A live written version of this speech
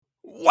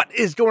What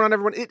is going on,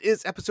 everyone? It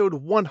is episode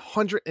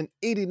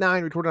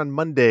 189, recorded on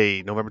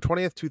Monday, November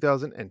 20th,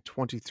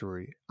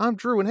 2023. I'm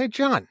Drew, and hey,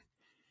 John,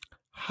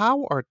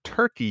 how are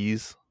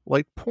turkeys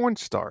like porn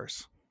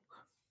stars?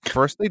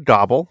 First they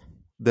gobble,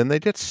 then they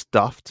get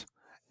stuffed,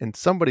 and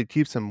somebody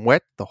keeps them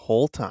wet the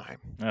whole time.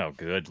 Oh,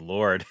 good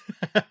Lord.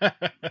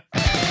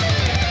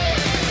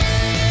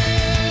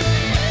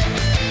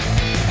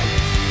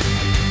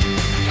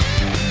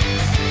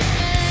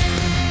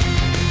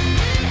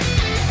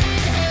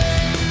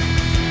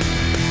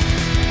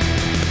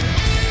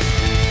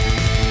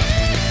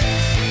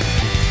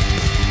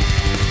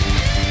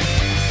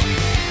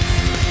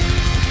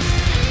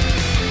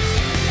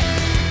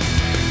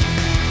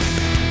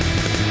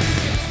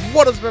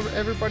 What is up,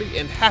 everybody,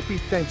 and happy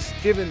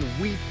Thanksgiving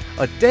week,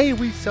 a day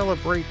we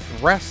celebrate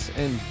breasts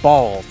and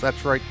balls.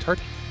 That's right,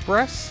 turkey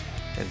breasts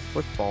and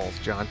footballs,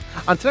 John.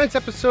 On tonight's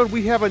episode,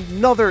 we have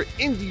another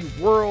Indie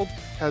World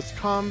has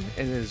come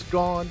and is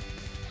gone,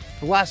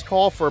 the last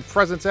call for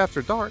Presents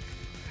After Dark,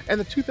 and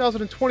the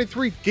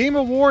 2023 Game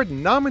Award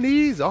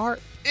nominees are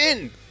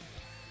in.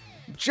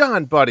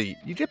 John, buddy,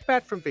 you get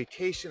back from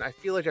vacation. I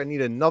feel like I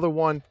need another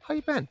one. How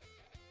you been?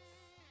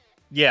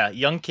 Yeah,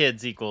 young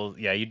kids equal.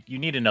 Yeah, you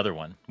need another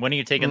one. When are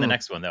you taking the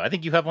next one, though? I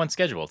think you have one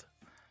scheduled.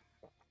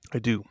 I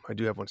do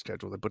have one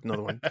scheduled. I booked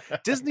another one.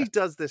 Disney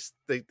does this.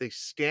 They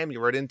scam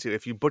you right into.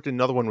 If you book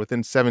another one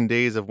within 7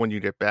 days of when you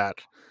get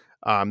back,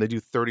 they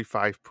do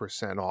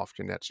 35% off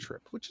your next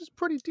trip, which is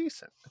pretty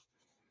decent.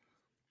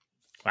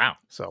 Wow.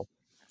 So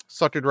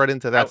suckered right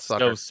into that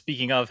sucker. So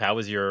speaking of, how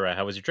was your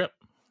trip?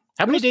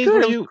 How many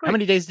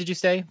days did you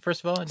stay?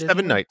 First of all,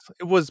 7 nights.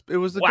 It was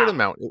a good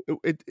amount.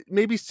 It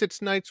maybe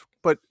 6 nights,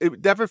 but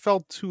it never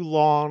felt too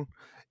long.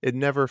 It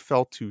never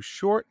felt too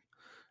short.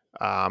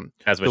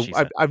 That's what she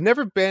said. I've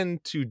never been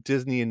to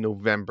Disney in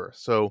November,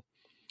 so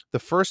the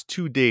first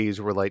 2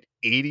 days were like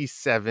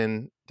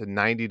 87 to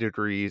 90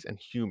 degrees and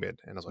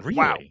humid, and I was like, really?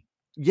 wow,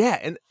 yeah.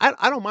 And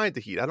I don't mind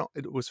the heat.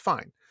 It was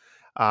fine.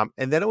 And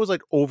then it was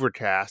like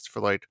overcast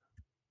for like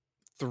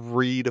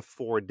 3 to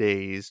 4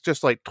 days,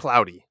 just like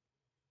cloudy.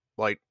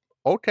 Like,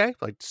 okay,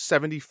 like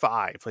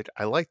 75. Like,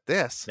 I like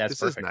this. That's this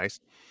perfect. Is nice.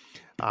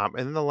 And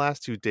then the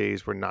last 2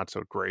 days were not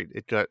so great.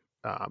 It got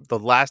the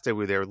last day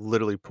we were there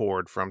literally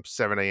poured from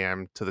 7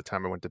 a.m. to the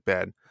time I went to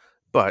bed.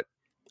 But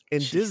in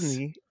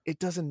Disney, it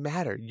doesn't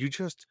matter. You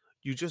just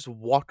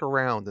walk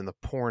around in the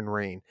pouring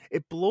rain.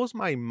 It blows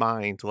my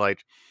mind.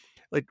 Like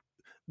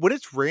when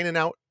it's raining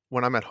out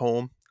when I'm at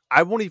home,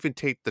 I won't even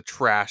take the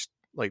trash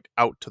like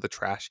out to the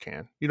trash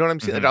can. You know what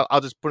I'm saying? Mm-hmm. Like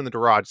I'll just put it in the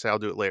garage, say I'll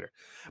do it later.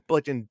 But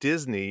like in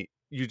Disney,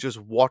 you just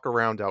walk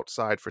around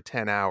outside for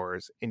 10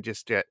 hours and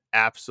just get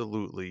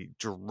absolutely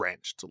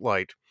drenched.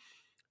 Like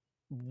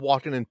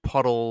walking in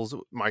puddles,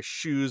 my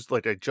shoes,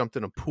 like I jumped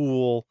in a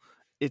pool.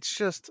 It's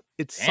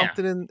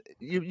something in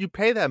you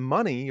pay that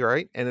money,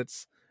 right? And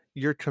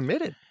you're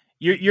committed.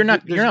 You're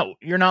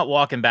not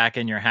walking back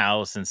in your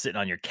house and sitting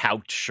on your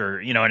couch or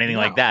anything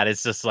like that.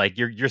 It's just like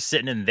you're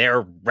sitting in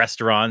their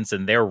restaurants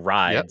and their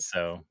rides. Yep.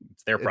 So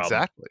it's their problem.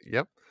 Exactly.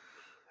 Yep.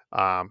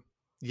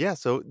 Yeah,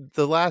 so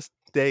the last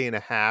day and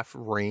a half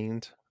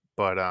rained,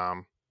 but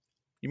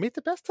you made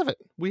the best of it.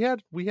 We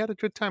had a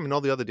good time, and all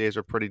the other days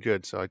were pretty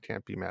good, so I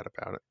can't be mad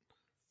about it.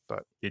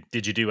 But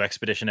did you do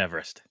Expedition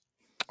Everest?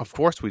 Of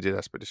course we did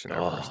Expedition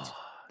Everest.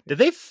 Did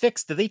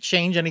they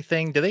change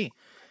anything?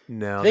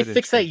 No, they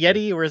fix that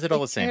Yeti, or is it all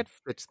the same? They can't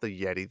fix the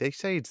Yeti. They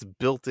say it's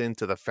built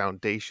into the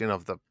foundation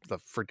of the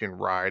freaking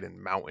ride and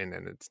mountain,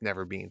 and it's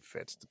never being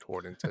fixed,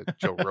 according to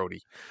Joe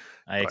Rohde.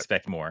 I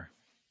expect more.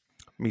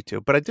 Me too.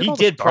 But He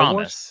did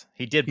promise.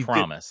 He did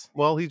promise.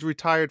 Well, he's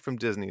retired from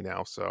Disney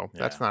now, so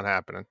that's not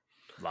happening.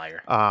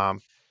 Liar.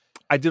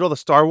 I did all the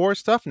Star Wars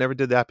stuff. Never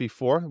did that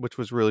before, which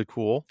was really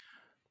cool.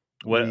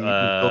 What is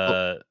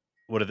the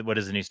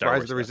new Star Wars?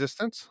 Rise of the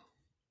Resistance.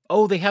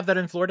 Oh, they have that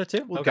in Florida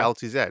too? Well, okay.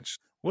 Galaxy's Edge.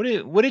 What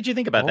did you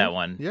think about that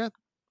one? Yeah.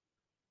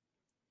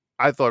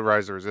 I thought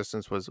Rise of the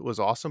Resistance was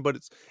awesome, but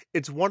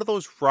it's one of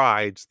those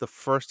rides, the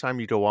first time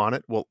you go on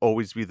it will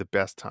always be the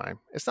best time.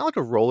 It's not like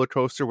a roller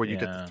coaster where you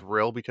get the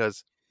thrill,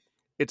 because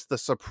it's the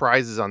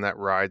surprises on that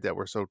ride that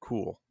were so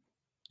cool.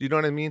 You know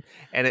what I mean?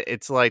 And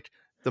it's like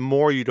the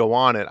more you go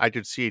on it, I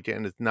could see it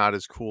and it's not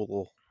as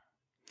cool.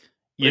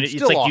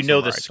 It's like awesome,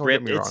 the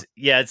script.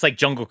 It's like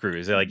Jungle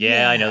Cruise. They're like,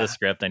 I know the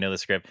script.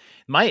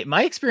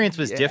 My experience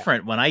was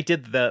different when I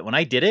did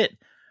it.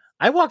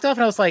 I walked off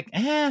and I was like,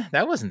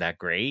 that wasn't that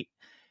great,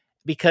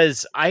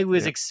 because I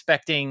was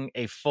expecting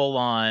a full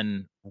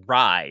on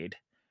ride,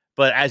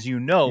 but as you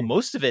know,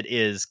 most of it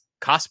is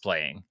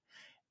cosplaying,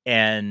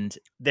 and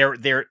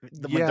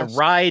the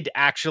ride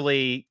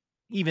actually,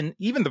 even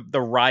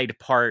the ride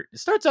part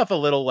starts off a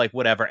little like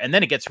whatever, and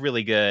then it gets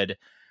really good.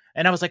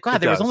 And I was like, God,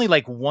 there was only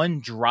like one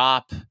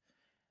drop.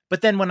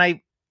 But then when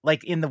I,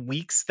 like in the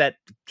weeks that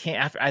came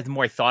after, the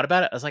more I thought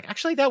about it, I was like,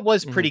 actually, that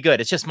was pretty good.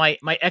 It's just my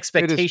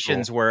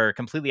expectations were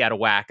completely out of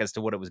whack as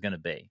to what it was going to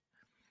be.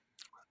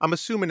 I'm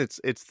assuming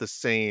it's the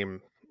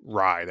same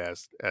ride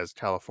as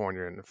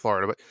California and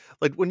Florida, but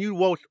like when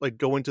you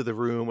go into the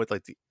room with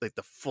like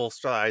the full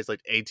size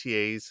like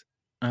ATAs,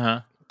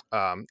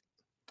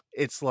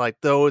 It's like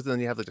those, and then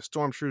you have like the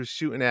stormtroopers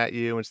shooting at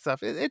you and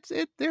stuff.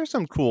 There's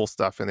some cool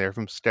stuff in there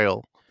from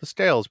Stale. The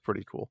Stale is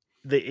pretty cool.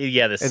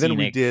 The and scenic. Then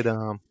we did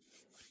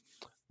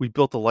we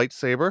built a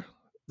lightsaber.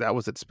 That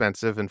was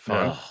expensive and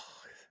fun.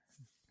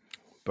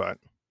 But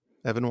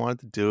Evan wanted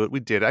to do it. We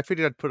did. I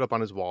figured I'd put it up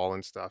on his wall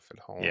and stuff at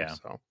home. Yeah.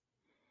 So,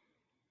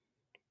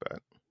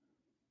 but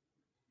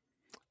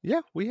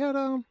yeah, we had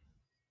a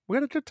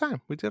good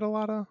time. We did a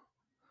lot of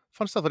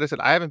fun stuff. Like I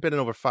said, I haven't been in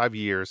over 5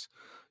 years,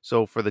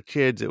 so for the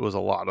kids, it was a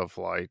lot of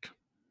like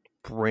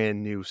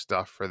brand new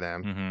stuff for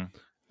them.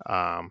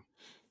 Mm-hmm.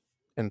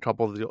 And a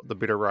couple of the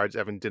bigger rides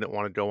Evan didn't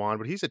want to go on,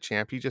 but he's a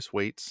champ. He just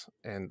waits,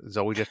 and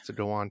Zoe gets to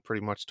go on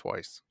pretty much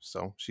twice,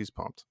 so she's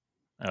pumped.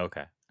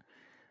 Okay.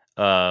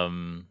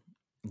 The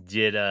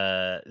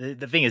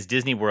thing is,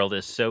 Disney World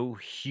is so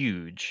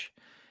huge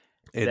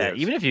that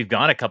even if you've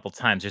gone a couple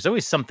times, there's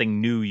always something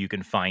new you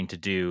can find to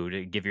do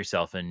to give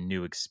yourself a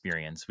new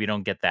experience. We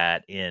don't get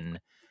that in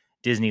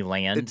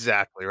Disneyland.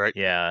 Exactly, right?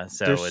 Yeah.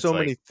 So there's so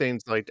many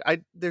things. Like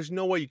there's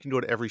no way you can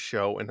go to every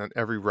show and on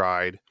every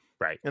ride.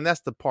 Right. And that's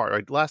the part,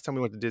 right? Last time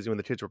we went to Disney when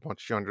the kids were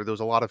much younger, there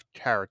was a lot of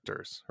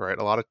characters, right?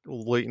 A lot of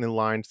waiting in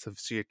lines to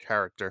see a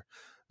character.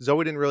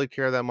 Zoe didn't really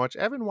care that much.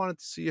 Evan wanted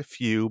to see a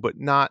few, but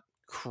not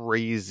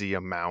crazy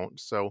amount.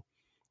 So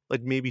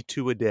like maybe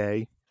 2 a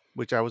day,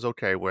 which I was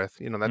okay with.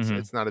 That's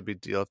it's not a big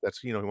deal. If that's,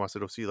 he wants to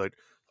go see like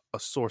a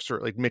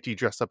sorcerer, like Mickey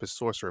dressed up as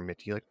Sorcerer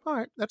Mickey. Like, all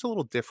right, that's a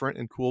little different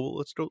and cool.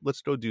 Let's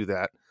go do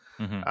that.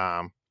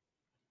 Mm-hmm.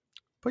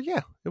 But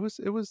yeah, it was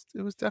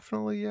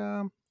definitely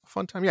a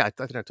fun time. Yeah, I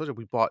think I told you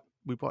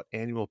we bought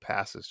annual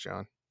passes,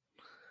 John.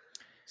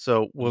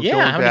 So how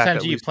many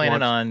times are you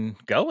planning on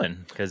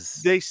going?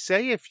 Because they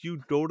say if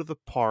you go to the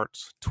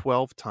parks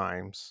 12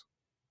 times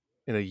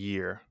in a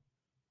year,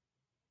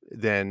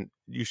 then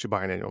you should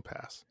buy an annual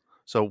pass.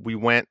 So we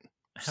went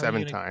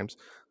 7 times.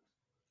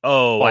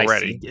 Oh,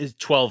 already. It's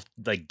 12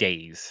 like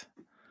days.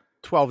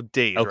 12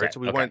 days, right? So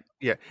we went,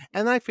 yeah.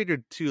 And I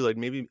figured too, like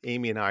maybe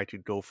Amy and I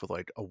could go for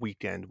like a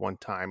weekend one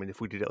time. And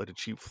if we did it like a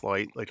cheap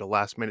flight, like a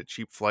last minute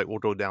cheap flight, we'll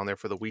go down there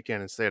for the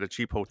weekend and stay at a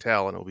cheap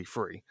hotel and it'll be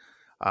free.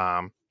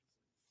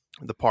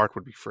 The park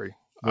would be free.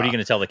 What are you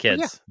going to tell the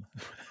kids?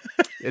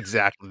 Yeah.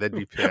 Exactly. They'd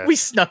be pissed. We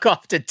snuck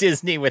off to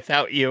Disney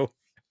without you.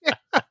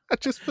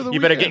 Just for the You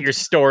better get your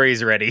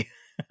stories ready.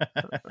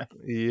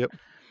 Yep.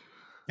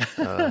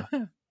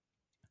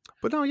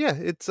 But no, yeah,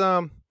 it's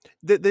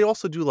they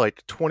also do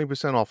like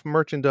 20% off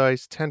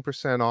merchandise,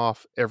 10%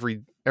 off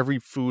every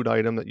food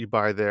item that you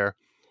buy there.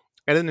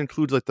 And it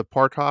includes like the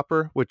park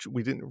hopper, which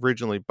we didn't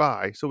originally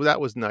buy. So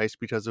that was nice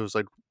because it was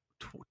like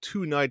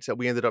 2 nights that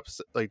we ended up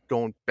like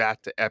going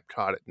back to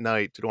Epcot at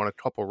night to go on a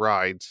couple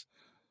rides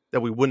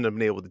that we wouldn't have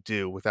been able to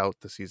do without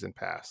the season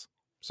pass.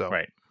 So,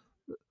 right.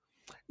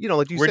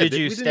 Like you Where said, did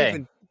you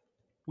stay?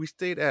 We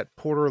stayed at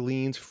Port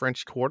Orleans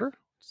French Quarter.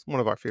 It's one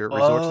of our favorite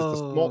resorts.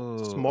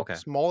 It's the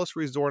smallest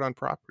resort on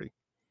property.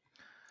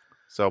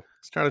 So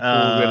it's kind of cool.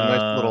 We had a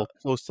nice little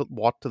close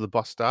walk to the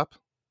bus stop.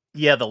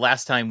 Yeah, the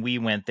last time we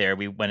went there,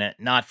 we went at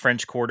not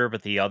French Quarter,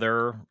 but the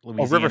other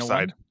Louisiana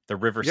Riverside. One. The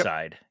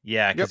Riverside. Yep.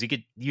 Yeah, because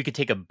you could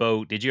take a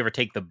boat. Did you ever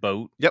take the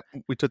boat? Yep,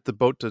 we took the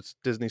boat to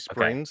Disney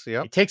Springs. Okay.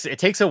 Yep. It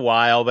takes a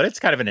while, but it's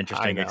kind of an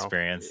interesting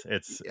experience.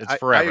 It's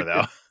forever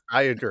though.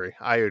 I agree.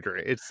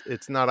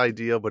 It's not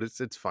ideal, but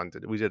it's fun.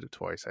 We did it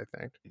twice, I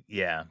think.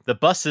 Yeah, the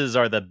buses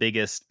are the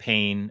biggest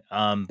pain.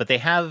 But they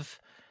have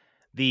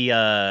the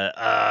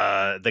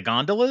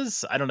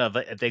gondolas. I don't know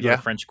if they go to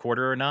French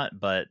Quarter or not,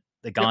 but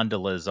the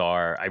gondolas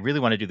are. I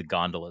really want to do the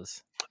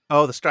gondolas.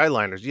 Oh, the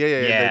Skyliners.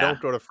 Yeah. They don't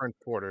go to French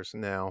Quarters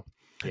now.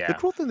 Yeah. The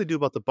cool thing they do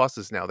about the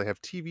buses now, they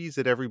have TVs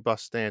at every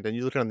bus stand, and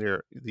you look on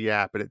the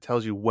app, and it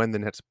tells you when the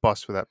next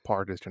bus for that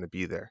park is going to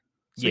be there.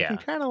 So you can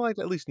kind of like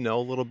at least know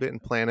a little bit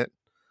and plan it.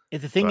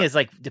 The thing is,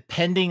 like,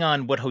 depending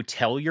on what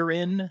hotel you're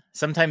in,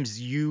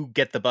 sometimes you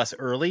get the bus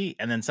early,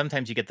 and then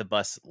sometimes you get the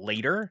bus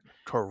later.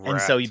 Correct.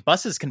 And so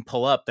buses can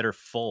pull up that are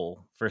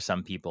full for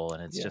some people,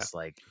 and it's just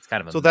like it's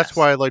kind of a mess. That's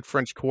why I like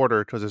French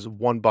Quarter, because there's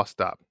one bus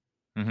stop,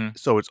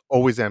 so it's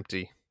always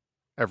empty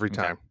every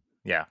time.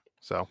 Yeah.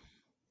 So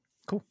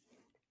cool.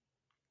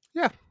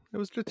 Yeah, it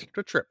was good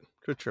trip.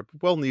 Good trip.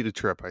 Well needed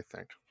trip, I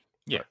think.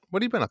 Yeah. But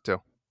what have you been up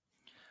to?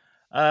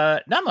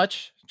 Not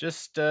much.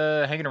 Just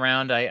hanging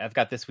around. I've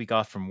got this week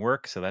off from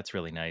work, so that's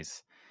really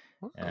nice.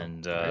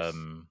 And nice.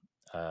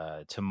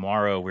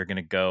 Tomorrow we're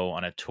gonna go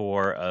on a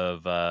tour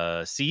of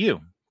CU,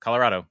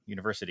 Colorado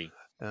University.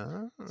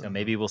 So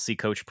maybe we'll see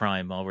Coach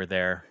Prime while we're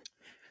there.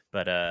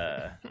 But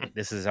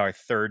this is our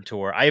 3rd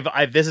tour.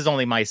 This is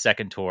only my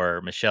 2nd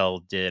tour. Michelle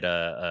did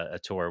a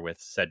tour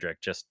with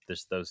Cedric, just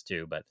those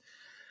 2. But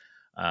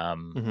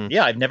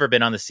yeah, I've never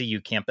been on the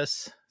CU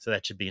campus, so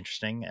that should be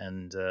interesting.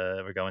 And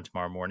we're going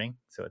tomorrow morning,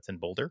 so it's in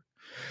Boulder,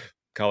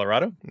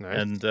 Colorado.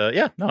 Nice. And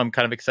I'm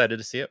kind of excited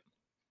to see it.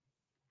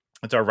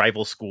 It's our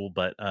rival school,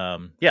 but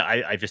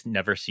I've just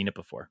never seen it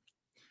before.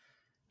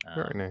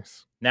 Very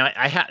nice. Now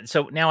I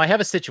have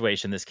a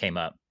situation. This came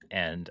up,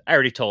 and I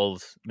already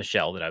told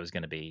Michelle that I was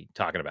going to be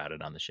talking about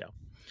it on the show.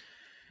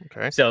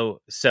 Okay.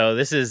 So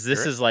this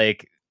is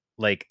like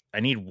like, I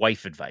need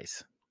wife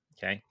advice.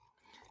 Okay.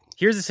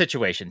 Here's the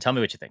situation. Tell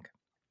me what you think.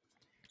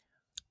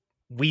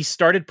 We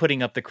started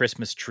putting up the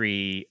Christmas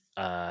tree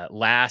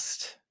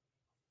last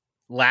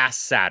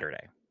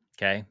Saturday.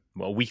 Okay.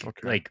 Well, a week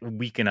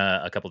and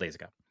a couple days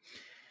ago.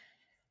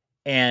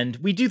 And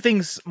we do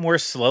things more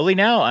slowly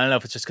now. I don't know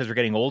if it's just because we're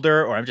getting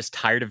older or I'm just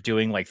tired of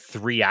doing like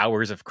 3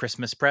 hours of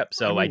Christmas prep.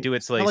 So I do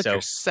it slowly. Like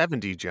you're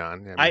 70,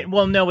 John.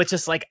 Well, no, it's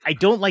just like I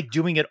don't like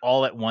doing it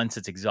all at once.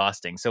 It's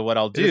exhausting. So what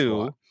I'll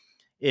do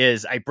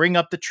is I bring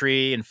up the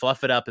tree and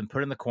fluff it up and put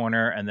it in the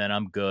corner, and then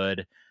I'm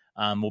good.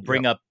 We'll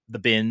bring up the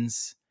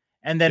bins.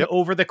 And then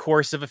over the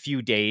course of a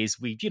few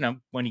days, we,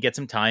 when you get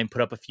some time,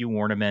 put up a few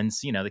ornaments.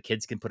 The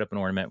kids can put up an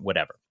ornament,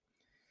 whatever.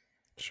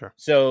 Sure.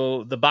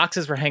 So the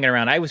boxes were hanging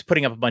around. I was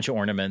putting up a bunch of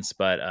ornaments,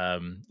 but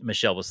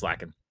Michelle was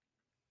slacking.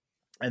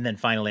 And then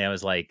finally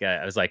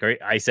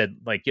I said,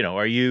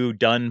 are you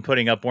done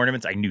putting up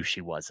ornaments? I knew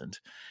she wasn't.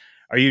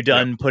 Are you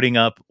done putting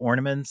up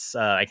ornaments?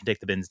 I can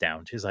take the bins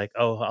down. She's like,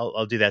 oh,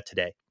 I'll do that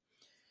today.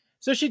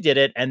 So she did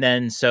it. And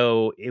then,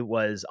 so it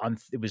was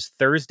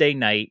Thursday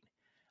night.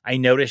 I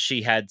noticed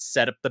she had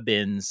set up the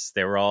bins.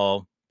 They were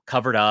all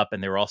covered up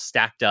and they were all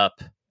stacked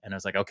up. And I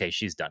was like, okay,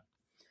 she's done.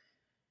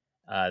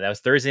 That was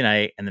Thursday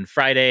night. And then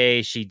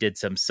Friday, she did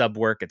some sub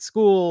work at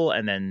school.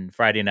 And then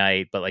Friday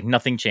night, but like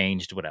nothing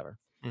changed, whatever.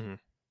 Mm-hmm.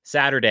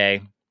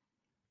 Saturday,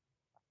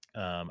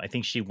 I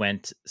think she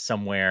went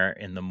somewhere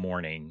in the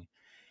morning.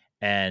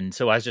 And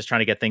so I was just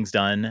trying to get things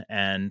done.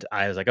 And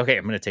I was like, okay,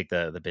 I'm going to take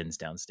the bins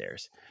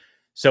downstairs.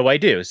 So I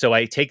do. So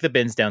I take the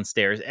bins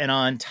downstairs. And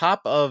on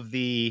top of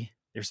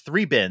there's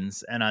 3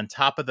 bins. And on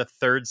top of the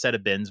third set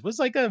of bins was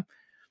like a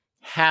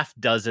half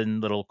dozen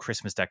little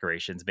Christmas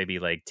decorations, maybe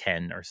like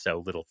 10 or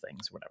so little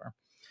things, whatever.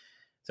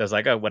 So I was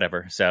like, oh,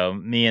 whatever. So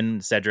me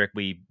and Cedric,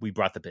 we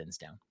brought the bins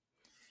down.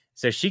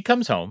 So she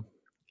comes home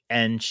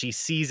and she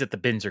sees that the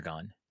bins are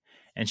gone.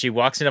 And she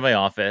walks into my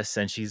office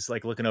and she's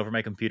like looking over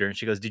my computer and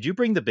she goes, did you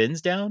bring the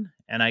bins down?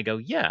 And I go,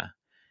 yeah.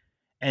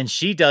 And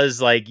she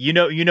does like, you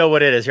know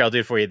what it is. Here, I'll do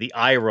it for you. The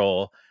eye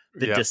roll,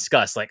 the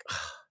disgust,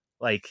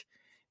 like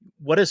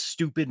what a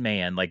stupid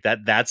man. Like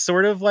that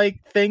sort of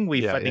like thing.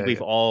 I think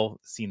we've all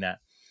seen that.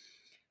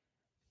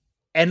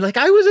 And like,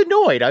 I was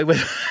annoyed. I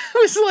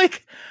was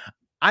like,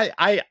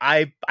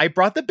 I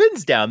brought the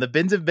bins down. The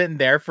bins have been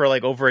there for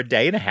like over a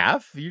day and a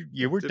half.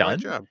 You were done.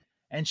 Job.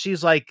 And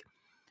she's like,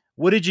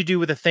 what did you do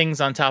with the things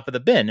on top of the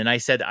bin? And I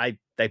said, I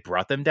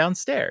brought them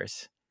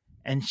downstairs.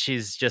 And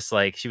she's just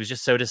like, she was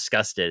just so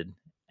disgusted.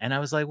 And I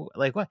was like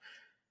what?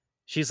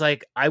 She's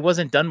like, I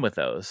wasn't done with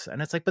those.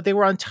 And it's like, but they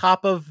were on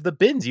top of the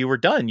bins. You were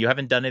done. You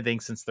haven't done anything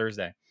since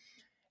Thursday.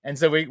 And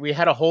so we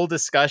had a whole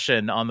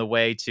discussion on the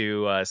way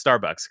to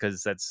Starbucks,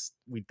 because that's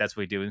what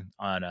we do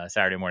on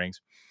Saturday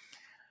mornings.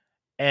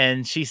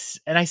 And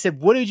I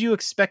said, what did you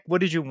expect?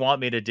 What did you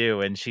want me to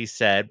do? And she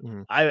said,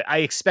 I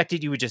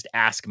expected you would just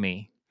ask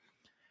me.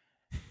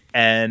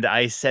 And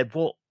I said,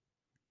 well,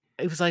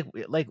 it was like,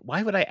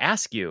 why would I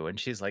ask you? And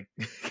she's like,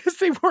 because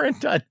they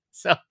weren't done.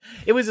 So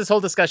it was this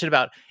whole discussion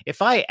about,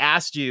 if I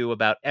asked you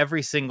about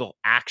every single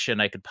action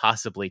I could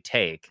possibly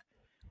take,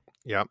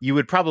 you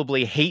would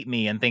probably hate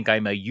me and think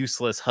I'm a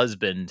useless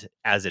husband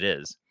as it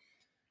is.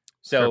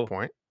 So fair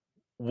point.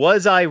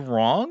 Was I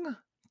wrong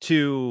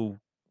to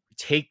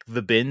take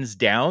the bins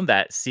down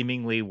that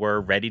seemingly were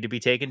ready to be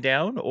taken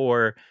down,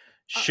 or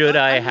should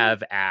I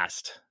have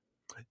asked?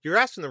 You're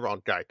asking the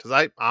wrong guy,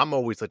 because I'm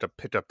always like to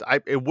pick up.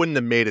 It wouldn't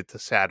have made it to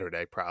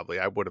Saturday. Probably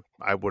I would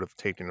have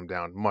taken them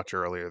down much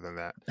earlier than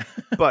that.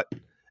 But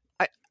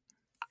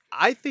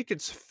I think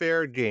it's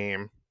fair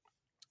game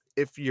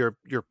if you're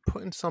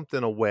putting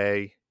something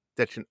away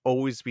that can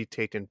always be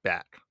taken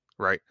back,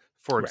 right?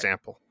 For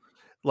example,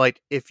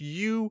 like if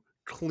you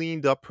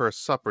cleaned up her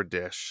supper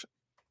dish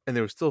and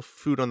there was still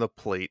food on the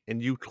plate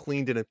and you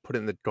cleaned it and put it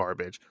in the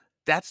garbage,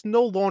 that's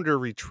no longer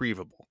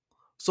retrievable.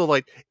 So,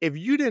 like, if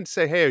you didn't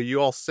say, hey, are you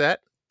all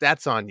set?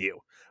 That's on you.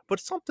 But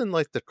something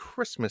like the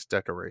Christmas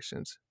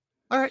decorations,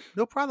 all right,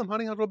 no problem,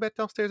 honey. I'll go back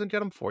downstairs and get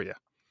them for you.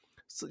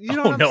 So, you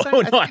know what I'm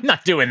saying? No, I'm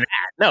not doing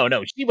that.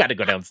 No, she had to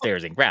go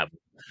downstairs and grab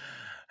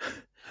them.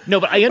 No,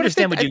 but I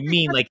understand what you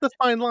mean. Like, the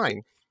fine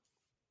line.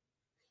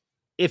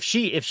 If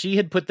she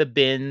had put the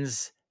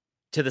bins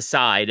to the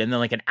side and then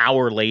like an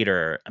hour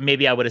later,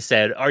 maybe I would have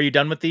said, are you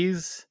done with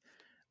these?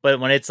 But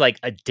when it's like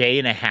a day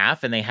and a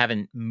half and they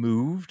haven't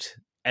moved,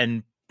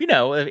 and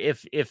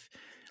if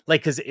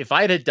because if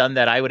I had done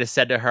that, I would have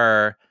said to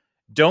her,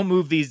 don't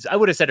move these. I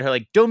would have said to her,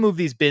 like, don't move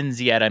these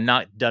bins yet. I'm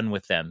not done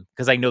with them,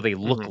 because I know they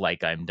look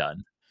like I'm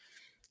done.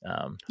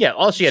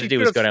 All she had to do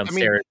was go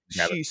downstairs.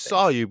 She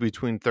saw you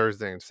between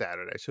Thursday and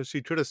Saturday, so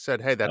she could have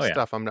said, hey, that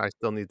stuff, I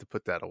still need to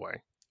put that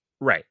away.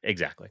 Right.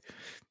 Exactly.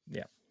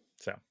 Yeah.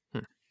 So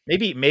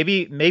maybe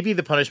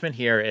the punishment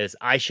here is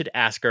I should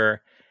ask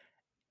her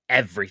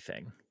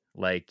everything.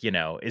 Like,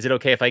 is it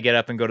okay if I get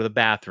up and go to the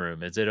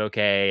bathroom? Is it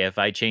okay if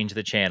I change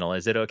the channel?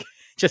 Is it okay?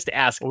 Just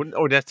ask.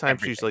 Oh, that time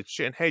everything. She's like,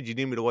 shit, hey, do you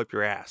need me to wipe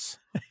your ass?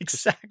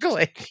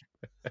 Exactly.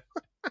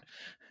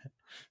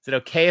 Is it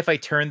okay if I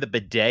turn the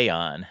bidet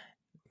on?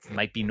 It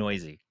might be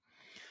noisy.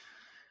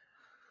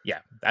 Yeah,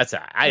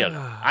 I don't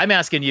know. I'm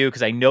asking you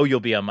because I know you'll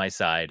be on my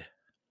side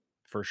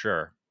for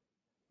sure.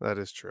 That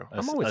is true.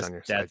 I'm always on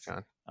your side,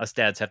 John. Us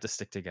dads have to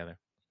stick together.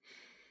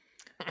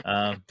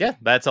 Yeah,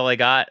 that's all I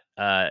got.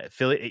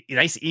 Philly,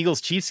 nice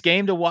Eagles Chiefs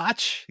game to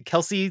watch.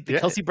 Kelsey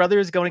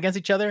brothers going against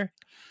each other.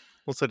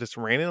 Also, just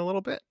raining a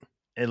little bit.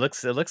 It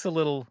looks a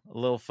little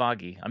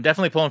foggy. I'm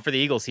definitely pulling for the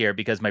Eagles here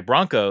because my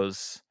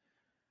Broncos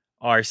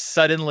are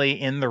suddenly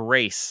in the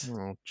race.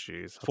 Oh,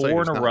 jeez.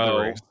 4 in a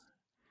row.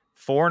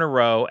 4 in a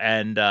row,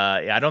 and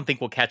I don't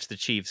think we'll catch the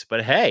Chiefs.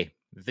 But hey,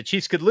 if the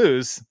Chiefs could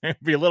lose, it'd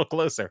be a little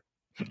closer.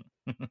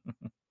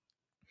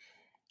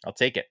 I'll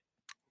take it.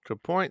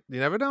 Good point. You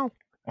never know.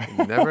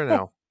 You never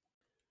know.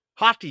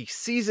 Hockey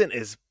season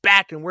is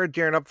back and we're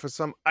gearing up for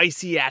some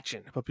icy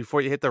action. But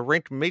before you hit the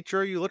rink, make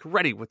sure you look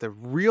ready with the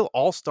real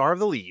all-star of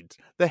the leads,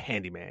 the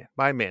Handyman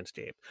by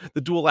Manscaped.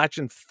 The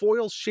dual-action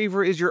foil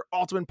shaver is your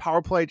ultimate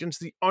power play against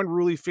the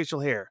unruly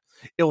facial hair.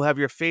 It'll have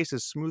your face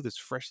as smooth as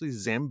freshly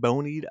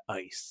Zamboni'd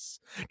ice.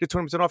 Get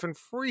 20% off and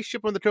free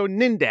shipping with the code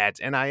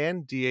NINDADS,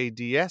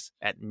 NINDADS,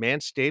 at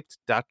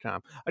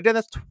manscaped.com. Again,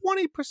 that's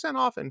 20%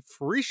 off and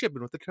free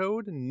shipping with the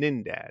code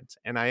NINDADS,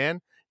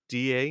 NINDADS,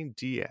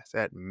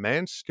 at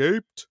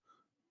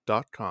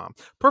manscaped.com.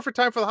 Perfect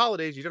time for the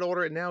holidays. You got to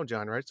order it now,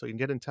 John, right? So you can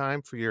get in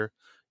time for your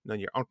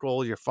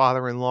uncle, your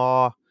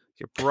father-in-law,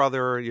 your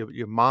brother,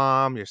 your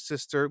mom, your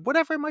sister,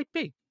 whatever it might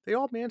be. They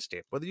all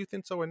Manscaped, whether you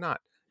think so or not.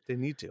 They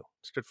need to.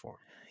 It's good for them.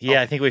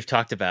 Yeah, I think we've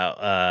talked about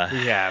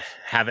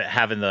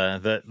having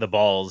the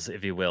balls,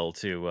 if you will,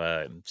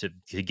 to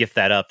gift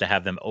that up, to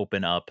have them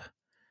open up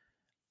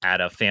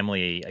at a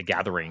family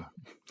gathering.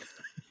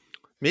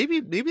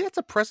 Maybe that's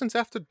a presents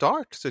after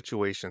dark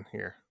situation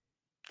here.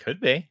 Could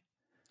be.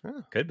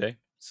 Yeah. Could be.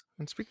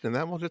 And speaking of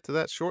that, we'll get to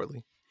that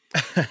shortly.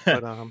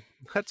 But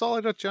that's all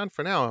I got, John,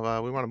 for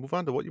now. We want to move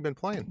on to what you've been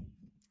playing.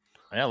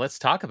 Yeah, let's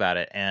talk about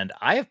it. And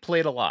I have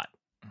played a lot.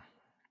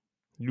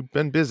 You've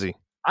been busy.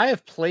 I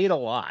have played a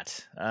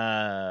lot.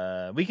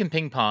 We can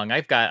ping pong.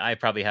 I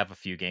probably have a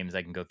few games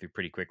I can go through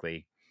pretty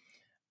quickly.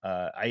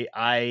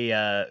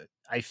 I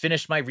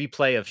finished my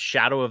replay of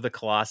Shadow of the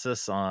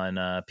Colossus on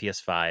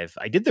PS5.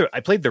 I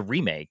played the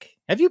remake.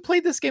 Have you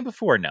played this game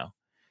before? No.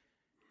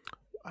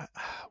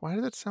 Why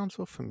did that sound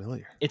so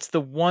familiar? It's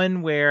the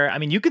one where,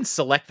 you can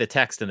select the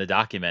text in the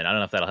document. I don't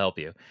know if that'll help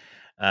you.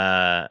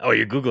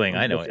 You're Googling.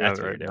 I know it. That's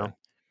what you're doing.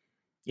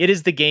 It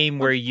is the game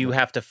where you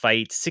have to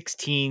fight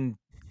 16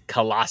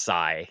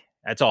 colossi.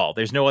 That's all.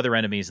 There's no other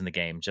enemies in the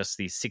game, just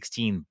these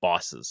 16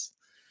 bosses.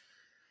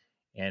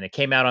 And it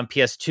came out on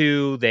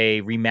PS2.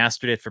 They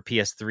remastered it for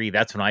PS3.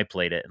 That's when I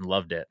played it and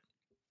loved it.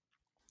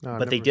 No,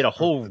 but they did a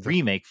whole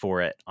remake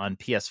for it on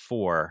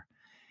PS4.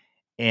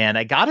 And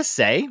I gotta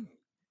say,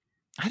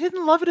 I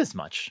didn't love it as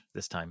much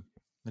this time.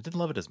 I didn't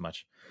love it as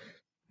much.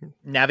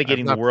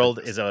 Navigating the world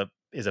is a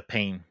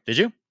pain. Did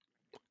you?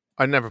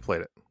 I never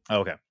played it. Oh,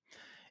 okay.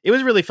 It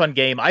was a really fun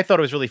game. I thought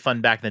it was really fun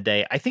back in the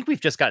day. I think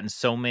we've just gotten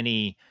so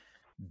many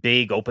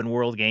big open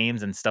world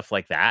games and stuff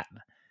like that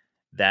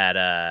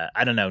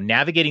I don't know.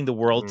 Navigating the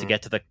world to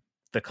get to the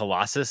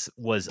Colossus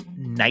was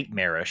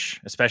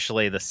nightmarish,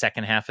 especially the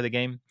second half of the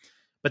game.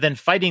 But then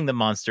fighting the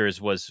monsters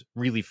was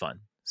really fun.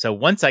 So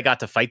once I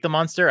got to fight the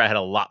monster, I had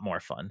a lot more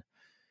fun.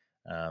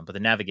 But the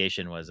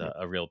navigation was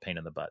a real pain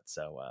in the butt.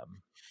 So,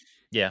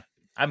 yeah,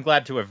 I'm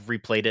glad to have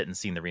replayed it and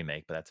seen the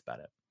remake, but that's about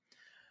it.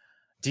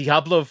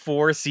 Diablo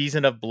 4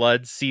 Season of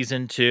Blood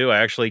Season 2. I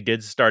actually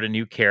did start a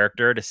new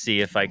character to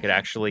see if I could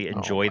actually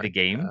enjoy the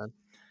game. God.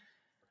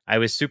 I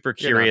was super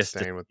curious. You're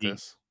not staying with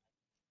this.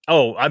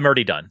 Oh, I'm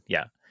already done.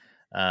 Yeah.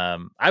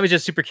 I was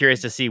just super curious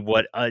to see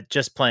what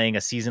just playing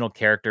a seasonal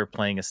character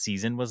playing a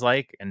season was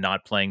like and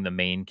not playing the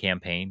main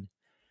campaign.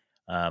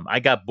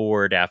 I got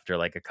bored after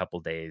like a couple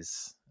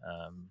days.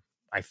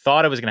 I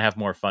thought I was going to have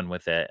more fun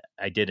with it.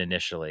 I did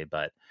initially,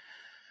 but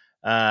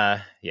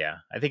yeah,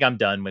 I think I'm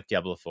done with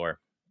Diablo 4.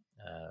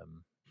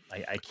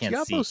 I can't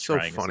see. Diablo's so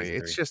funny.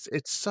 It's just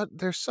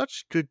they're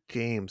such good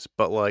games,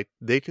 but like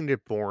they can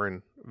get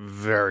boring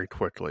very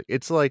quickly.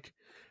 It's like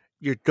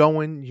you're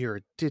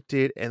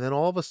addicted, and then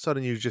all of a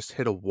sudden you just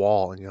hit a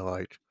wall, and you're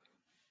like,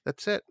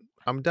 "That's it,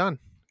 I'm done."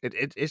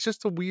 It's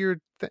just a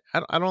weird thing. I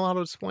don't know how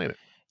to explain it.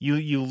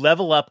 You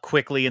level up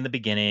quickly in the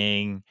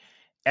beginning.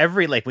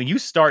 When you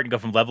start and go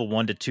from level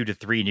 1 to 2 to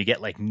 3, and you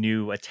get like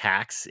new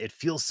attacks, it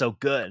feels so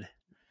good.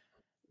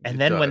 And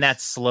then when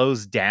that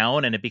slows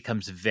down and it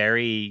becomes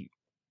very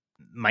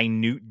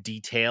minute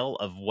detail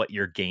of what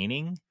you're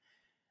gaining,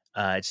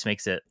 it just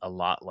makes it a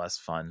lot less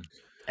fun.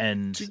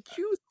 And do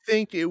you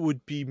think it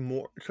would be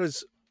more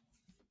because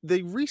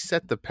they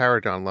reset the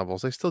Paragon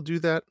levels? They still do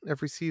that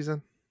every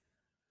season?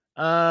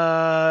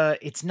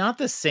 It's not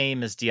the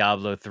same as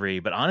Diablo 3,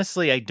 but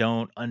honestly, I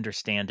don't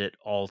understand it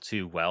all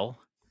too well.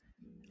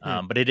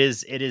 But it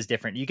is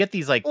different. You get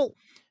these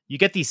you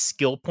get these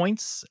skill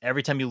points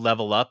every time you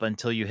level up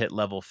until you hit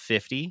level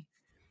 50.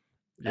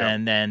 Yep.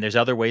 And then there's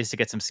other ways to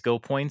get some skill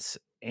points.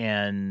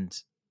 And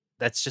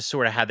that's just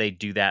sort of how they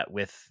do that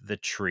with the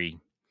tree.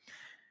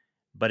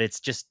 But it's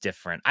just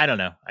different. I don't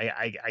know.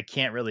 I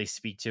can't really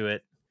speak to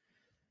it.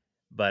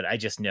 But I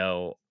just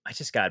know I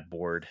just got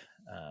bored.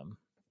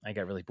 I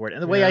got really bored.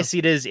 And the way I see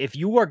it is, if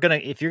you're gonna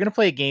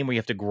play a game where you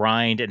have to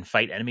grind and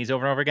fight enemies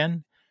over and over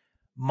again,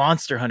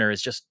 Monster Hunter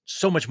is just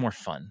so much more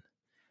fun.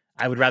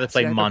 I would rather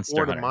play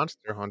Monster Hunter.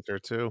 Monster Hunter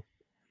too.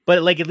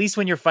 But like, at least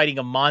when you're fighting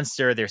a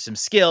monster, there's some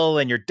skill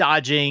and you're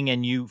dodging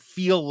and you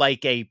feel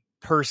like a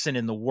person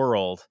in the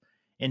world.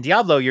 In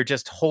Diablo, you're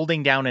just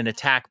holding down an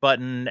attack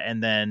button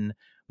and then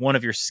one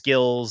of your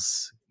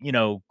skills,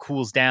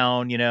 cools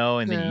down,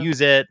 and then you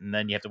use it and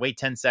then you have to wait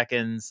 10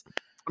 seconds.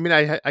 I mean,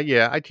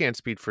 I can't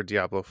speak for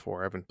Diablo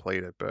 4. I haven't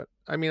played it, but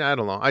I mean, I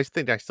don't know. I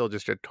think I still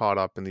just get caught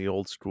up in the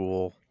old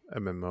school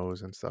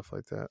MMOs and stuff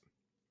like that.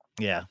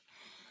 Yeah.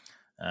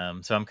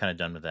 So I'm kind of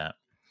done with that.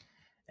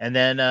 And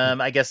then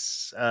I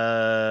guess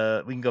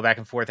we can go back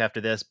and forth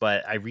after this,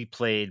 but I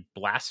replayed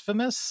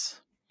Blasphemous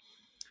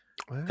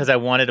because I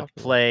wanted to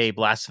play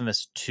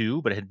Blasphemous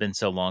 2, but it had been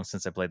so long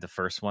since I played the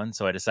first one.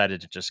 So I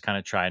decided to just kind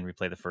of try and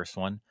replay the first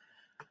one.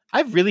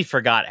 I really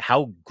forgot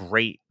how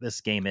great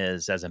this game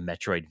is as a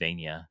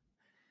Metroidvania.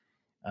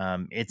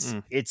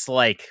 It's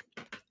like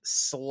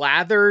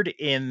slathered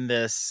in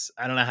this,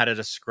 I don't know how to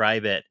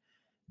describe it,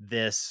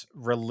 this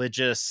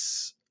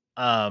religious,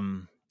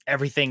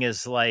 everything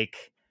is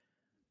like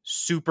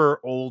super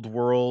old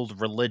world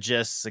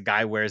religious. The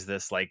guy wears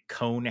this like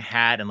cone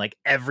hat and like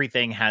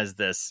everything has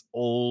this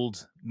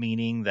old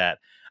meaning that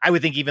I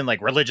would think even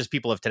like religious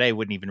people of today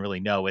wouldn't even really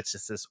know. It's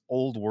just this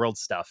old world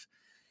stuff.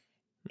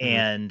 Mm-hmm.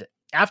 And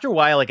after a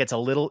while, it gets a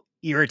little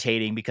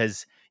irritating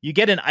because you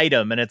get an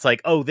item and it's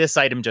like, oh, this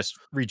item just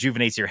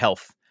rejuvenates your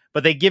health.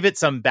 But they give it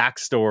some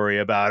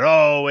backstory about,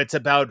 oh, it's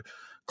about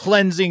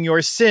cleansing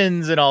your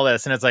sins and all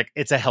this. And it's like,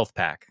 it's a health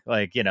pack.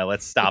 Like,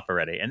 let's stop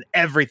already. And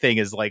everything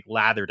is like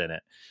lathered in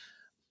it.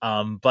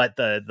 But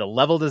the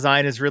level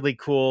design is really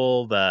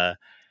cool.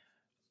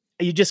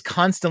 You just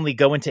constantly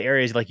go into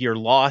areas like you're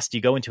lost.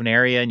 You go into an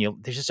area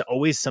and there's just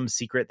always some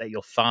secret that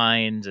you'll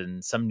find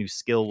and some new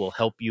skill will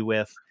help you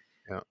with.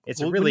 Yeah.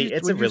 It's a really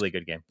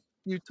good game.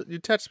 You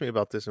texted me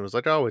about this and was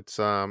like, oh, it's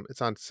on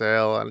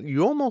sale. And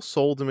you almost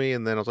sold to me,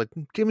 and then I was like,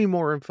 give me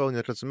more info. And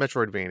it's a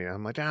Metroidvania.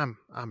 I'm like, I'm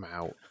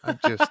out.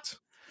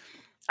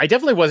 I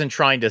definitely wasn't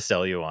trying to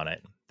sell you on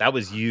it. That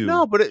was you.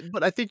 No,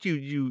 but I think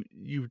you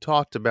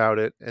talked about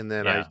it, and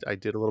then I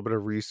did a little bit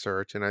of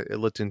research, and it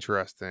looked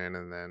interesting,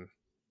 and then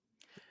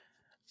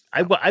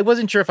I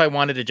wasn't sure if I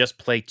wanted to just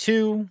play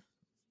 2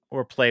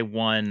 or play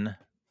 1.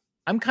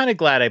 I'm kind of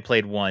glad I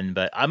played 1,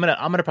 but I'm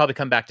gonna probably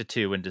come back to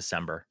 2 in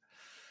December.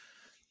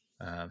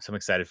 So I'm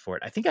excited for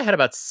it. I think I had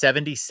about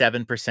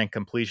 77%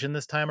 completion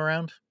this time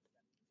around.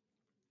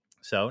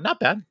 So not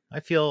bad. I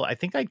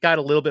think I got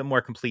a little bit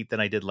more complete than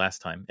I did last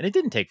time. And it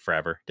didn't take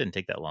forever. It didn't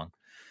take that long.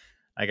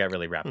 I got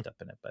really wrapped up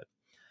in it. But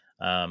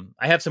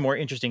I have some more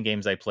interesting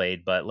games I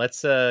played. But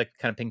let's kind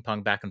of ping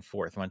pong back and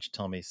forth. Why don't you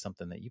tell me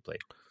something that you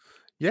played?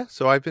 Yeah,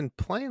 so I've been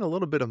playing a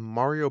little bit of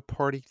Mario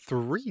Party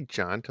 3,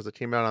 John, because it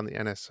came out on the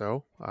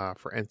NSO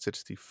for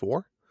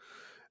N64.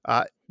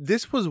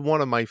 This was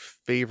one of my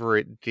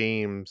favorite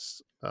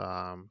games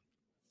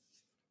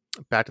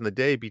back in the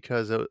day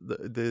because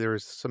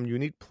there's some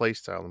unique play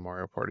style in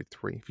Mario Party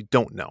 3, if you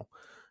don't know.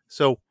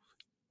 So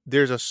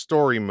there's a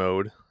story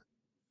mode.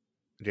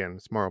 Again,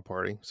 it's Mario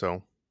Party,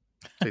 so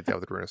take that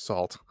with a grain of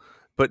salt.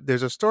 But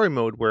there's a story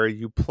mode where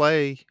you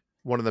play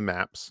one of the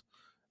maps.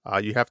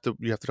 You have to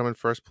come in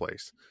first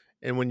place,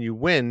 and when you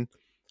win,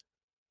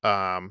 you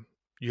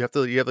have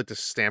like this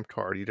stamp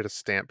card. You get a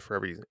stamp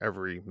for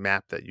every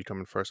map that you come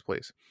in first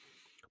place.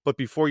 But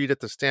before you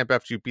get the stamp,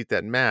 after you beat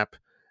that map,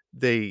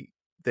 they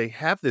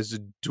have this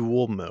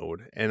duel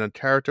mode, and a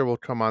character will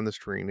come on the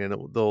screen, and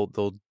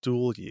they'll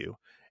duel you,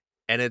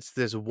 and it's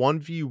this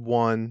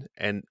 1v1,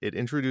 and it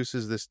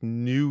introduces this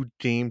new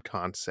game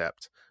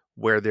concept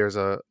where there's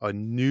a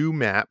new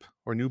map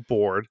or new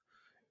board,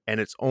 and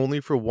it's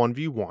only for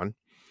 1v1.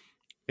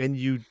 And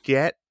you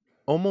get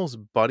almost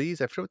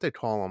buddies. I forget what they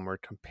call them, or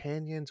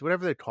companions,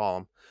 whatever they call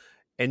them.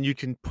 And you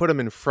can put them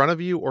in front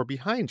of you or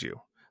behind you.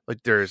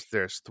 Like there's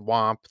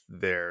Thwomp,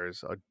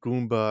 there's a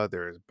Goomba,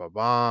 there's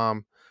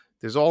Bob-omb.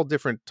 There's all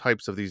different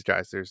types of these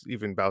guys. There's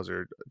even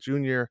Bowser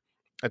Jr.,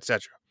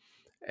 etc.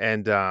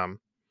 And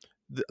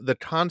the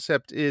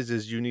concept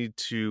is you need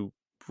to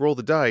roll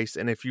the dice,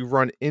 and if you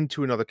run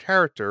into another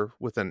character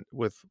with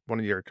one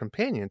of your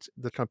companions,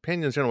 the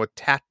companion's going to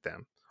attack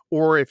them.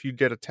 Or if you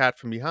get attacked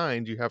from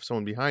behind, you have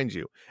someone behind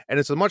you. And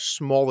it's a much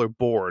smaller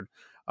board.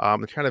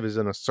 It kind of is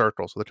in a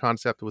circle. So the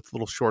concept with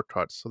little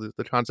shortcuts. So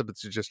the concept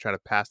is to just try to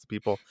pass the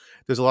people.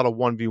 There's a lot of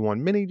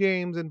 1v1 mini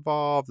games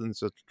involved, and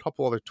there's a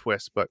couple other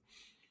twists. But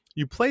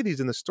you play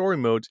these in the story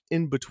modes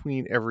in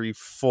between every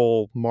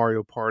full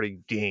Mario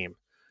Party game.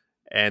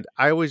 And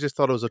I always just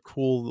thought it was a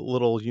cool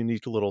little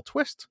unique little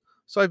twist.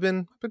 So I've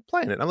been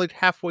playing it. I'm like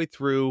halfway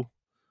through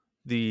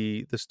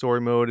the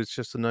story mode. It's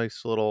just a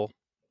nice little,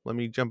 let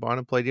me jump on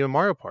and play game of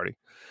Mario Party.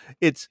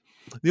 It's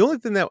the only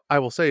thing that I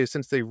will say is,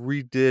 since they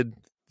redid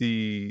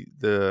the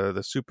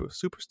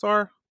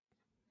Superstar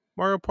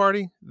Mario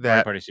Party,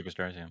 that Mario Party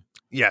Superstars, yeah.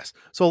 Yes.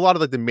 So a lot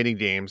of like the mini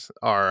games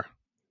are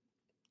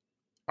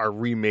are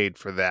remade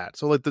for that.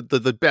 So like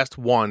the best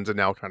ones are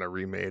now kind of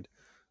remade,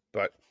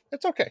 but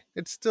it's okay.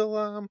 It's still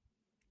I'm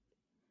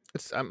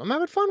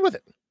having fun with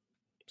it.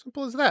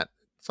 Simple as that.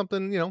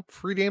 Something,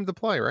 free game to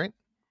play, right?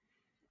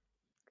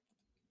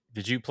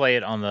 Did you play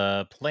it on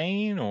the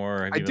plane,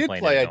 or have you been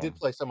playing it I at home? did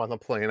play some on the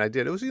plane. I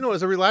did. It was, it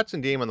was a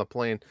relaxing game on the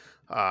plane.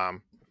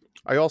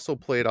 I also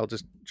played, I'll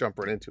just jump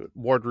right into it,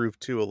 Wargroove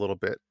 2 a little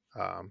bit.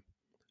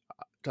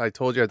 I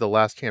told you I had the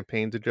last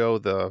campaign to go.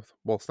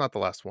 Well, it's not the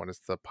last one. It's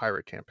the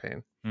pirate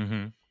campaign.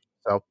 Mm-hmm.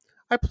 So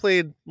I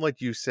played,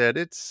 like you said,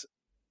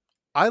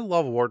 I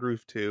love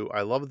Wargroove 2.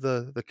 I love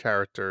the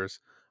characters.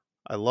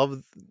 I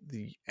love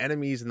the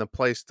enemies and the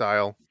play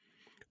style.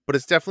 But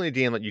it's definitely a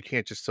game that you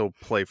can't just so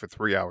play for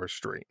 3 hours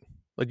straight.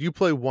 Like you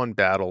play one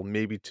battle,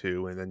 maybe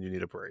two, and then you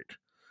need a break.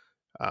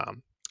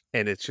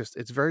 And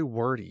it's very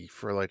wordy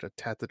for like a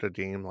tactical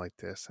game like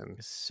this, and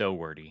it's so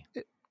wordy.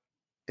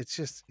 It's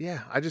just you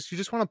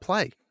just want to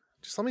play.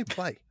 Just let me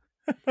play.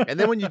 And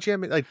then when you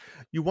jam it, like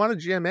you want to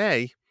jam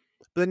A,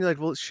 but then you're like,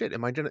 well, shit,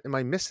 am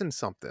I missing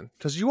something?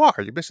 Because you're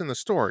missing the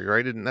story,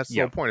 right? And that's the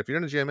whole point. If you're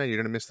gonna jam A, you're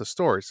gonna miss the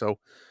story. So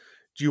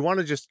do you want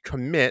to just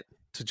commit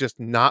to just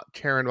not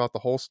caring about the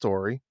whole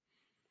story?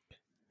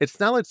 It's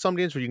not like some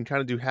games where you can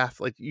kind of do half,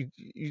 like you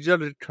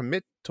gotta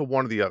commit to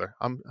one or the other.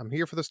 I'm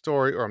here for the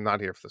story, or I'm not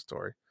here for the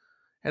story.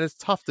 And it's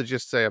tough to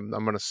just say I'm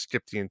going to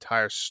skip the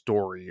entire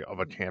story of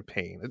a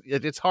campaign.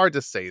 It's hard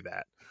to say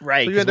that,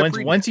 right? Because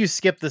once you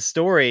skip the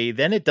story,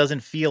 then it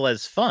doesn't feel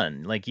as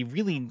fun. Like you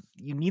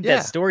need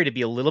that story to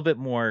be a little bit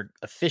more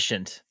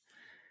efficient,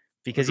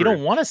 because you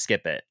don't want to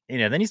skip it.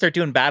 Then you start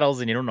doing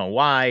battles and you don't know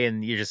why,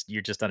 and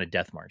you're just on a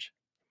death march.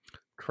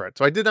 Correct.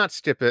 So I did not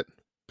skip it,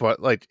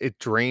 but like it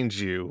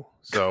drains you.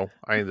 So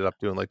I ended up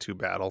doing like 2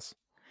 battles,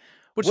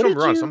 which some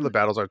of the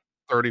battles are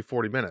 30,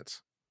 40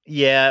 minutes.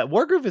 Yeah,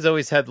 Wargroove has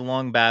always had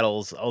long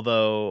battles,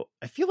 although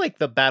I feel like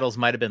the battles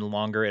might have been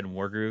longer in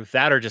Wargroove.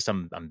 That, or just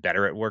I'm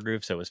better at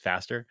Wargroove, so it was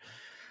faster.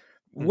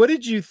 What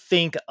did you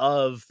think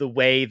of the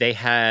way they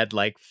had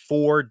like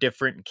 4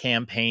 different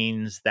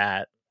campaigns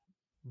that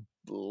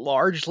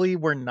largely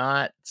were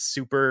not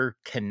super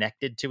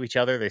connected to each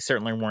other? They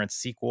certainly weren't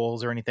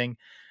sequels or anything.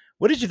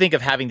 What did you think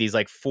of having these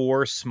like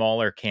 4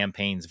 smaller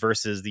campaigns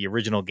versus the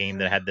original game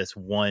that had this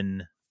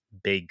one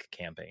big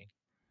campaign?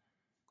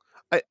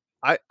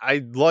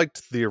 I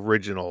liked the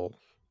original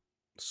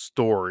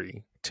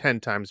story 10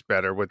 times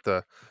better with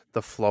the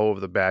flow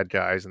of the bad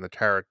guys and the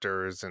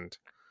characters. And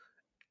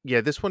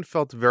yeah, this one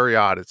felt very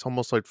odd. It's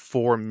almost like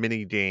 4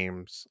 mini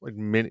games, like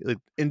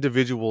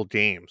individual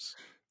games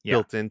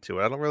built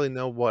into it. I don't really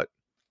know what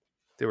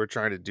they were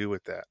trying to do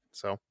with that.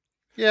 So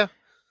yeah,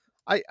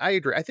 I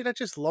agree. I think I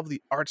just love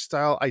the art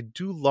style. I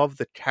do love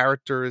the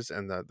characters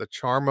and the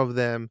charm of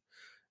them,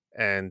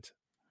 and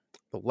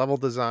the level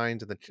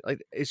designs, and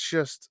it's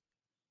just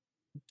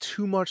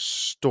too much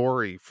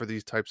story for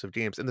these types of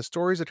games, and the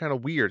stories are kind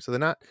of weird, so they're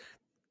not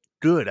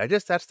good. I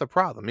guess that's the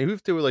problem. Maybe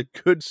if they were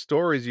like good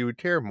stories, you would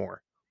care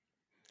more.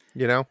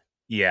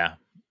 Yeah.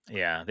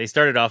 They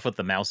started off with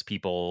the mouse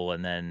people,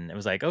 and then it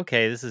was like,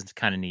 okay, this is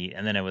kind of neat,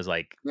 and then it was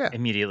like,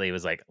 immediately it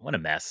was like, what a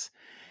mess.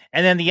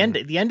 And then the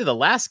end of the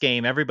last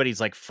game,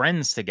 everybody's like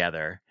friends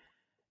together,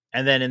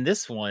 and then in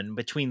this one,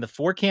 between the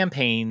 4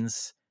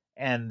 campaigns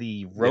and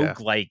the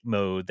roguelike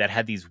mode that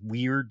had these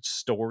weird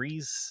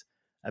stories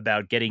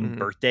about getting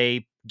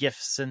birthday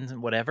gifts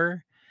and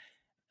whatever,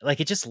 like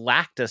it just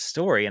lacked a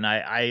story. And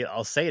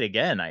I'll say it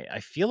again. I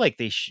feel like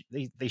they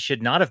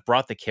should not have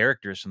brought the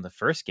characters from the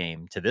first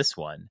game to this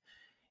one.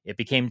 It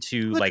became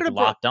too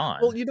locked on.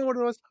 Well, you know what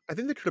it was? I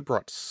think they could have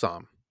brought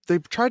some. They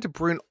tried to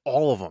bring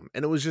all of them,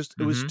 and it was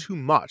too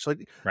much.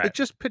 Like,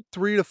 just pick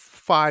 3 to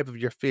 5 of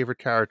your favorite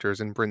characters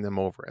and bring them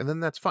over, and then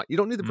that's fine. You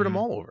don't need to bring them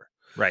all over.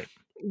 Right.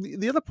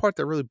 The other part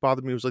that really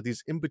bothered me was like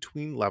these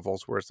in-between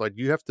levels where it's like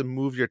you have to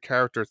move your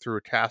character through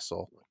a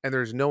castle and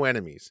there's no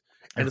enemies.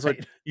 And it's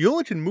like you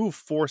only can move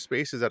 4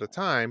 spaces at a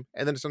time,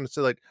 and then it's going to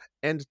say like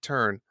end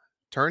turn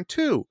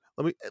 2.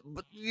 But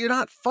you're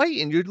not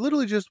fighting, you're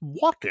literally just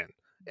walking.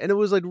 And it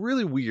was like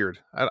really weird.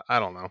 I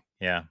don't know.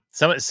 Yeah.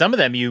 Some of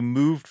them you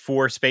moved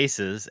 4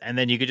 spaces and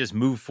then you could just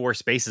move 4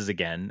 spaces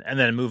again and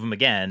then move them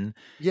again.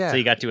 Yeah. So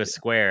you got to a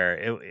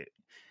square.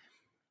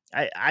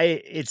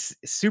 It's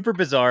super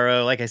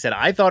bizarro. Like I said,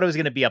 I thought it was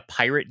going to be a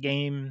pirate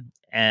game,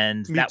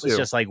 and that was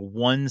just like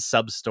one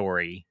sub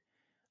story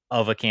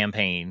of a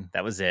campaign.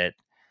 That was it.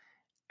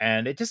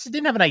 And it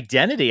didn't have an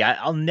identity.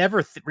 I'll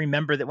never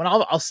remember that.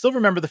 I'll still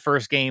remember the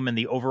first game and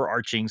the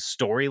overarching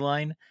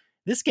storyline.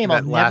 This game,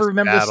 I'll never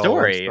remember the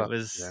story. It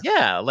was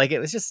it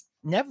was just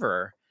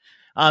never.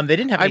 They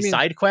didn't have any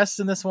side quests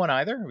in this one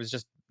either. It was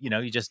just,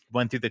 you just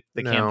went through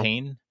the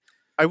campaign.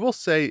 I will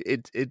say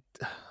it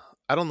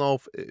I don't know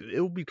if it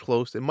will be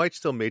close. It might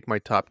still make my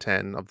top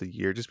 10 of the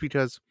year, just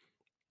because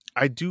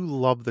I do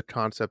love the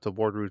concept of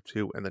Wargroove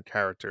 2 and the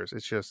characters.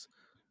 It's just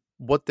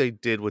what they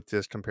did with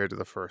this compared to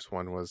the first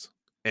one was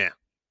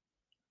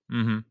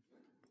Mm-hmm.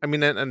 I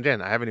mean, and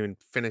again, I haven't even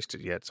finished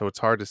it yet, so it's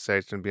hard to say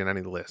it's going to be on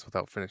any list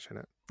without finishing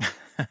it.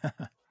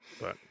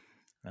 But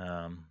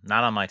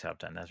not on my top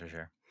 10, that's for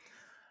sure.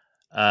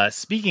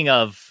 Speaking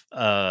of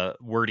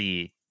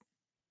wordy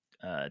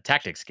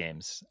tactics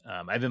games,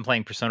 I've been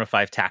playing Persona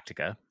 5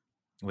 Tactica,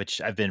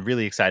 which I've been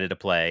really excited to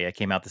play. It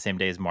came out the same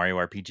day as Mario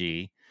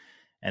RPG,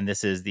 and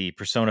this is the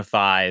Persona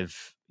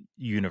 5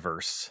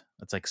 universe.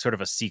 It's like sort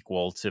of a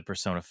sequel to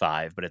Persona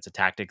 5, but it's a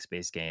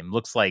tactics-based game.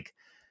 Looks like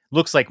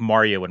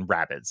Mario and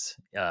Rabbids,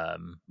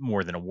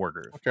 more than a war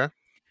groove. Okay.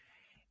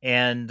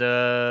 And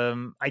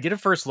I did a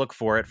first look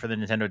for it for the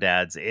Nintendo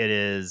Dads. It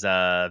is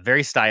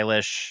very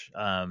stylish.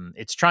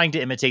 It's trying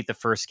to imitate the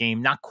first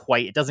game. Not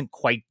quite. It doesn't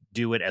quite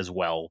do it as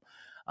well,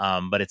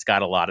 but it's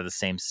got a lot of the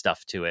same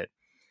stuff to it.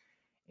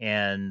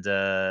 And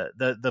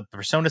the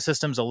Persona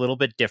system's a little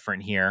bit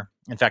different here.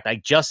 In fact, they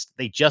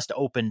just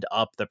opened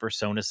up the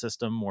Persona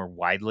system more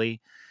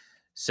widely.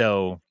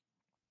 So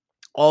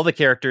all the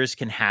characters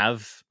can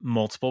have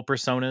multiple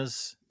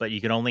personas, but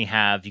you can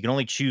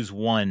only choose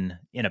one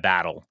in a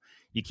battle.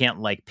 You can't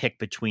like pick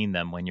between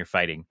them when you're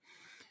fighting.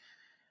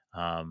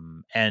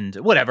 And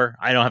whatever,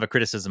 I don't have a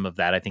criticism of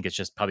that. I think it's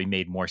just probably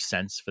made more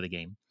sense for the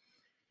game.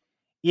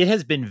 It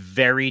has been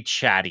very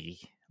chatty.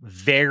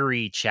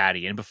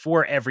 And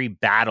before every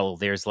battle,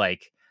 there's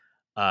like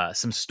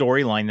some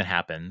storyline that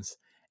happens.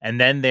 And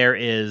then there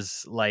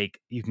is like,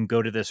 you can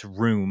go to this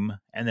room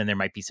and then there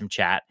might be some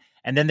chat.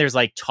 And then there's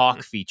like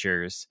talk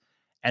features.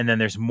 And then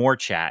there's more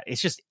chat.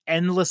 It's just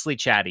endlessly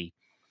chatty.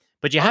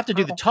 But you have to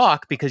do the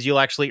talk because you'll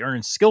actually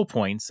earn skill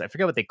points. I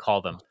forget what they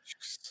call them.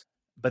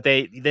 But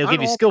they'll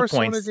give you skill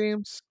Persona points.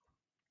 Games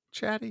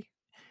chatty?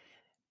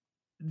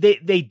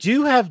 They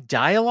do have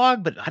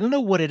dialogue, but I don't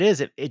know what it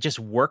is. It just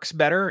works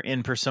better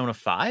in Persona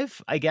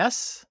 5, I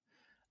guess.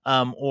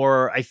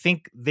 Or I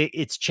think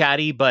it's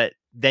chatty, but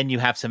then you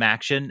have some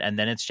action, and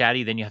then it's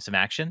chatty, then you have some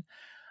action.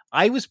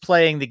 I was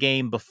playing the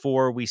game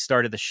before we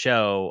started the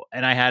show,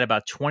 and I had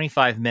about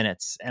 25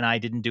 minutes, and I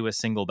didn't do a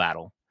single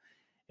battle.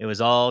 It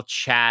was all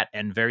chat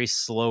and very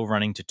slow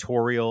running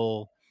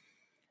tutorial.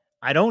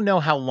 I don't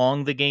know how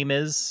long the game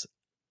is.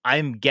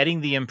 I'm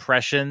getting the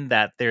impression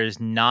that there's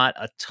not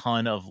a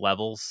ton of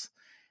levels,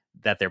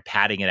 that they're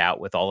padding it out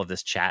with all of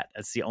this chat.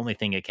 That's the only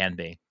thing it can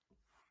be.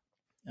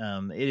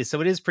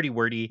 It is pretty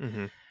wordy.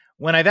 Mm-hmm.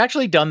 When I've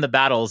actually done the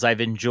battles,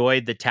 I've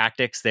enjoyed the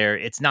tactics there.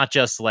 It's not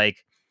just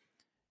like,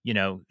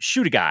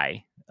 shoot a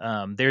guy.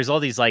 There's all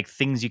these like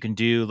things you can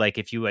do. Like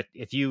if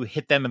you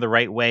hit them in the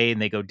right way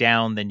and they go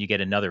down, then you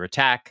get another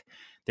attack.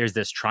 There's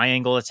this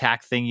triangle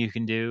attack thing you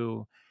can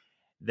do.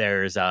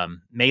 There's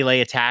melee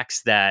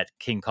attacks that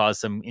can cause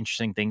some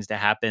interesting things to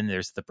happen.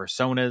 There's the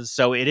personas.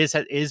 So it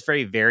is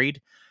very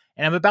varied.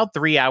 And I'm about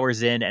 3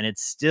 hours in and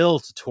it's still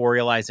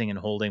tutorializing and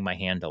holding my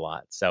hand a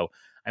lot. So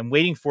I'm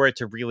waiting for it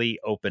to really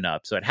open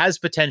up. So it has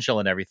potential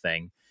and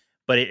everything,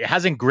 but it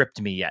hasn't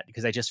gripped me yet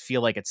because I just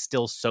feel like it's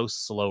still so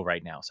slow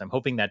right now. So I'm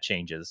hoping that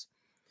changes.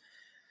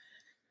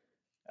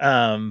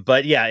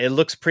 But yeah, it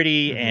looks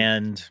pretty. Mm-hmm.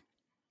 And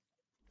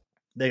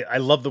I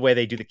love the way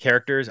they do the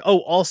characters. Oh,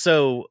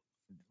 also,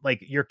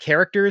 like your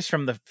characters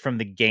from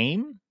the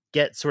game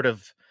get sort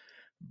of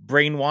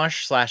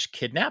brainwashed /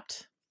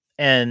 kidnapped.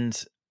 And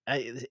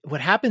what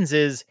happens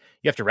is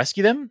you have to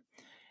rescue them.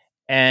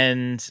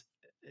 And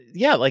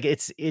yeah, like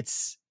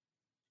it's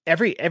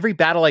every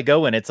battle I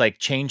go in, it's like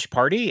change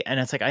party. And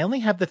it's like, I only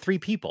have the 3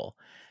 people,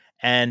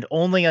 and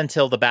only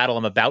until the battle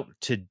I'm about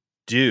to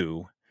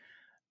do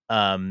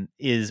are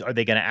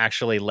they going to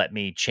actually let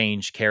me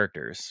change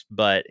characters.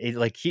 But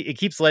it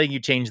keeps letting you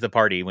change the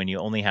party when you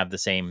only have the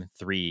same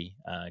 3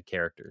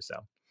 characters.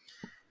 So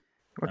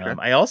okay.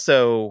 I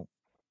also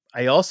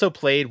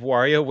played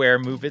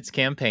WarioWare Move It's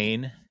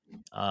campaign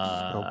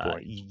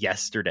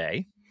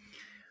yesterday.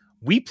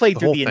 We played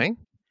through the thing.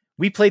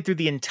 We played through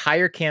the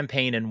entire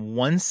campaign in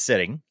one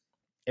sitting.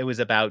 It was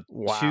about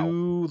a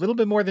little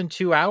bit more than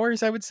 2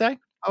 hours, I would say.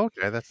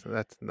 Okay, that's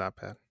not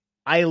bad.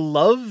 I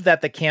love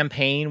that the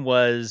campaign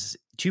was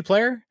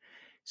 2-player.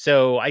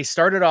 So I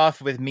started off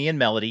with me and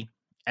Melody,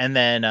 and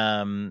then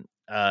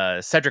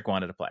Cedric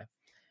wanted to play.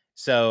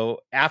 So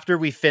after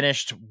we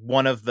finished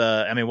one of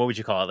the, what would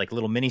you call it? Like a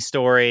little mini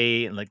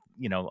story, like,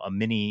 a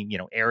mini,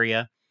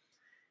 area.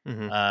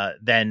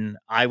 Mm-hmm. Then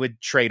I would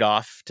trade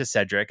off to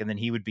Cedric, and then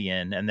he would be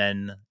in. And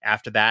then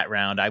after that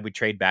round, I would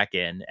trade back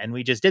in. And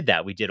we just did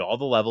that. We did all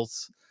the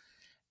levels.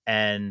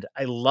 And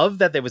I love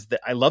that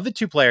I love the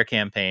 2-player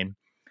campaign.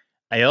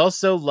 I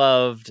also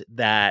loved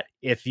that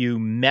if you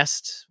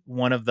messed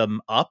one of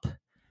them up,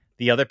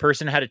 the other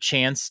person had a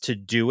chance to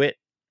do it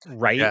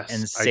right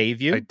and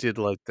save you. I did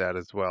like that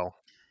as well.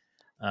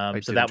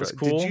 So that was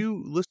cool. Did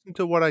you listen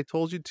to what I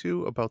told you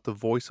to about the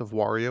voice of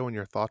Wario and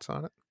your thoughts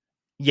on it?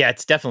 Yeah,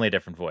 it's definitely a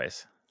different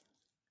voice.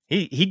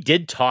 He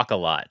did talk a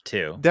lot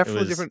too.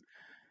 Definitely different.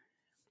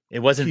 It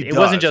wasn't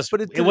just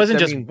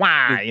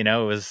wah,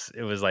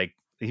 it was like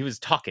he was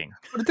talking.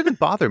 But it didn't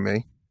bother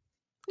me.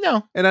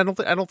 No. And I don't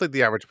think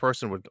the average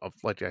person would,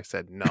 like I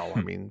said, no.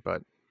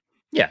 But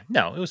yeah,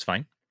 no, it was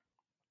fine.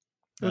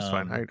 It was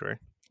fine. I agree.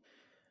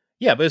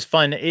 Yeah, but it was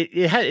fun.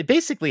 It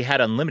basically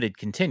had unlimited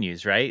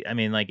continues, right?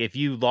 Like if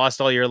you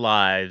lost all your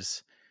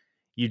lives,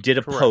 you did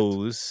a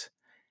pose,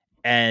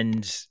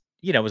 and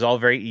it was all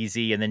very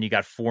easy. And then you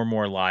got 4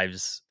 more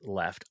lives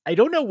left. I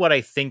don't know what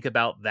I think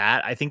about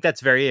that. I think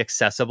that's very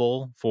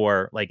accessible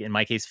for, like, in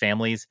my case,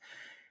 families.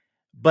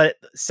 But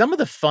some of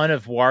the fun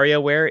of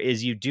WarioWare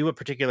is you do a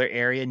particular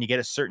area and you get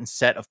a certain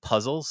set of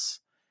puzzles,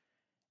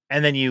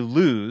 and then you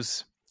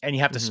lose and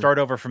you have to start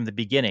over from the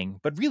beginning.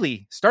 But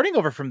really, starting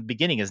over from the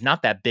beginning is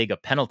not that big a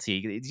penalty.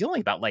 It's only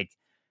about like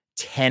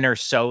 10 or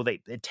so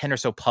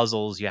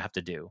puzzles you have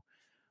to do,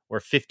 or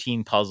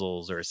 15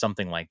 puzzles or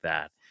something like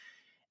that.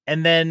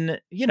 And then,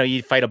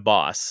 you fight a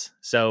boss.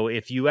 So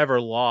if you ever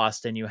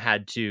lost and you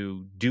had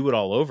to do it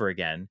all over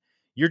again,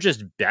 you're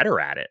just better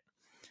at it.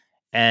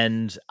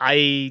 And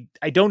I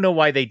don't know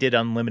why they did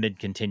unlimited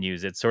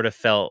continues. It sort of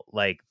felt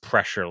like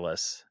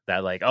pressureless,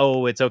 that like,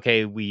 oh, it's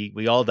okay,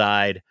 we all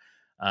died.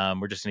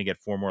 We're just going to get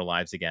 4 more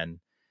lives again.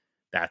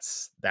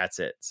 That's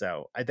it.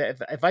 So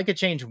if I could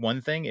change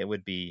one thing, it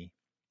would be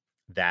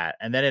that.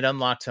 And then it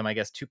unlocked some, I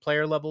guess,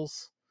 2-player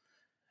levels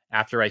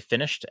after I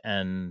finished.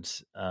 And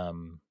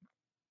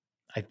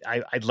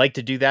I'd like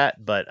to do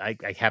that, but I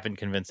haven't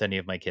convinced any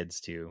of my kids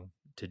to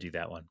do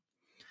that one.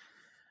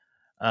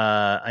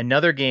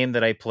 Another game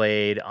that I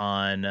played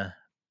on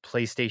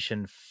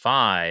PlayStation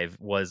 5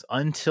 was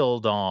Until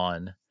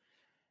Dawn.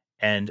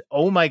 And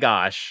oh my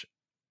gosh,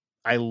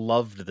 I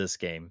loved this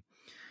game.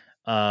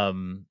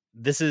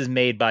 This is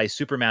made by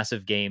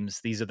Supermassive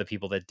Games. These are the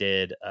people that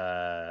did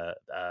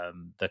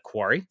The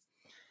Quarry.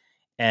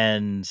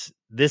 And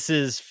this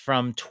is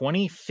from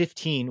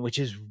 2015, which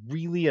is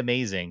really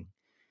amazing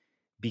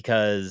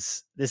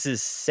because this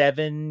is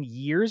 7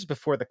 years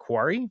before The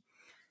Quarry.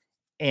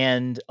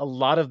 And a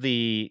lot of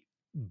the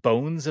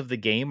bones of the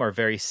game are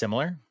very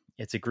similar.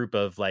 It's a group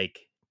of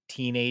like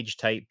teenage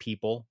type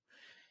people,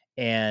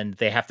 and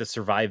they have to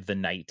survive the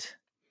night.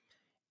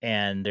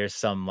 And there's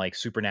some like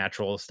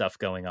supernatural stuff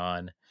going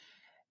on.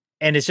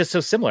 And it's just so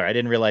similar. I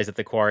didn't realize that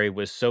The Quarry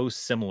was so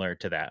similar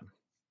to that.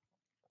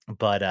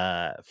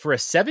 But for a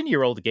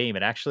 7-year-old game,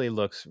 it actually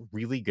looks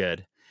really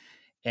good.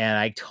 And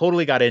I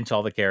totally got into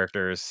all the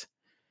characters.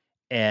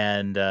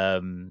 And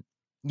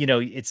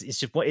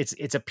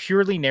it's a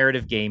purely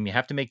narrative game. You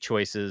have to make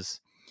choices,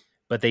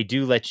 but they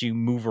do let you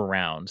move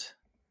around.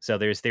 So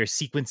there's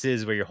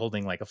sequences where you're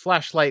holding like a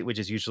flashlight, which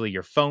is usually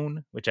your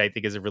phone, which I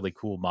think is a really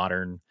cool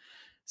modern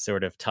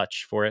sort of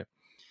touch for it.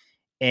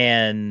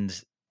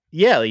 And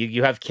yeah,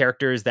 you have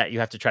characters that you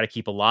have to try to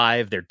keep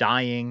alive. They're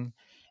dying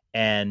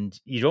and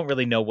you don't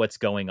really know what's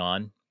going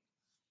on.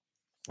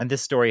 And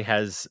this story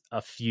has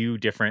a few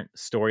different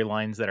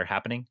storylines that are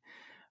happening.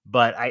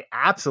 But I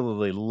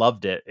absolutely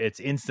loved it. It's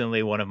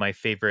instantly one of my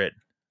favorite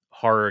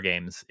horror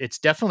games. It's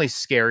definitely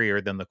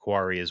scarier than The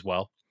Quarry as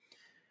well.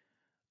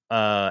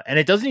 And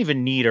it doesn't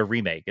even need a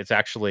remake. It's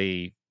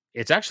actually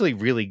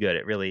really good.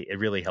 It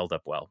really held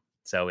up well.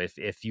 So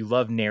if you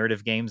love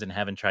narrative games and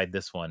haven't tried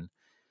this one,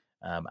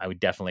 I would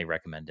definitely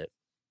recommend it.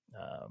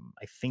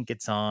 I think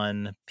it's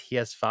on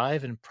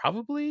PS5 and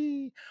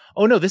probably...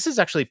 Oh no, this is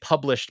actually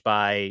published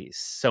by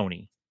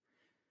Sony.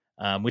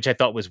 Which I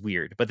thought was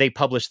weird, but they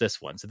published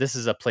this one. So this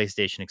is a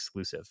PlayStation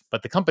exclusive,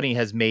 but the company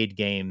has made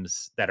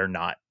games that are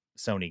not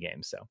Sony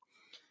games. So,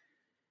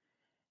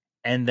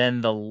 and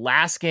then the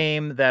last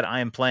game that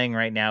I'm playing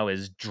right now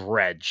is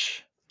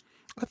Dredge.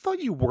 I thought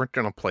you weren't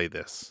going to play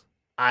this.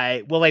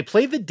 I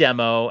played the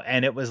demo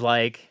and it was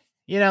like,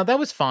 that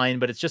was fine,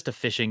 but it's just a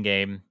fishing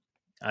game.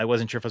 I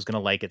wasn't sure if I was going to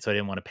like it, so I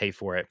didn't want to pay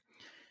for it.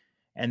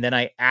 And then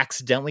I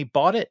accidentally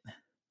bought it.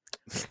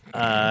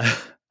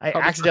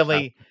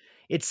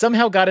 It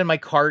somehow got in my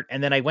cart,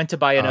 and then I went to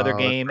buy another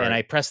game, right. And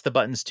I pressed the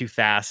buttons too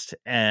fast,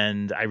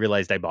 and I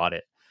realized I bought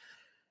it.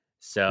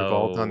 So we've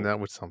all done that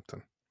with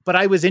something. But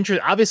I was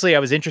obviously I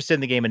was interested in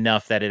the game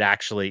enough that it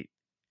actually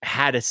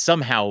had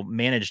somehow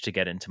managed to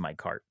get into my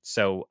cart.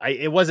 So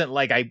it wasn't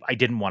like I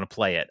didn't want to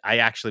play it. I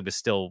actually was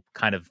still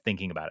kind of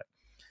thinking about it.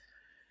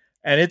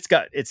 And it's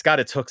got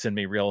its hooks in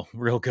me real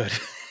good.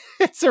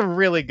 It's a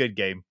really good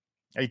game.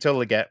 I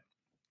totally get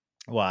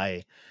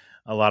why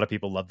a lot of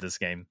people love this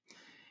game.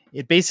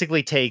 It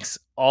basically takes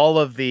all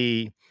of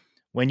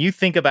when you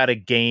think about a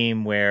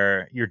game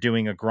where you're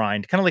doing a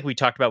grind, kind of like we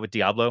talked about with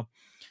Diablo,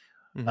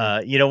 one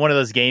of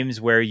those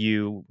games where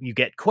you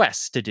get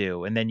quests to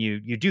do and then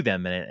you do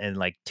them and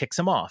like ticks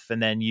them off.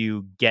 And then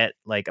you get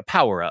like a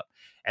power up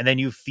and then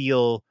you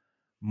feel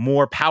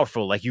more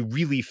powerful. Like you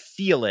really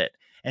feel it.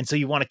 And so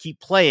you want to keep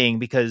playing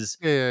because,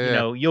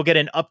 you'll get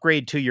an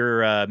upgrade to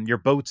your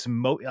boat's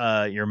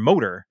your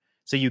motor.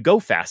 So you go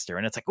faster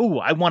and it's like, oh,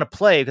 I want to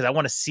play because I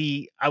want to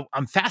see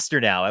I'm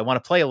faster now. I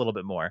want to play a little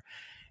bit more.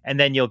 And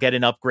then you'll get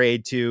an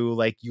upgrade to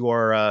like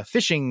your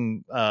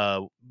fishing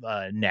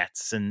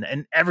nets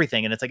and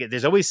everything. And it's like,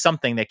 there's always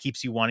something that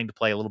keeps you wanting to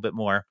play a little bit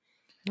more.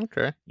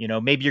 Okay.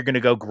 Maybe you're going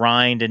to go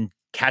grind and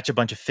catch a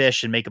bunch of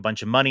fish and make a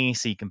bunch of money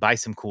so you can buy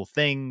some cool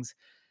things.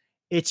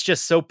 It's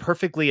just so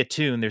perfectly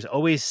attuned. There's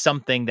always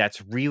something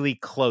that's really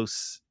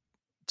close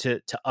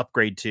to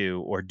upgrade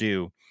to or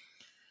do.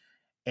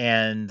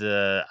 And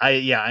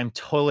I'm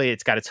totally,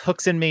 it's got its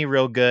hooks in me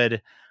real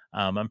good.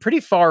 I'm pretty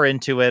far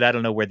into it. I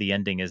don't know where the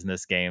ending is in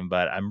this game,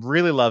 but I'm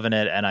really loving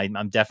it, and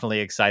I'm definitely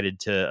excited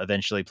to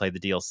eventually play the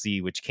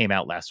DLC, which came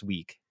out last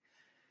week.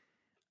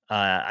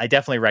 I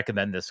definitely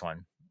recommend this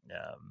one.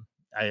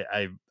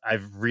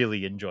 I've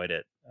really enjoyed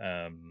it.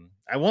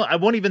 I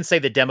won't even say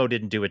the demo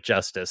didn't do it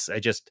justice.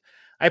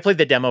 I played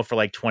the demo for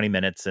like 20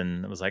 minutes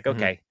and it was like,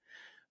 okay,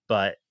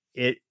 but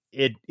it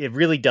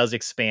really does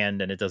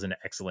expand, and it does an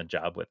excellent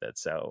job with it.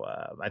 So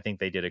I think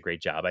they did a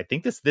great job. I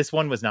think this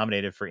one was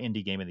nominated for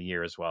Indie Game of the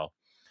Year as well.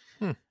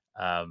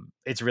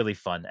 It's really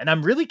fun, and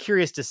I'm really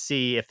curious to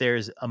see if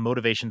there's a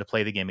motivation to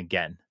play the game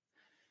again.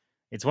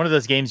 It's one of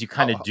those games you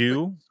kind of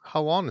do.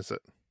 How long is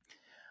it?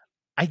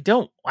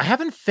 I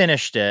haven't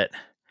finished it.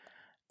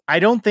 I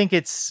don't think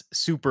it's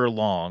super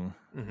long.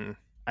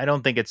 I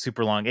don't think it's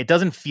super long. It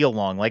doesn't feel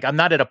long. Like, I'm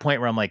not at a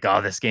point where I'm like,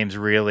 oh, this game's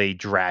really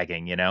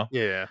dragging, you know?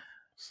 Yeah.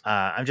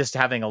 I'm just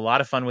having a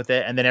lot of fun with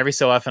it. And then every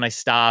so often I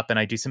stop and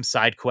I do some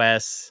side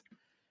quests,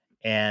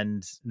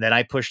 and then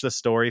I push the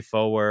story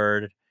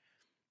forward.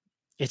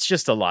 It's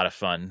just a lot of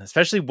fun,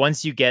 especially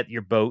once you get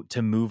your boat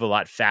to move a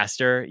lot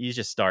faster. You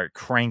just start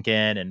cranking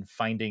and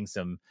finding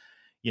some,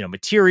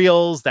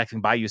 materials that can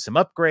buy you some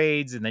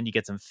upgrades, and then you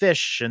get some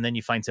fish, and then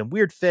you find some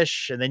weird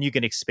fish, and then you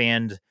can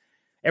expand.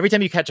 Every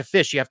time you catch a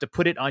fish, you have to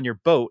put it on your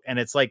boat, and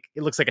it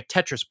looks like a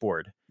Tetris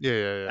board.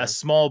 Yeah. A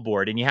small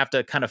board, and you have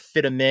to kind of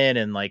fit them in,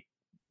 and like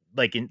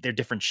in their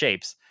different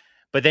shapes.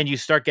 But then you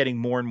start getting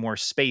more and more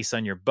space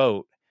on your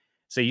boat.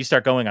 So you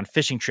start going on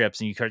fishing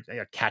trips, and you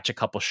catch a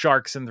couple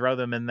sharks and throw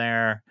them in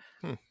there.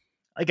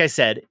 Like I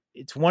said,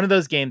 it's one of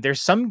those games. There's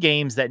some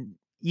games that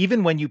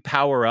even when you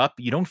power up,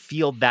 you don't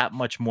feel that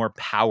much more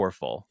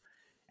powerful.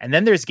 And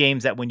then there's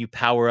games that when you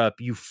power up,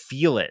 you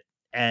feel it.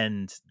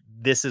 And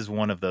this is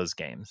one of those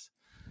games.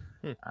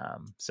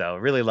 So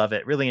really love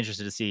it. Really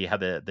interested to see how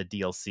the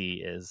DLC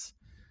is.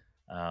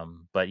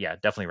 But yeah,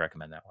 definitely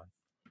recommend that one.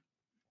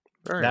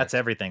 That's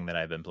everything that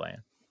I've been playing.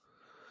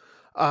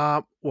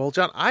 Well,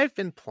 John, I've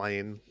been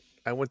playing.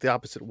 I went the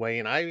opposite way,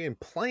 and I've been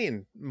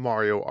playing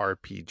Mario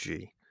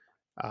RPG.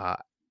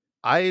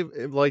 I,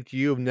 like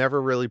you, have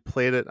never really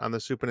played it on the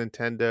Super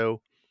Nintendo.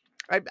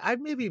 I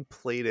maybe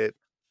played it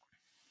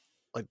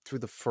like through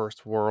the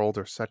first world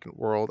or second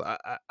world.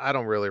 I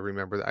don't really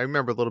remember that. I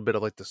remember a little bit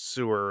of like the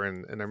sewer,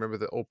 and I remember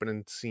the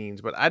opening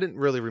scenes, but I didn't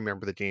really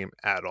remember the game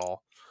at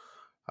all.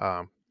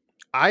 I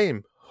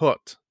am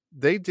hooked.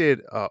 They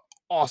did an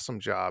awesome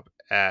job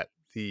at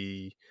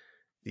the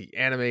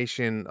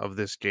animation of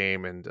this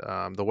game, and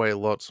the way it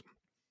looks,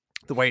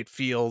 the way it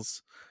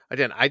feels.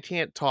 Again, I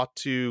can't talk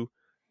to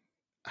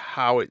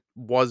how it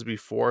was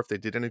before, if they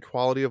did any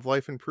quality of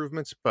life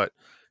improvements, but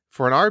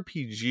for an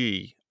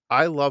RPG,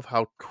 I love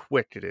how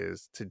quick it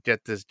is to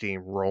get this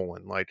game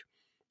rolling. Like,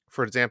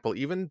 for example,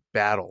 even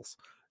battles.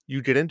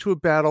 You get into a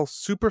battle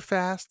super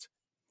fast.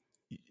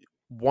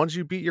 Once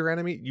you beat your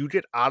enemy, you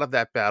get out of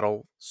that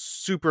battle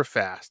super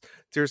fast.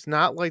 There's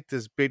not like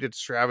this big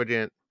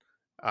extravagant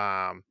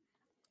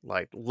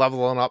like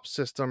leveling up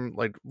system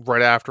like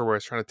right after where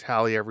it's trying to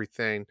tally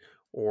everything,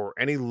 or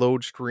any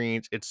load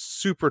screens. It's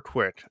super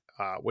quick,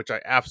 which I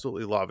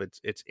absolutely love.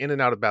 It's in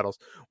and out of battles,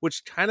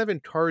 which kind of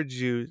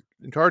encourages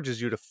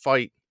you to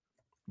fight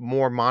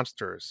more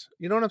monsters.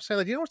 You know what I'm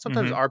saying? Like,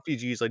 sometimes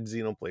RPGs like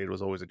Xenoblade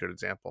was always a good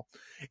example.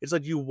 It's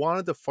like you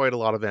wanted to fight a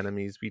lot of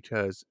enemies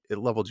because it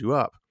leveled you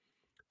up,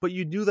 but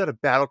you knew that a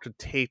battle could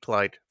take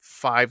like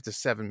 5 to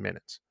 7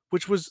 minutes,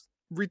 which was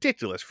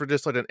ridiculous for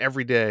just like an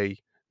everyday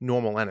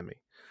normal enemy.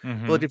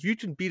 But like, if you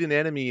can beat an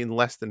enemy in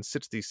less than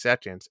 60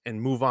 seconds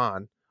and move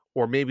on,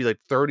 or maybe like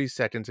 30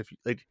 seconds, if you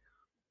like,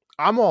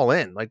 I'm all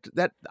in. Like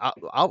that,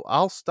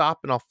 I'll stop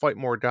and I'll fight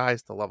more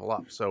guys to level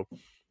up. So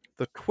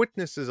the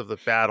quicknesses of the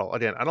battle,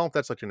 again, I don't know if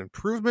that's like an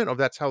improvement or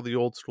that's how the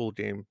old school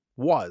game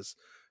was,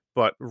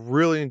 but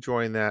really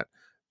enjoying that.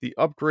 The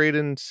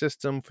upgrading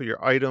system for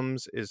your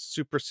items is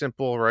super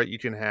simple, right? You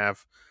can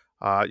have,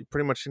 you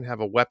pretty much can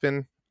have a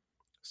weapon,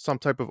 some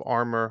type of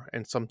armor,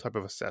 and some type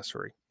of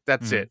accessory.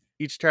 That's it.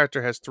 Each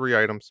character has 3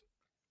 items.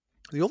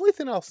 The only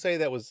thing I'll say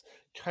that was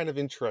kind of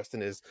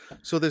interesting is,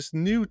 so this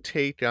new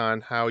take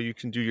on how you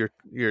can do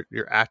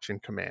your action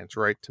commands,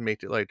 right, to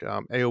make it like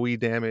AoE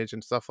damage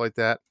and stuff like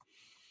that.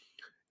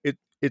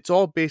 It's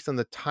all based on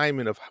the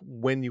timing of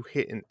when you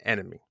hit an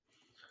enemy.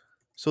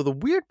 So the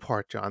weird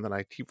part, John, that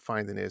I keep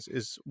finding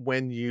is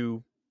when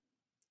you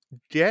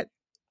get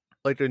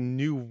like a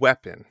new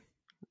weapon,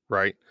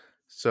 right?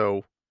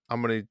 So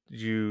I'm going to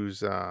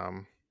use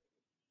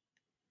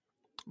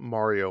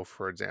Mario,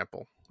 for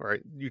example,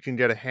 right? You can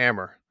get a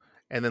hammer,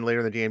 and then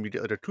later in the game, you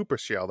get like a Koopa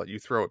shell that you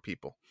throw at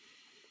people.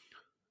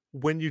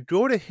 When you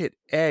go to hit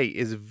A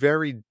is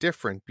very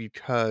different,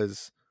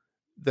 because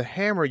the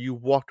hammer, you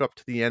walk up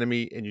to the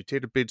enemy and you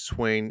take a big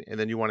swing, and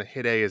then you want to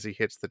hit A as he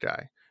hits the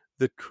guy.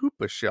 The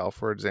Koopa shell,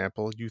 for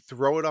example, you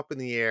throw it up in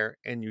the air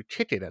and you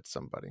kick it at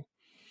somebody.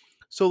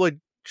 So like,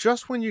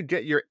 just when you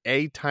get your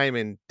A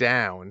timing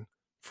down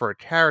for a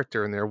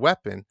character and their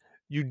weapon,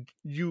 you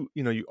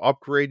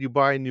upgrade, you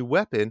buy a new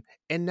weapon,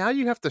 and now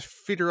you have to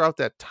figure out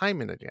that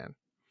timing again,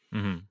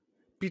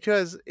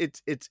 because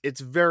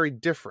it's very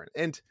different.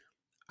 And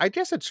I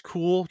guess it's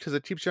cool because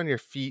it keeps you on your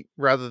feet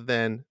rather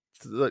than,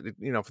 for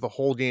the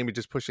whole game you're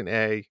just pushing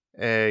A,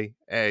 A,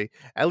 A.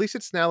 At least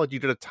it's now like you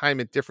got to time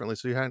it differently,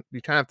 so you kind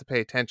of have to pay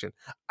attention.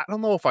 I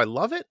don't know if I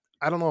love it.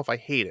 I don't know if I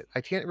hate it.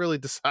 I can't really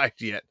decide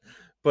yet,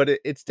 but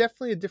it's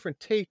definitely a different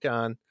take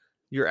on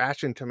your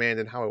action command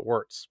and how it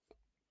works.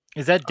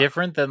 Is that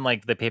different than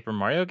like the Paper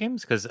Mario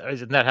games? Because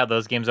isn't that how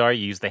those games are?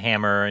 You use the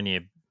hammer and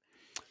you.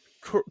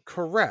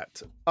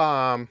 Correct.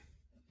 But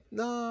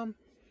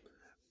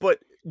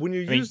when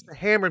you use the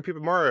hammer in Paper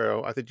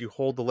Mario, I think you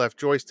hold the left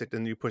joystick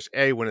and you push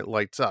A when it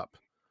lights up.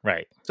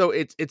 Right. So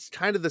it's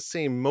kind of the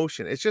same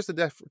motion. It's just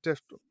I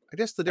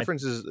guess the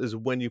difference is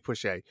when you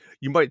push A.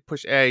 You might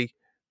push A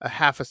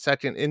half a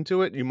second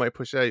into it. You might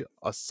push a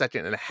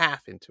second and a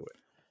half into it,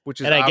 which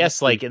is. And I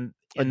guess like in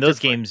those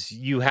games,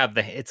 you have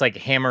it's like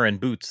hammer and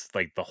boots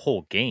like the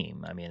whole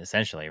game. I mean,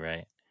 essentially,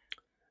 right?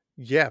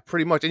 Yeah,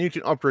 pretty much. And you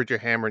can upgrade your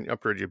hammer and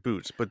upgrade your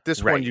boots. But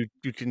this one you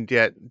can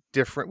get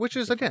different, which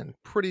is again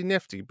pretty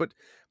nifty. But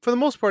for the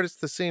most part, it's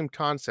the same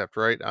concept,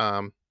 right?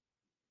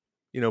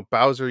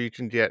 Bowser, you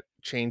can get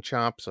chain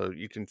chomp, so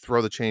you can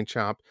throw the chain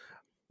chomp.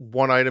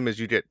 One item is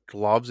you get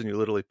gloves and you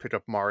literally pick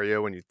up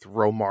Mario and you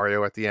throw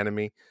Mario at the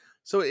enemy.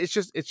 So it's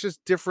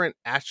just different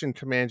action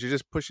commands. You're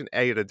just pushing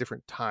A at a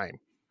different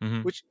time,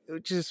 which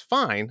is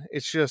fine.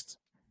 It's just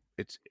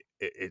it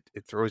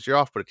throws you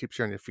off, but it keeps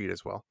you on your feet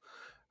as well.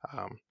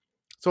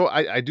 So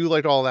I do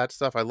like all that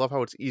stuff. I love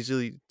how it's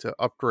easy to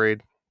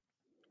upgrade.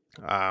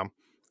 And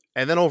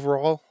then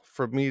overall,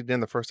 for me,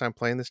 again, the first time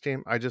playing this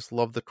game, I just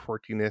love the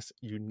quirkiness,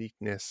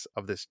 uniqueness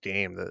of this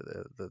game,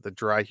 the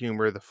dry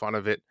humor, the fun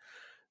of it.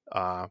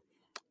 A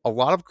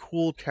lot of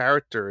cool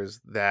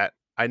characters that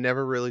I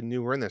never really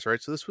knew were in this,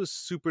 right? So this was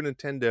Super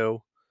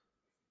Nintendo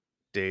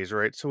days,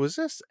 right? So was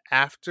this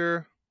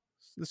after?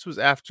 This was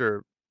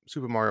after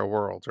Super Mario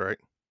World, right?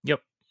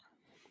 Yep.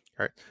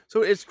 Right.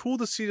 So it's cool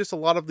to see just a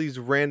lot of these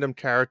random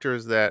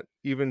characters that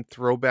even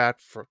throwback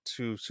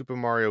to Super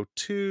Mario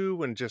 2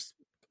 and just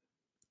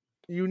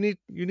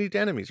unique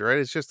enemies, right?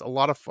 It's just a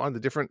lot of fun. The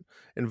different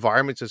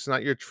environments. It's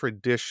not your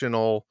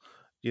traditional,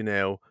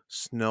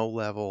 snow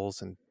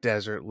levels and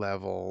desert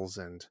levels,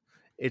 and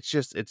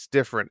it's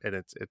different and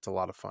it's a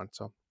lot of fun.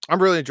 So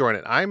I'm really enjoying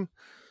it. I'm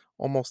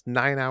almost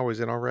 9 hours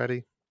in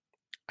already.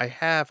 I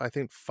have, I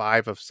think,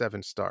 5 of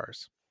 7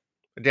 stars.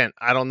 Again,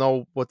 I don't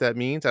know what that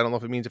means. I don't know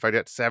if it means if I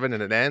get 7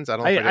 and it ends. I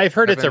don't. I've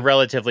heard 7. It's a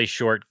relatively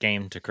short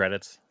game to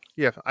credits.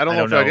 Yeah, I don't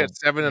know if I get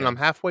 7 and I'm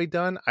halfway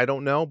done. I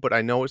don't know, but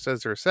I know it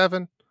says there's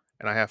 7,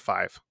 and I have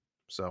 5,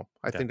 so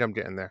I think I'm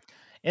getting there.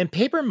 And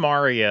Paper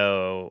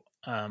Mario,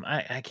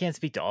 I can't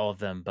speak to all of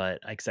them, but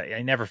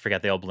I never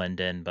forget they all blend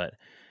in. But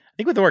I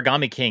think with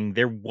Origami King,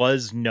 there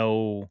was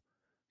no.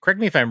 Correct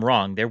me if I'm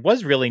wrong. There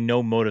was really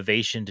no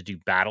motivation to do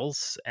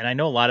battles, and I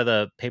know a lot of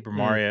the Paper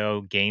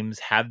Mario games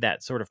have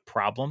that sort of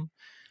problem,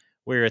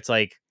 where it's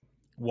like,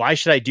 why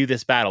should I do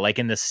this battle? Like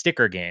in the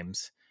sticker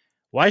games,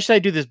 why should I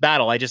do this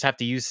battle? I just have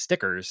to use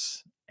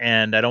stickers,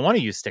 and I don't want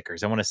to use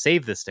stickers. I want to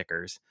save the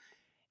stickers,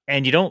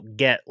 and you don't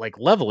get like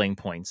leveling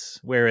points.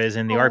 Whereas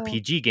in the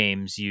RPG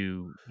games,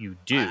 you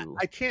do.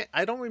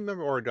 I don't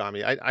remember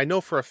Origami. I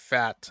know for a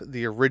fact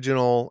the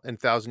original and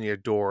Thousand Year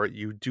Door,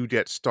 you do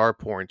get star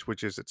points,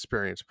 which is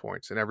experience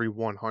points, and every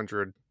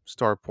 100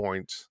 star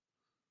points,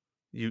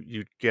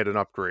 you get an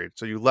upgrade.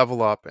 So you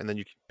level up, and then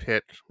you can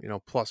pick,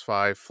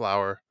 +5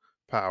 flower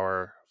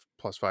power,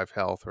 +5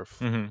 health, or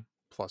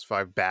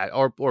 +5 badge,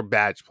 or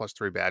badge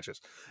 +3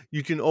 badges.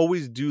 You can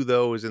always do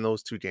those in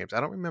those 2 games. I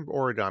don't remember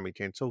Origami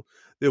King, so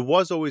there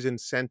was always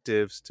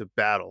incentives to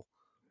battle,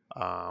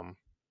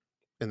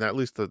 in at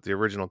least the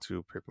original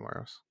 2 Paper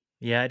Marios.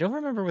 Yeah, I don't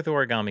remember with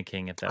Origami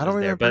King if that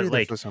was there, but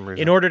like for some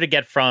reason, in order to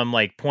get from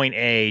like point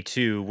A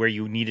to where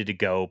you needed to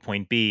go,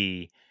 point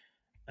B,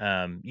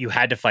 you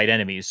had to fight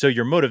enemies. So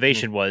your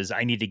motivation was,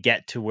 I need to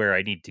get to where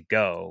I need to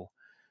go.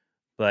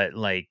 But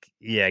like,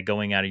 yeah,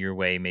 going out of your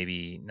way,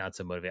 maybe not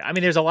so motivated. I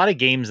mean, there's a lot of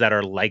games that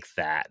are like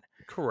that.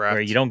 Correct.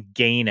 Where you don't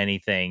gain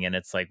anything, and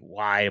it's like,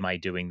 why am I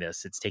doing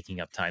this? It's taking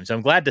up time. So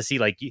I'm glad to see,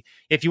 like,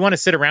 if you want to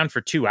sit around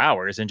for 2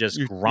 hours and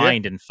just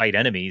grind and fight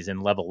enemies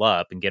and level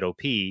up and get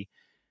OP,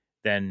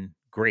 then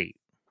great.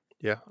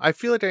 Yeah, I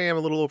feel like I am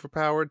a little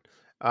overpowered.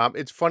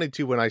 It's funny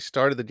too, when I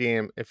started the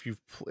game,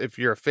 if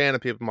you're a fan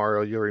of Paper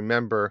Mario, you'll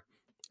remember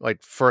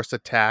like first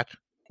attack,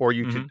 or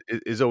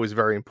is always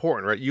very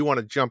important, right? You want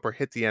to jump or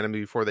hit the enemy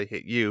before they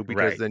hit you,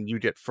 because then you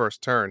get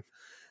first turn.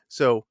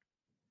 So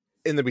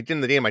in the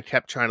beginning of the game, I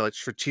kept trying to like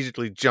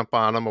strategically jump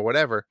on them or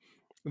whatever.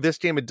 This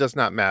game, it does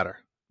not matter.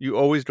 You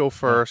always go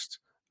first.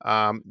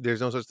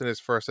 There's no such thing as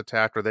first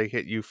attack or they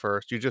hit you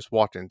first. You just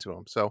walk into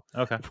them. So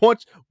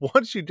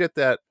once you get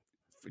that,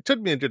 it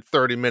took me a good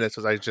 30 minutes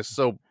because I was just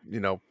so,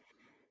 natural.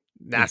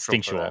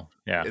 Instinctual.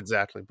 Yeah,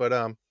 exactly. But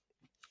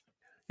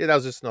yeah, that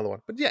was just another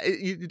one. But yeah,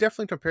 you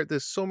definitely compare.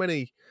 There's so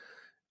many.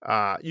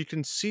 You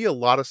can see a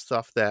lot of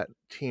stuff that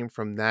came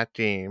from that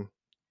game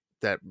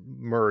that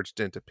merged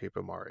into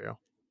Paper Mario.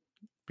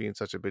 Being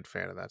such a big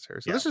fan of that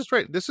series, so this is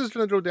great. This is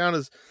going to go down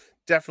as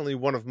definitely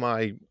one of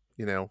my,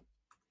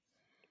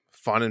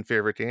 fun and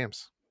favorite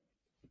games.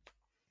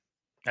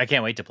 I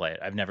can't wait to play it.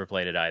 I've never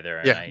played it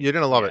either. Yeah, you're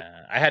gonna love it.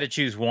 I had to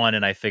choose one,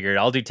 and I figured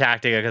I'll do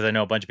Tactica because I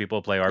know a bunch of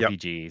people play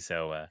RPG. Yep.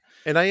 So,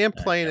 and I am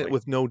playing it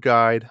with no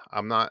guide.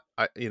 I'm not.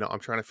 I'm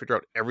trying to figure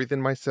out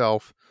everything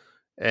myself,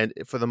 and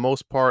for the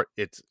most part,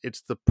 it's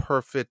the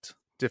perfect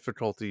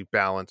difficulty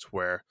balance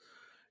where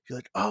you're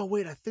like, oh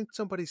wait, I think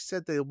somebody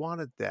said they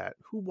wanted that.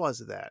 Who was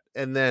that?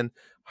 And then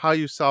how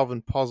you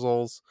solving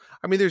puzzles.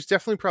 I mean, there's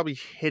definitely probably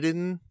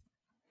hidden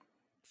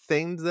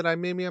things that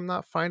I'm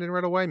not finding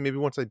right away. Maybe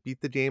once I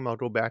beat the game, I'll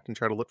go back and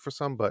try to look for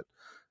some. But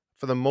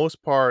for the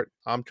most part,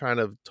 I'm trying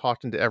to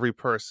talking to every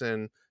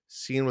person,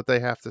 seeing what they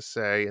have to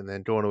say, and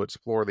then going to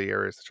explore the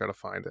areas to try to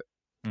find it.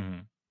 Mm-hmm.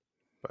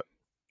 But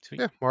sweet.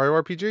 Yeah, Mario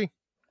RPG,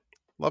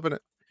 loving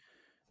it.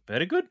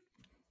 Very good.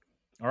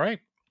 All right.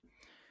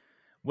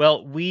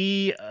 Well,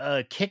 we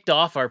kicked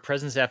off our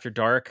Presents After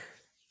Dark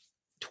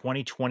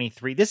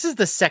 2023. This is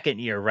the second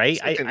year, right?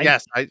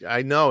 Yes,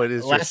 I know it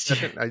is. Last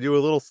year, I do a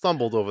little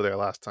stumbled over there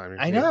last time.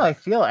 I know. I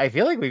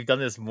feel like we've done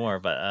this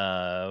more,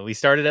 but we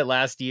started it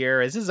last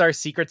year. This is our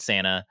Secret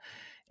Santa,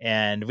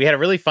 and we had a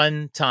really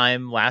fun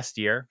time last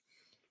year.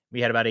 We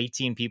had about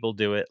 18 people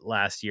do it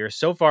last year.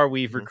 So far,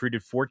 we've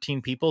recruited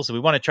 14 people, so we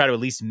want to try to at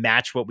least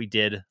match what we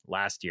did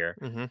last year.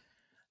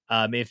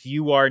 If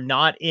you are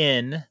not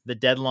in the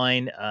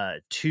deadline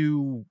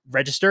to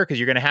register, because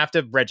you're going to have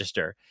to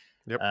register,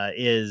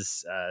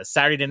 is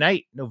Saturday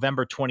night,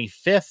 November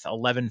 25th,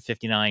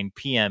 11:59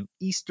 p.m.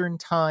 Eastern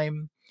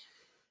time.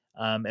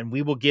 And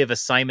we will give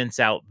assignments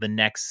out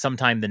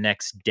sometime the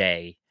next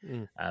day,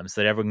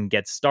 so that everyone can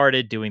get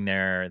started doing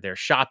their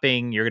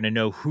shopping. You're going to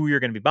know who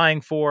you're going to be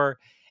buying for.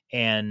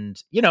 And,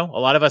 a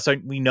lot of us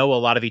we know a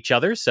lot of each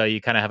other, so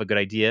you kind of have a good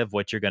idea of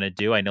what you're going to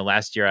do. I know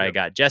last year I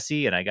got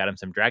Jesse and I got him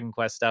some Dragon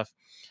Quest stuff.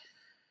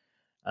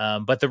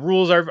 But the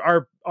rules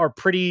are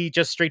pretty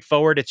just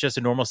straightforward. It's just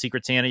a normal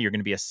Secret Santa. You're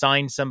going to be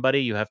assigned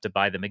somebody. You have to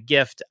buy them a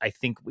gift. I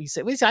think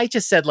I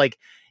just said like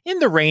in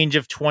the range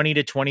of $20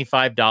 to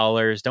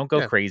 $25. Don't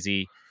go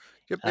crazy.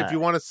 Yep. If you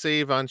want to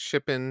save on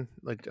shipping,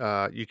 like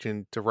you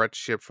can direct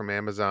ship from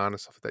Amazon and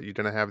stuff like that. You're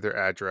going to have their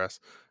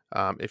address.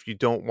 If you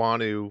don't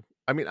want to,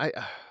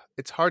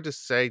 it's hard to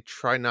say.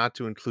 Try not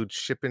to include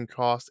shipping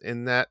costs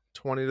in that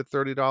 $20 to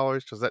 $30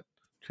 because that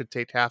could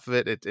take half of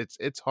it.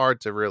 It's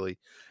hard to really.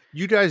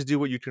 You guys do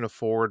what you can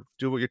afford.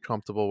 Do what you're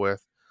comfortable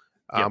with.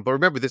 But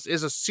remember, this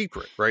is a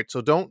secret, right?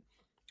 So don't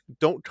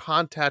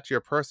contact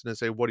your person and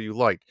say, "What do you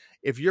like?"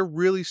 If you're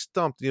really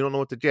stumped and you don't know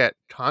what to get,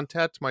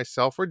 contact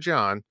myself or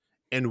John,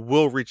 and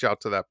we'll reach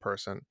out to that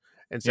person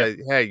and say,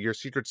 "Hey, your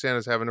Secret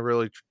Santa's having a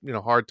really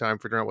hard time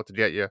figuring out what to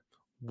get you.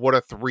 What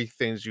are 3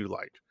 things you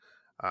like?"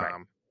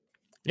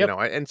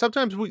 And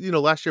sometimes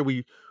last year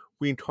we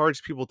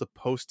encouraged people to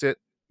post it.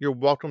 You're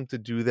welcome to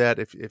do that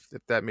if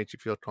that makes you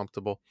feel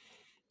comfortable.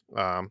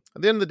 At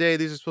the end of the day,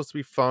 these are supposed to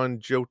be fun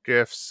joke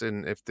gifts,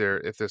 and if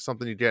there's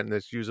something you get and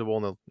it's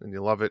usable and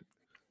you love it,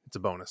 it's a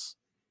bonus.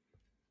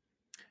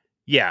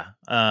 Yeah.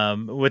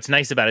 What's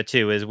nice about it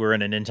too is we're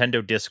in a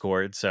Nintendo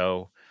Discord,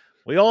 so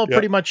we all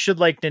pretty much should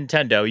like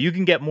Nintendo. You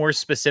can get more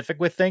specific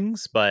with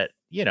things, but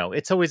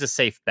it's always a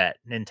safe bet.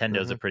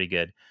 Nintendo's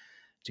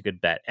it's a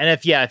good bet. And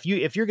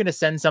if you're going to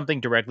send something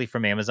directly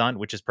from Amazon,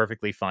 which is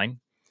perfectly fine,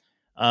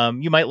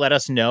 you might let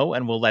us know,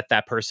 and we'll let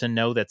that person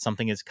know that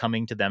something is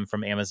coming to them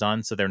from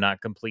Amazon, so they're not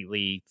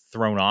completely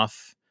thrown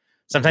off.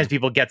 Sometimes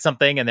people get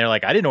something and they're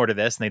like, "I didn't order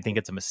this," and they think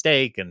it's a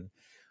mistake and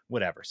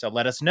whatever. So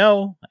let us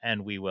know,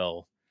 and we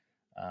will.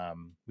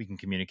 We can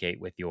communicate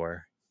with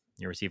your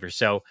receiver.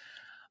 So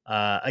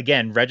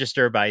again,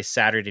 register by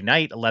Saturday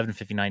night,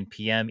 11:59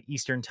 p.m.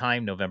 Eastern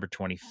time, November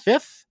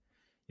 25th.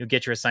 You'll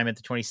get your assignment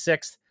the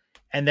 26th.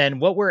 And then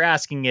what we're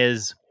asking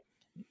is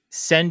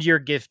send your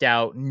gift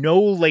out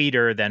no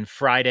later than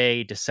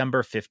Friday,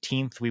 December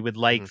 15th. We would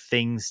like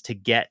things to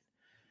get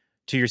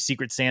to your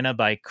Secret Santa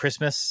by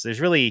Christmas. There's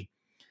really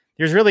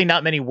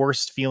not many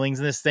worst feelings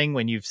in this thing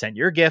when you've sent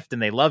your gift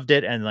and they loved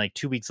it, and like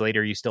 2 weeks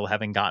later you still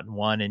haven't gotten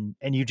one,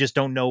 and you just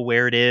don't know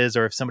where it is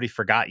or if somebody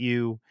forgot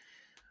you.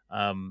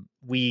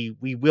 We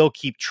will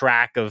keep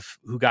track of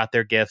who got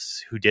their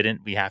gifts, who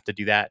didn't. We have to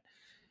do that.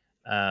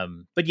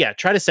 But yeah,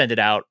 try to send it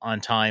out on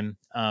time.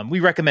 We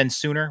recommend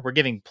sooner. We're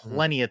giving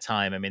plenty of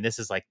time. I mean, this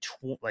is like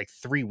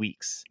 3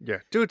 weeks. Yeah,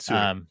 do it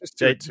sooner. Just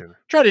do it sooner.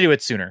 Try to do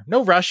it sooner.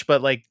 No rush,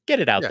 but like get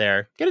it out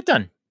there, get it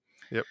done.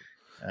 Yep.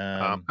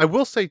 I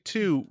will say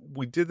too,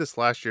 we did this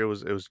last year.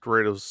 It was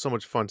great. It was so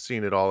much fun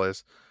seeing it all.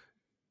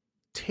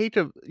 Take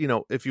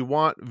if you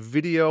want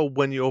video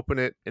when you open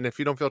it, and if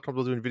you don't feel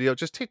comfortable doing video,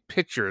 just take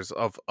pictures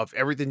of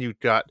everything you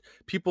got.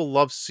 People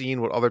love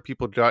seeing what other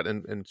people got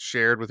and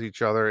shared with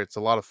each other. It's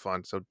a lot of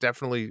fun. So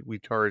definitely we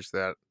encourage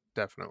that.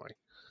 Definitely.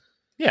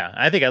 Yeah,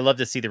 I think I love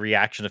to see the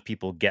reaction of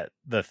people get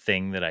the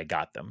thing that I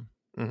got them.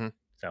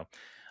 So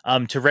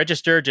to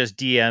register, just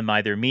DM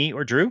either me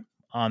or Drew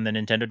on the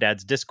Nintendo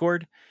Dads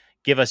Discord.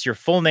 Give us your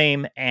full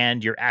name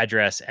and your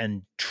address,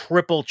 and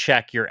triple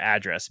check your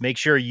address. Make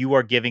sure you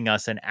are giving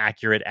us an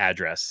accurate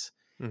address,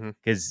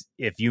 because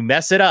if you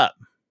mess it up,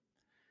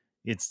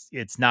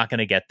 it's not going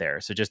to get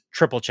there. So just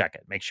triple check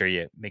it. Make sure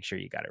you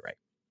got it right.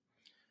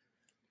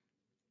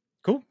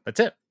 Cool. That's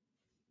it.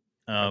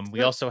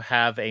 We also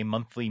have a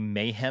monthly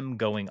Mayhem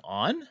going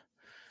on.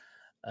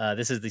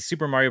 This is the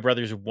Super Mario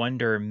Brothers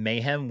Wonder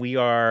Mayhem.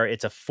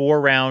 It's a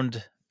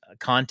 4-round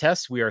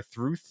contest. We are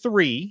through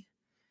 3.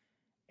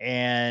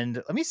 And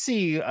let me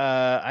see.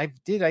 I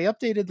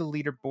updated the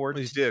leaderboard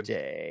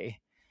today.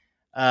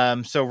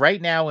 So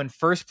right now in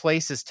first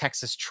place is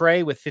Texas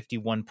Trey with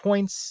 51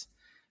 points.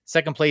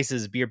 Second place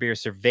is Beer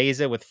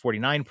Cerveza with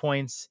 49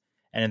 points.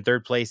 And in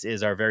third place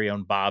is our very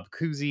own Bob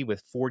Cousy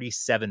with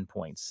 47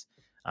 points.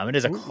 It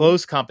is a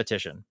close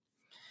competition.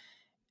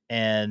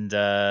 And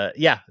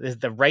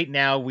right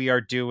now we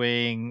are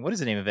doing, what is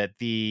the name of it?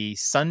 The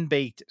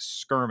Sunbaked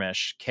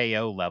Skirmish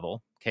KO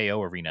level,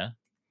 KO arena.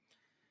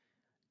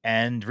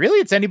 And really,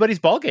 it's anybody's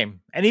ball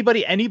game.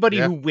 Anybody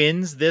who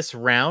wins this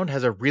round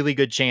has a really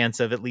good chance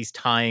of at least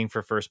tying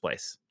for first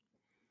place.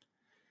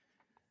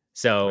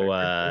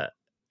 So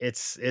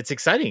it's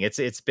exciting.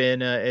 It's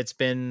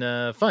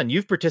been fun.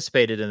 You've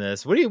participated in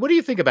this. What do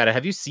you think about it?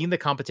 Have you seen the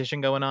competition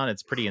going on?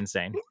 It's pretty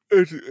insane.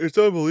 It's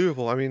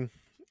unbelievable. I mean,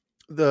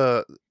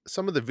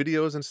 some of the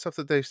videos and stuff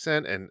that they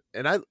sent, and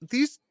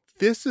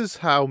this is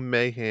how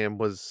Mayhem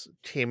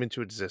came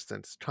into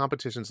existence.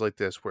 Competitions like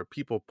this where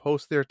people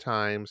post their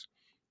times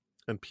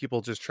and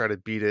people just try to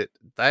beat it.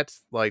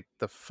 That's like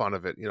the fun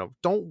of it.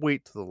 Don't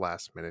wait to the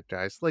last minute,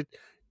 guys. Like,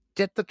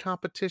 get the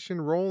competition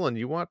rolling.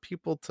 You want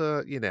people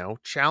to,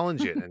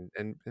 challenge it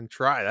and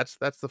try. That's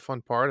the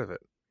fun part of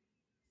it.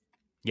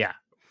 Yeah.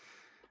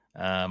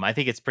 I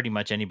think it's pretty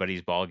much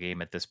anybody's ball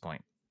game at this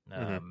point.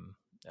 But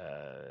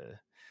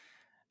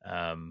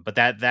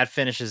that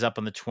finishes up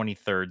on the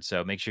 23rd.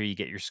 So make sure you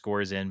get your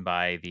scores in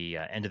by the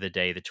end of the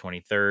day, the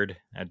 23rd.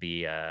 That'd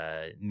be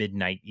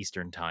midnight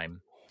Eastern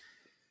time.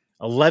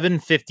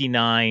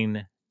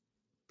 11:59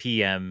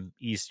 p.m.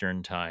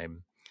 Eastern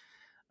time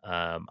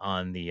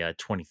on the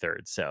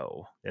 23rd.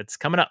 So it's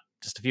coming up,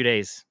 just a few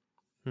days.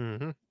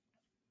 Mm-hmm.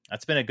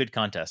 That's been a good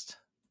contest.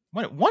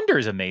 Wonder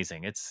is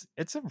amazing. It's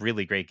a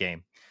really great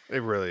game.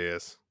 It really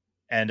is.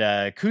 And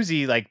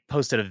Cousy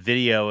posted a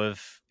video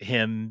of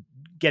him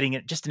getting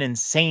it just an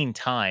insane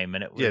time,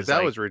 and it was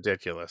was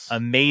ridiculous.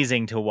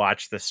 Amazing to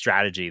watch the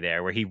strategy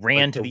there, where he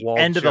ran to the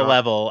end of the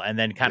level and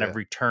then kind of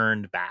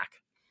returned back.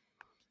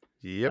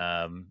 Yep.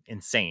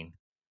 Insane.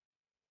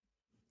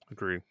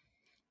 Agreed.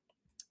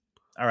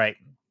 All right.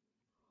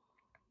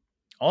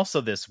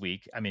 Also this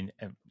week, I mean,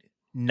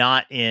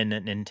 not in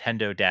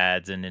Nintendo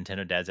Dads and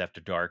Nintendo Dads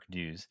After Dark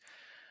news,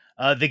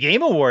 the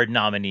Game Award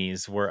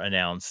nominees were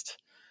announced.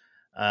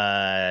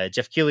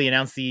 Jeff Keighley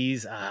announced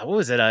these. What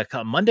was it? A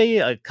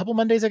couple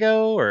Mondays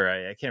ago, or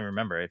I can't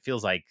remember. It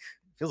feels like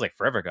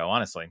forever ago,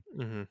 honestly.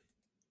 Mm-hmm.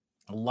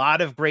 A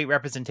lot of great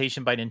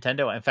representation by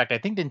Nintendo. In fact, I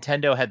think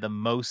Nintendo had the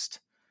most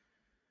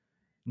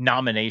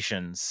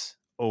nominations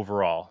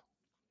overall.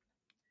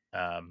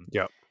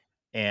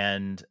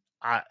 And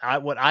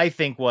what I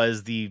think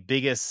was the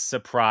biggest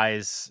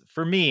surprise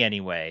for me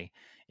anyway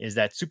is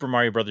that Super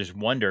Mario Brothers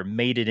Wonder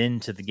made it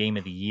into the Game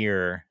of the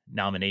Year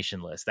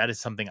nomination list. That is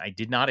something I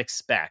did not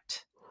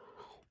expect,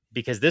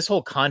 because this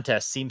whole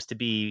contest seems to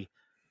be,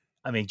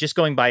 I mean, just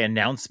going by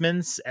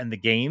announcements and the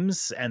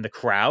games and the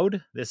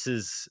crowd, this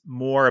is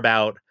more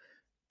about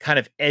kind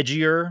of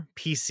edgier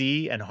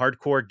PC and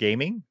hardcore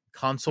gaming,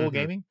 console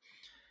gaming.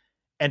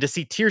 And to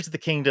see Tears of the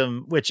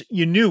Kingdom, which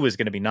you knew was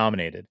going to be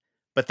nominated,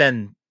 but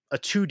then a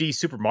 2D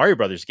Super Mario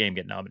Brothers game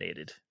get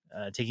nominated,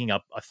 taking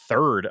up a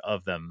third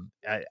of them.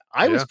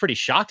 I was pretty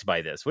shocked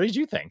by this. What did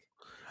you think?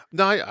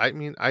 No, I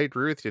mean, I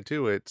agree with you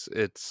too.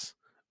 It's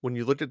when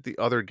you look at the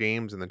other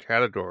games in the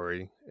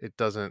category, it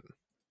doesn't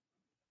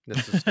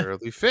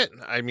necessarily fit.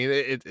 I mean,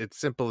 it's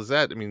simple as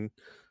that. I mean,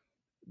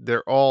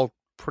 they're all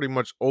pretty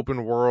much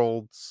open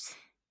worlds,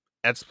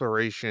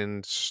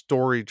 exploration,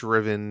 story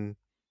driven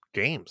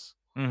games,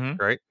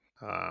 right?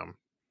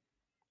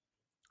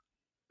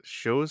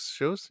 Shows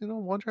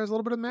Wonder has a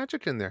little bit of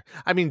magic in there.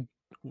 I mean,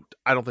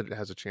 I don't think it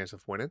has a chance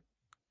of winning,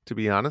 to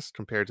be honest,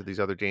 compared to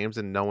these other games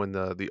and knowing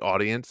the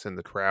audience and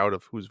the crowd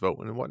of who's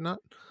voting and whatnot.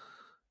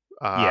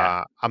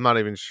 I'm not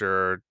even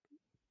sure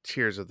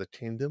Tears of the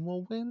Kingdom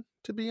will win,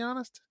 to be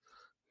honest,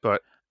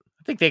 but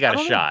I think they got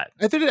a shot.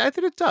 I think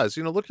it does.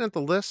 Looking at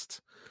the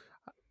list,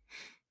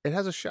 it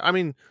has a shot. I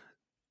mean,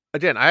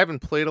 again, I haven't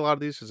played a lot of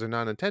these because they're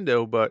not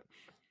Nintendo, but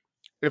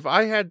if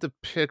I had to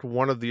pick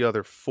one of the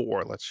other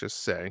 4, let's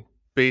just say,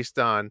 based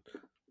on,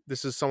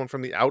 this is someone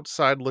from the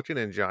outside looking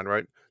in, John,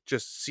 right?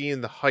 Just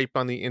seeing the hype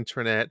on the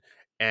internet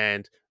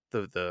and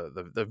the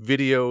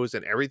videos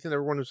and everything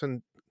everyone has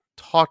been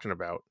talking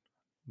about,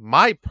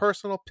 my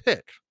personal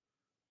pick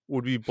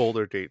would be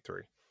Boulder Gate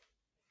 3.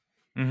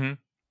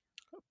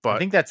 But I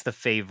think that's the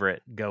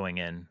favorite going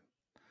in.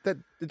 That,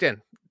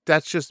 again,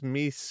 that's just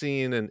me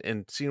seeing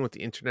and seeing what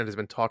the internet has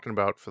been talking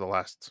about for the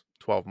last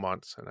 12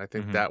 months. And I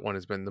think that one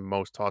has been the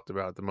most talked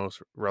about, the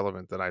most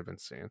relevant that I've been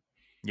seeing.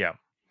 Yeah.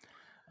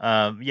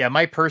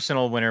 My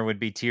personal winner would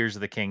be Tears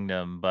of the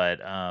Kingdom, but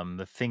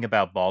the thing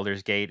about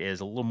Baldur's Gate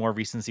is a little more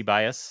recency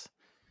bias,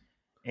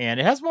 and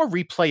it has more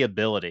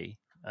replayability.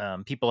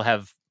 People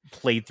have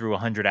played through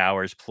 100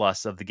 hours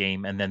plus of the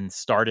game and then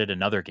started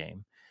another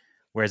game.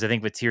 Whereas I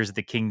think with Tears of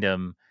the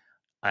Kingdom,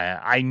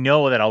 I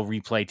know that I'll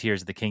replay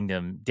Tears of the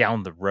Kingdom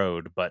down the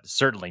road, but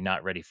certainly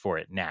not ready for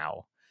it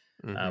now.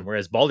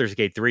 Whereas Baldur's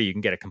Gate 3, you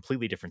can get a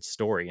completely different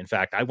story. In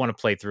fact, I want to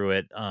play through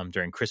it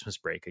during Christmas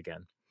break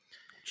again.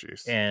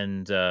 Jeez.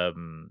 And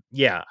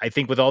yeah, I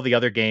think with all the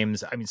other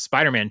games, I mean,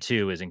 Spider-Man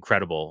 2 is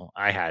incredible.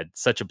 I had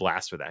such a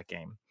blast with that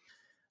game.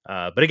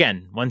 But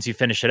again, once you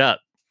finish it up,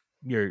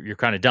 you're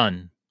kind of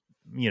done.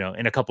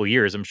 In a couple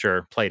years, I'm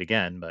sure play it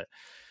again. But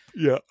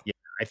yeah,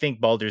 I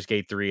think Baldur's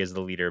Gate 3 is the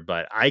leader,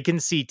 but I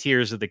can see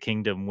Tears of the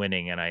Kingdom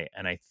winning, and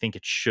I think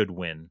it should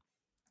win.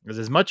 Because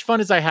as much fun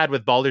as I had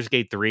with Baldur's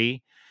Gate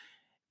 3,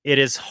 it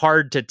is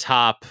hard to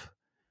top,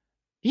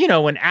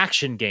 an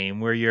action game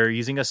where you're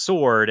using a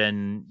sword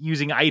and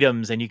using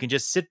items and you can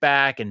just sit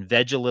back and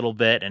veg a little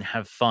bit and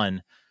have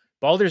fun.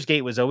 Baldur's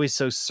Gate was always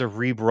so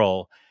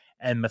cerebral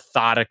and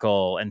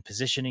methodical and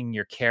positioning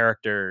your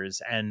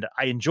characters, and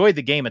I enjoyed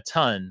the game a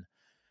ton,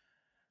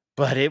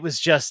 but it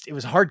was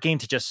a hard game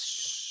to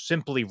just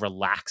simply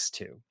relax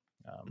to.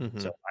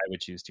 So I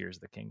would choose Tears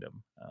of the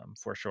Kingdom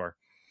for sure.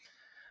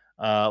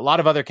 A lot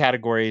of other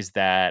categories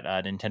that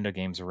Nintendo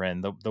games are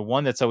in. The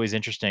one that's always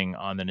interesting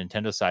on the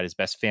Nintendo side is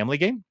Best Family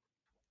Game.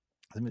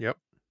 Yep.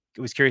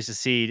 I was curious to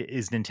see,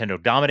 is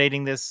Nintendo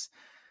dominating this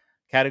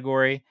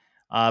category?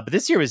 But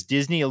this year was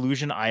Disney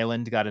Illusion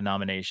Island got a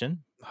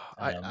nomination.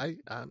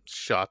 I'm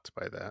shocked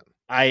by that.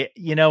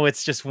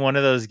 It's just one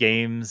of those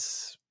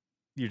games.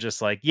 You're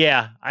just like,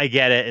 yeah, I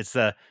get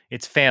it.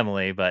 It's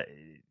family, but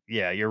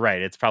yeah, you're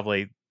right. It's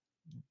probably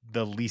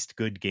the least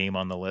good game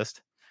on the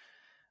list.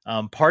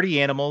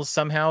 Party Animals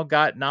somehow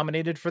got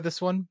nominated for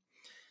this one.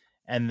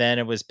 And then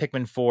it was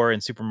Pikmin 4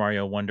 and Super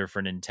Mario Wonder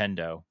for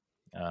Nintendo.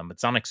 But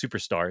Sonic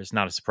Superstars,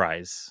 not a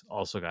surprise,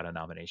 also got a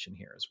nomination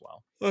here as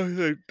well. I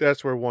think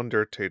that's where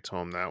Wonder takes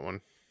home that one.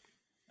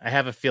 I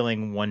have a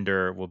feeling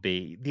Wonder will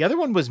be. The other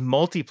one was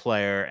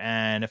multiplayer.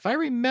 And if I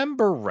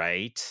remember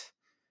right,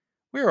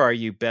 where are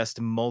you? Best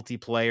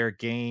multiplayer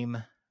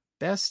game?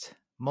 Best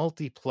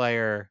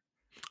multiplayer.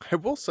 I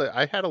will say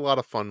I had a lot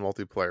of fun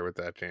multiplayer with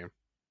that game.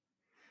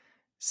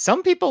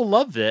 Some people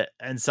loved it,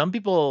 and some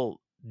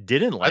people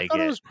didn't like it. I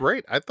thought it was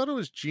great. I thought it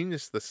was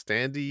genius. The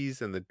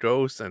standees and the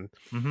ghosts, and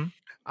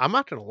I'm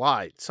not gonna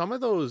lie. Some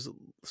of those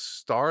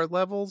star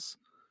levels,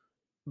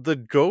 the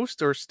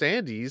ghost or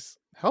standees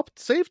helped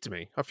saved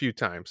me a few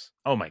times.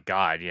 Oh my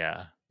god,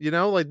 yeah.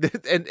 Like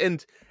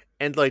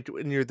and like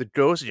when you're the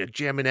ghost and you're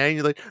jamming out, and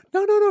you're like,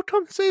 no,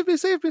 come save me.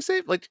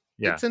 Like,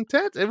 it's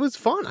intense. It was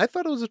fun. I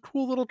thought it was a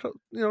cool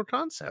little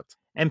concept.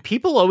 And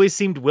people always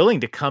seemed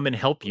willing to come and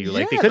help you.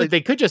 Like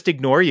they could just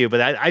ignore you,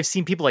 but I've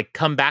seen people like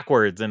come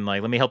backwards and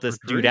like, let me help this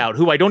dude out,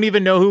 who I don't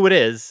even know who it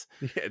is.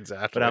 Yeah,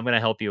 exactly. But I'm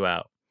gonna help you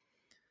out.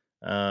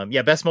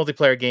 Best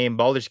multiplayer game: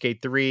 Baldur's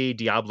Gate 3,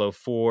 Diablo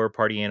 4,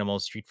 Party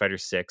Animals, Street Fighter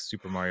 6,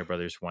 Super Mario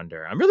Brothers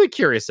Wonder. I'm really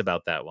curious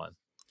about that one.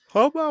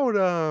 How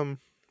about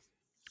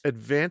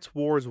Advance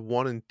Wars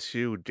 1 and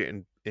 2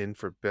 getting in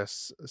for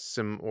best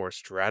sim or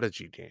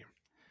strategy game?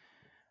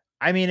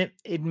 I mean,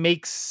 it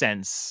makes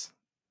sense.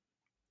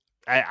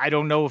 I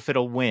don't know if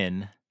it'll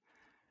win.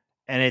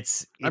 And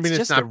it's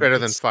not better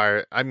than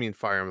Fire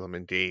Emblem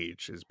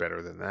Engage is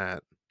better than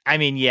that. I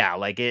mean, yeah,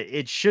 like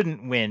it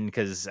shouldn't win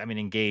because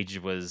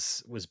Engage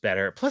was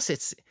better. Plus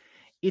it's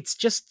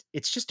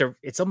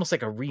almost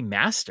like a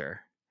remaster.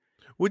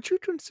 Would you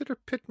consider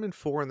Pikmin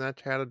 4 in that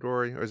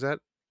category, or is that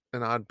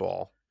an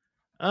oddball?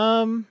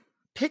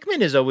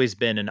 Pikmin has always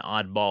been an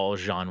oddball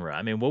genre.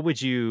 I mean, what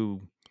would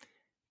you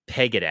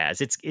peg it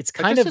as? It's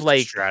kind of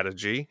like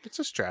strategy. It's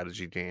a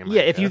strategy game.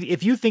 Yeah,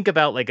 if you think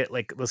about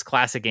like those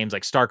classic games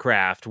like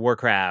StarCraft,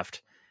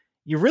 Warcraft,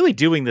 you're really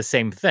doing the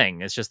same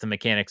thing. It's just the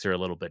mechanics are a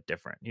little bit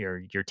different.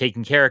 You're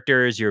taking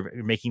characters,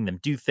 you're making them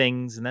do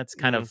things, and that's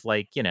kind of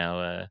like,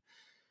 a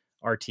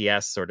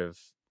RTS sort of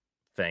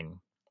thing.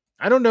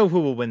 I don't know who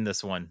will win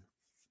this one.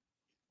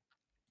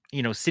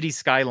 City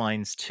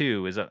Skylines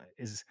 2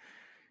 is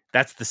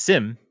that's the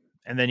sim,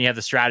 and then you have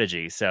the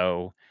strategy.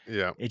 So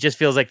yeah, it just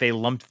feels like they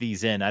lumped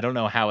these in. I don't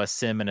know how a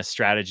sim and a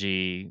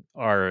strategy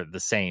are the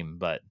same,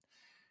 but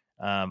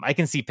I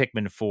can see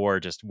Pikmin 4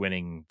 just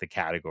winning the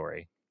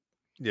category.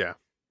 Yeah.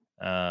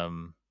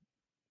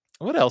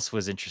 What else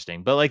was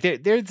interesting? But like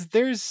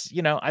there's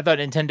I thought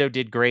Nintendo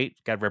did great,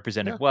 got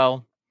represented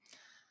well.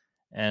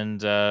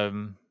 And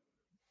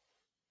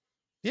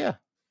yeah.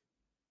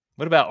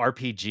 What about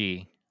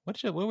RPG?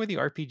 What were the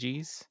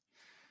RPGs?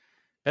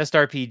 Best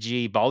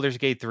RPG, Baldur's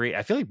Gate 3.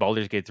 I feel like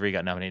Baldur's Gate 3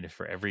 got nominated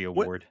for every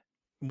award.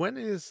 When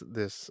is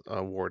this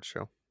award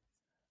show?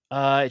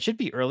 It should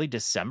be early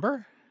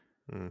December.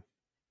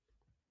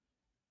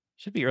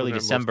 Should be early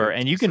December,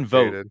 and you can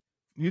vote.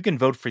 You can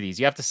vote for these.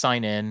 You have to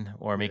sign in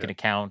or make an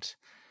account.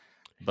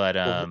 But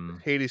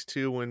Hades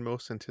 2 win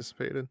most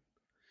anticipated.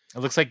 It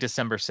looks like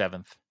December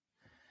 7th.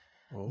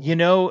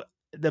 Oh.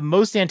 The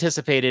most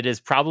anticipated is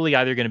probably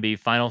either going to be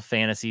Final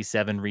Fantasy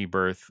VII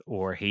Rebirth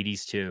or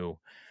Hades 2.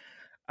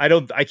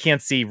 I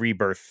can't see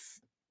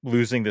Rebirth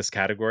losing this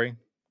category,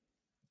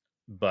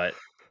 but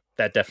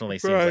that definitely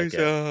seems like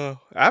it.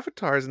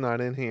 Avatar's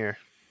not in here.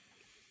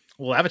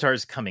 Well, Avatar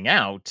is coming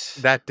out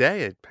that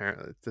day.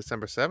 Apparently,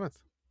 December 7th.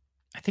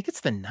 I think it's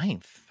the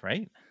 9th,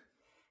 right?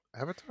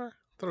 Avatar? I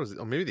thought it was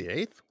maybe the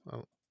 8th.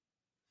 Oh.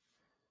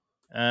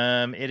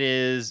 It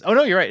is. Oh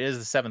no, you're right. It is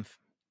the 7th.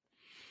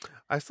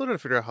 I still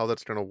don't figure out how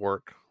that's going to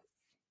work.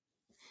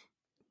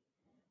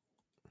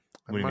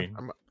 What do you mean?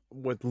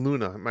 With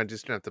Luna, am I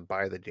just going to have to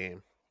buy the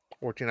game,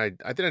 or can I?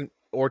 I didn't.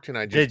 Or can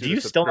I just? Did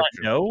you still not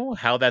know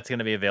how that's going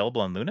to be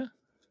available on Luna?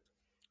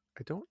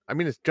 I don't. I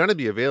mean, it's going to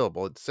be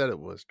available. It said it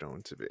was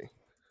going to be.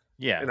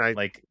 Yeah, and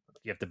like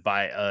you have to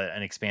buy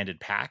an expanded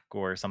pack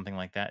or something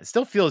like that. It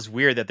still feels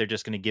weird that they're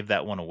just going to give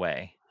that one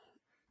away.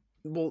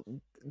 Well,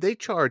 they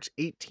charge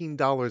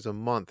 $18 a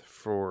month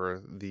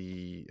for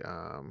the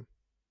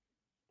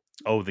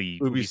the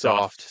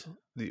Ubisoft.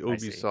 The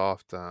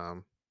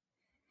Ubisoft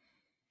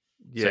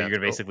yeah, so you're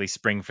gonna basically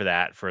spring for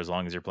that for as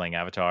long as you're playing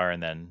Avatar,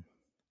 and then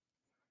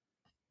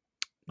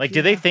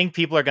do they think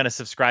people are gonna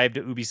subscribe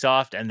to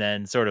Ubisoft and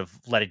then sort of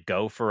let it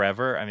go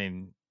forever? I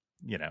mean,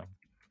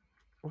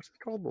 what's it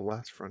called? The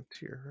Last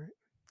Frontier, right?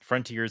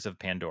 Frontiers of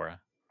Pandora.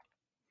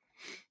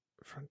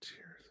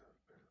 Frontiers.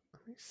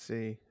 Let me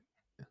see.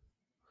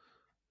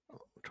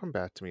 Come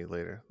back to me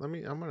later. I'm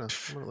gonna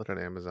look at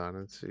Amazon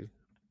and see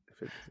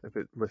if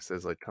it lists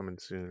as like coming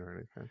soon or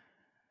anything.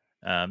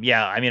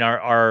 Yeah, I mean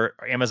our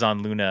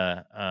Amazon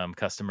Luna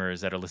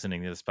customers that are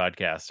listening to this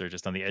podcast are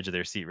just on the edge of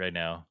their seat right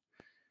now.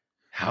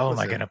 How am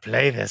I gonna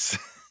play this?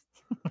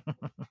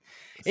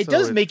 It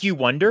does make you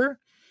wonder.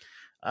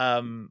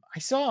 I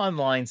saw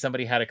online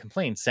somebody had a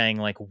complaint saying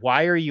like,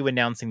 why are you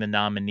announcing the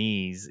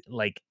nominees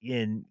like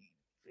in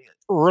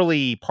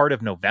early part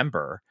of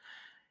November?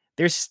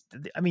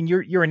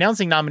 You're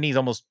announcing nominees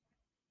almost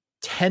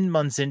 10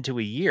 months into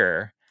a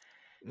year.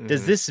 Mm-hmm.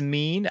 Does this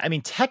mean,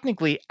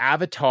 technically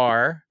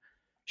Avatar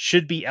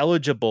should be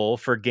eligible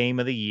for Game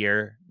of the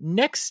Year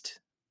next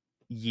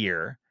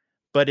year,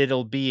 but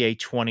it'll be a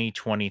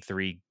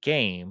 2023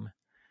 game.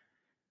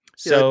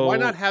 So why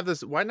not have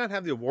this? Why not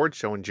have the award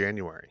show in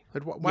January?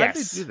 Like, why did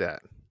they do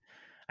that?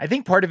 I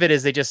think part of it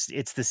is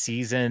it's the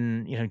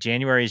season.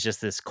 January is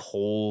just this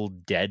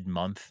cold, dead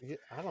month. Yeah,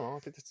 I don't know. I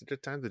think it's a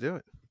good time to do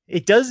it.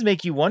 It does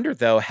make you wonder,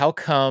 though, how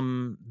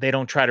come they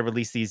don't try to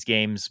release these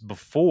games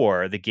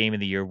before the Game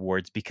of the Year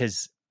awards?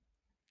 Because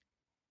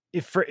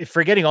if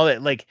forgetting all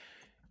that, like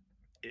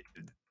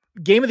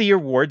Game of the Year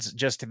awards,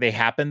 they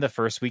happen the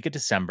first week of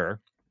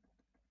December.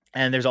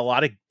 And there's a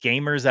lot of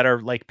gamers that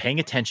are like paying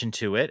attention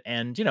to it.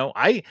 And,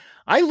 I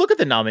look at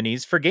the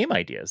nominees for game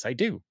ideas. I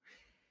do.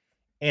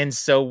 And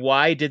so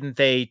why didn't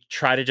they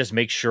try to just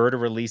make sure to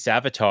release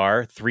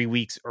Avatar 3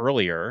 weeks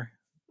earlier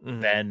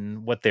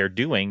than what they're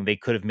doing? They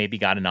could have maybe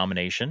got a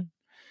nomination.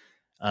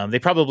 They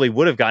probably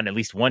would have gotten at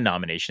least one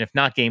nomination, if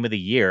not Game of the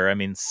Year.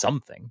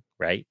 Something,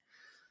 right?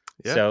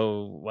 Yeah.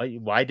 So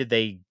why did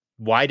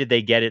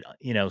they get it,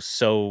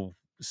 so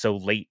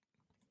late?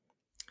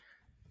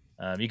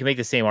 You can make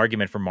the same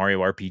argument for Mario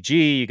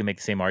RPG. You can make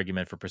the same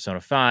argument for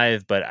Persona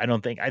 5, but I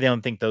don't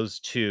think those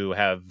two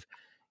have,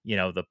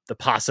 the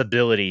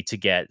possibility to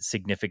get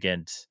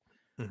significant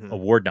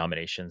award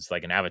nominations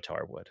like an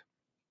Avatar would.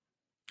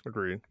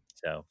 Agreed.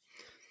 So,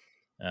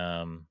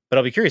 but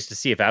I'll be curious to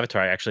see if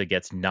Avatar actually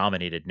gets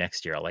nominated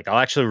next year. Like, I'll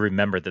actually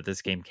remember that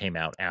this game came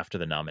out after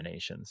the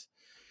nominations.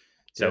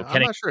 So yeah,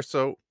 I'm not sure.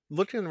 So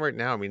looking right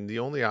now, the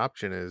only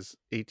option is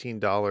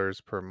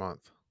 $18 per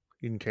month.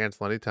 You can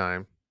cancel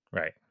anytime.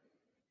 Right.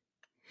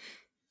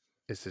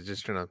 Is it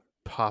just going to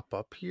pop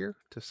up here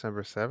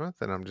December 7th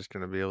and I'm just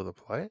going to be able to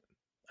play it?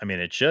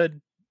 It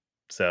should.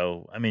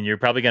 So, you're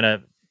probably going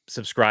to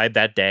subscribe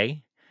that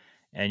day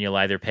and you'll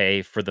either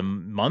pay for the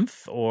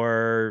month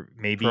or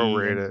maybe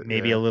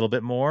a little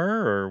bit more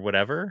or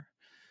whatever.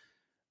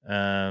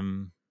 Yeah,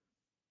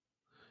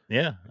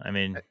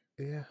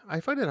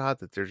 I find it odd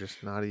that they're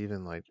just not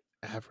even like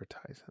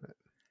advertising it.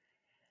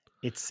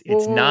 It's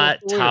not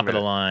top of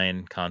the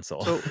line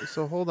console.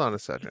 So hold on a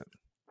second.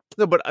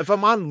 No, but if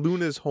I'm on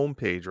Luna's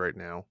homepage right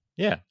now,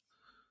 yeah,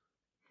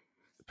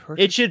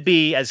 it should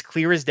be as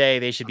clear as day.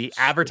 They should be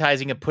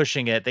advertising and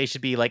pushing it. They should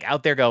be like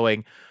out there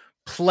going,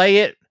 play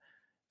it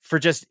for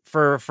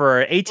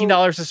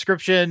 $18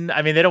 subscription.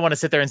 They don't want to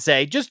sit there and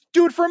say, just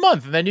do it for a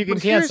month and then you can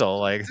cancel.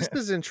 Like, this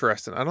is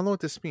interesting. I don't know what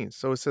this means.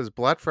 So it says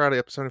Black Friday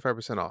up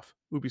 75% off.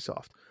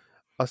 Ubisoft.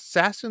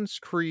 Assassin's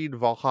Creed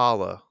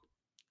Valhalla,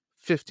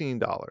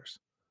 $15.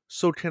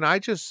 So can I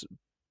just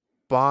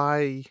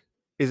buy?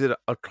 Is it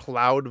a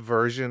cloud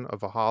version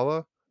of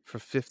Valhalla for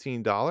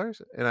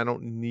 $15 and I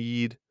don't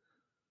need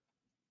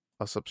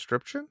a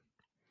subscription?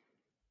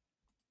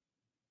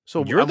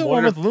 So you're the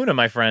one with Luna,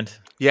 my friend.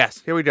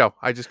 Yes, here we go.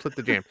 I just clicked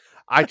the game.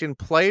 I can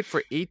play it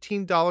for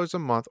 $18 a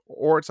month,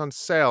 or it's on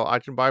sale. I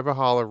can buy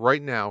Valhalla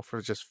right now for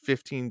just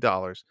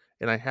 $15,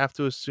 and I have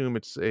to assume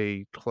it's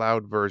a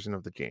cloud version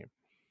of the game.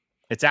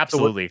 It's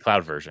absolutely a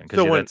cloud version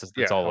because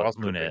that's all what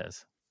Luna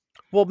is.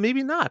 Well,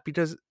 maybe not,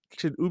 because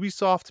should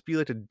Ubisoft be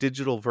like a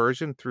digital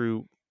version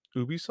through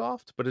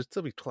Ubisoft? But it'd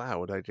still be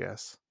cloud, I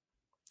guess.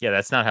 Yeah,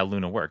 that's not how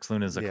Luna works.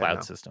 Luna is a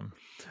cloud system.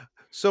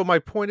 So my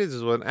point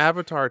is when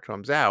Avatar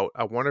comes out,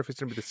 I wonder if it's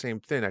going to be the same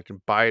thing. I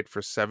can buy it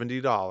for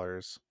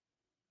 $70.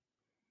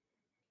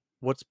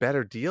 What's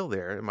better deal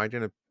there? Am I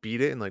going to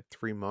beat it in like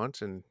 3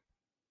 months and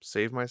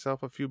save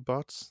myself a few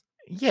bucks?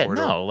 Yeah,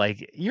 no,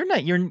 like you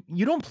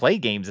don't play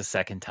games a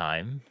second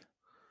time.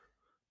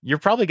 You're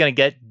probably going to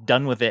get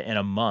done with it in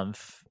a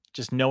month,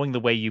 just knowing the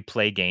way you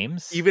play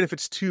games. Even if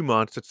it's 2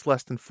 months, it's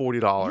less than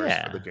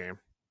 $40 for the game.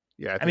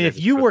 Yeah, I mean, if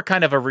you were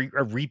kind of a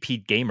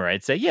repeat gamer,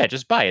 I'd say, yeah,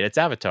 just buy it. It's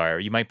Avatar.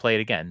 You might play it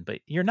again, but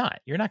you're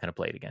not. You're not going to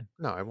play it again.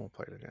 No, I won't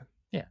play it again.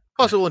 Yeah.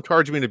 Plus, it will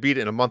encourage me to beat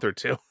it in a month or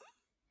two.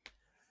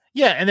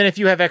 Yeah, and then if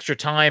you have extra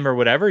time or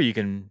whatever, you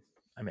can.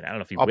 I mean, I don't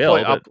know if you will,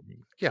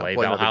 play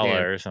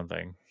Valhalla or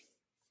something.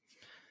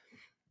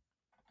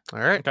 All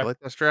right, okay. I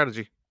like that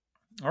strategy.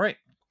 All right.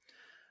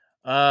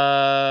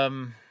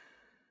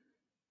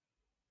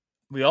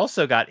 We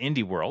also got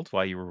Indie World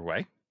while you were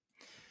away.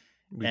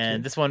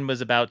 This one was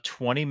about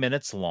 20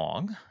 minutes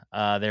long.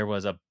 There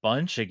was a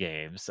bunch of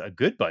games, a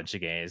good bunch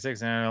of games,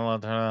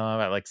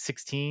 like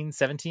 16,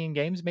 17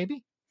 games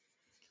maybe.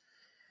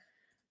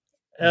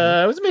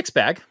 It was a mixed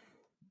bag.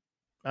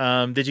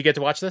 Did you get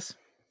to watch this?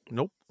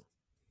 Nope.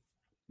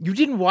 You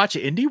didn't watch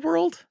Indie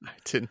World? I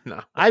did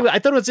not. I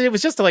thought it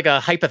was just like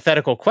a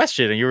hypothetical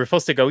question, and you were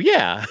supposed to go,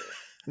 yeah.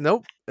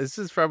 Nope. This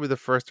is probably the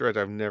first Direct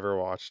I've never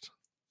watched.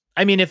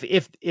 I mean,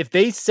 if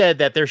they said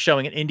that they're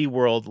showing an Indie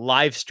World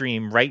live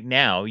stream right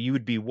now, you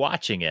would be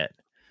watching it.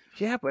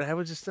 Yeah, but I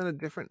was just in a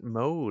different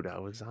mode. I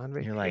was on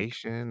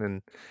vacation,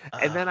 and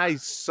then I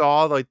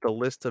saw like the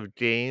list of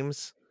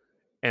games,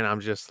 and I'm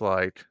just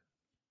like,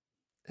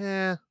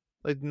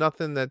 like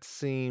nothing that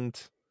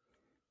seemed.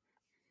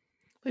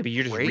 Maybe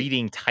you're just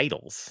reading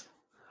titles.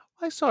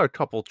 I saw a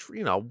couple.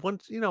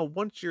 Once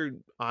you're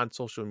on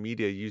social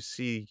media, you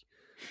see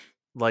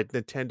like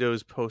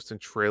Nintendo's posting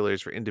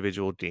trailers for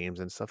individual games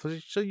and stuff.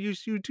 So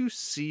you do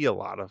see a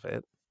lot of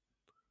it.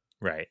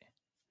 Right.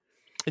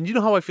 And you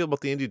know how I feel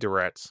about the indie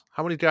directs.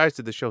 How many guys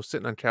did the show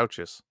sitting on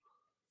couches?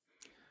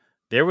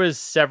 There was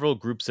several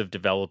groups of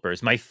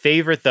developers. My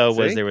favorite though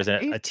was there was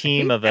a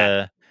team of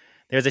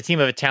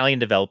Italian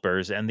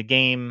developers, and the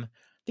game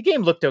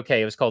looked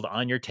okay. It was called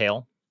On Your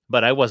Tail,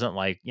 but I wasn't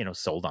like,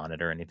 sold on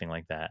it or anything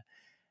like that.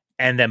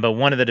 And then, but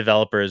one of the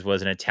developers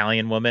was an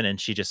Italian woman, and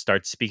she just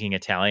starts speaking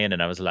Italian.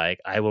 And I was like,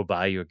 I will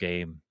buy your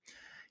game.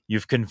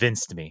 You've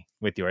convinced me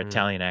with your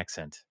Italian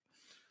accent.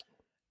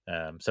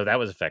 So that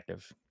was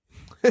effective.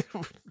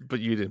 But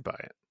you didn't buy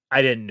it.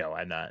 I didn't know.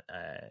 I'm not.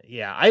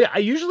 I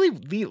usually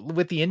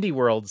with the indie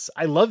worlds,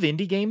 I love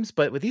indie games,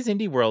 but with these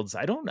indie worlds,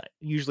 I don't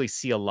usually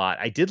see a lot.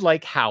 I did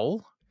like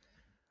Howl.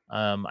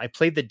 I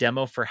played the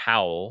demo for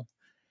Howl,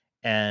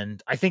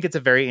 and I think it's a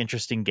very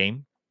interesting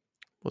game.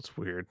 What's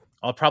weird?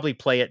 I'll probably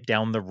play it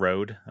down the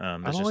road. I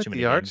don't like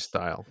the art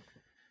style.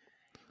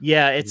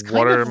 Yeah, it's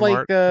kind of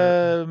like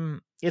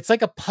it's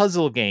like a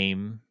puzzle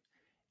game,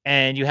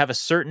 and you have a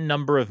certain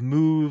number of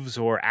moves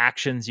or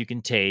actions you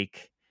can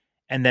take,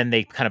 and then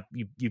they kind of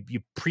you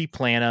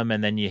pre-plan them,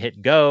 and then you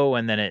hit go,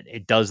 and then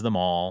it does them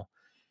all,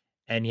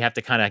 and you have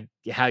to kind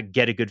of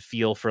get a good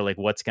feel for like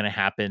what's going to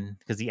happen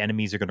because the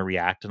enemies are going to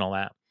react and all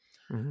that.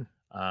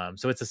 Mm-hmm.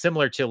 So it's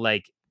similar to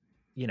like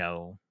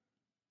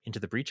Into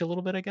the Breach a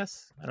little bit, I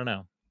guess. I don't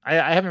know.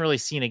 I haven't really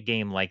seen a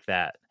game like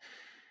that.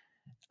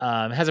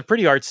 It has a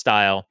pretty art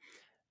style.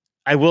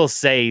 I will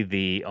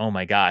say oh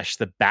my gosh,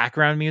 the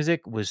background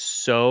music was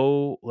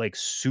so like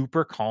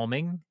super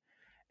calming,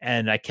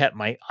 and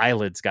my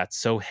eyelids got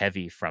so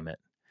heavy from it.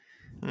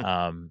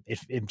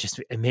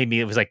 It made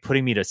me, it was like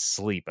putting me to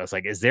sleep. I was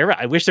like,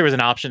 I wish there was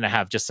an option to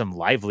have just some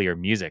livelier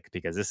music,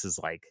 because this is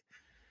like,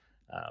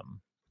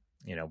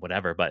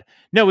 whatever. But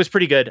no, it was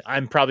pretty good.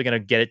 I'm probably going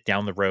to get it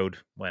down the road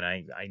when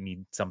I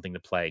need something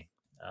to play.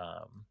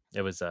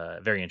 It was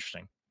very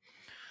interesting.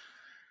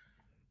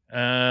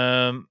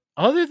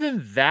 Other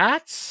than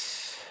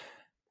that,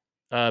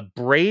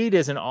 Braid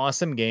is an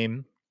awesome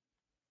game.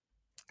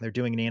 They're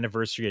doing an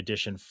anniversary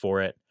edition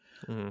for it.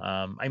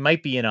 Mm-hmm. I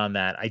might be in on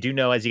that. I do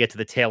know as you get to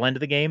the tail end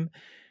of the game,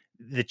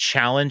 the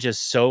challenge is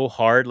so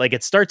hard. Like,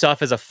 it starts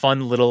off as a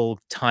fun little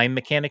time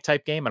mechanic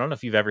type game. I don't know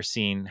if you've ever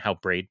seen how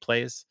Braid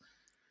plays.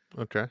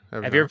 Okay.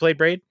 Have you ever played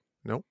Braid?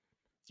 Nope.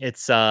 It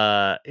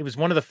was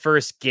one of the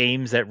first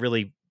games that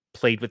really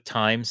played with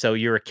time. So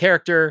you're a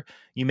character,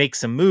 you make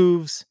some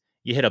moves,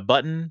 you hit a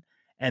button,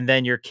 and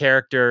then your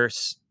character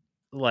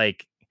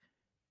like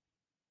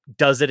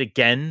does it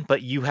again,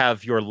 but you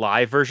have your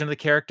live version of the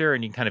character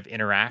and you can kind of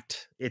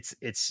interact. It's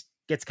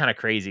gets kind of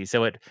crazy.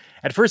 So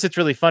at first it's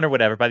really fun or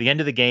whatever. By the end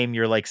of the game,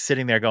 you're like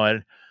sitting there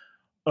going,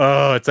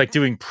 oh, it's like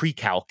doing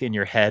pre-calc in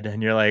your head,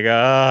 and you're like,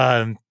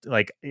 I'm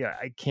like, yeah,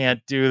 I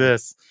can't do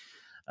this.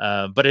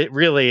 But it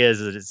really is.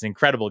 It's an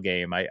incredible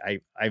game.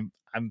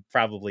 I'm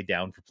probably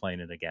down for playing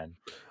it again.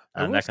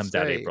 That comes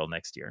out April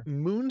next year.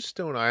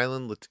 Moonstone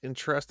Island looked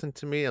interesting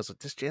to me. I was like,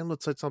 this jam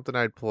looks like something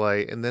I'd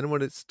play. And then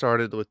when it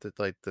started with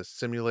the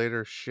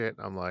simulator shit,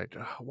 I'm like,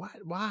 oh,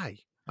 why?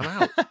 I'm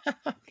out.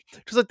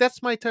 Because like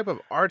that's my type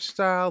of art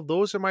style.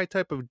 Those are my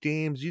type of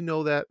games. You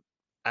know that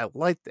I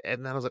liked it,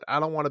 and then I was like, I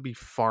don't want to be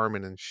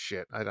farming and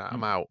shit.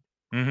 I'm out.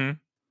 Mm-hmm.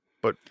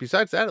 But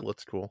besides that, it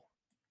looks cool.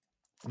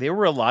 There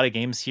were a lot of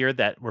games here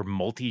that were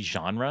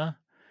multi-genre.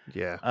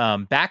 Yeah.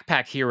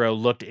 Backpack Hero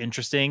looked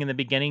interesting in the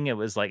beginning. It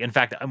was like, in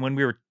fact, when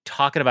we were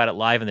talking about it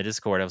live in the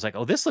Discord, I was like,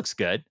 oh, this looks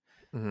good.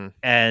 Mm-hmm.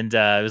 And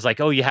it was like,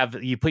 oh,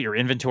 you put your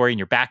inventory in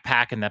your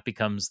backpack, and that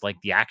becomes like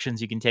the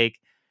actions you can take.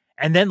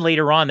 And then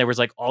later on, there was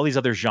like all these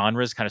other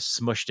genres kind of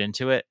smushed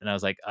into it, and I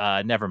was like,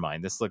 never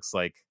mind. This looks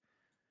like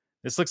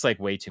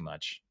way too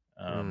much.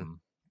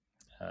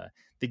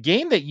 The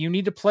game that you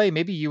need to play,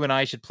 maybe you and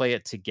I should play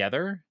it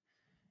together,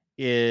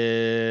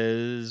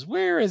 is,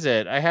 where is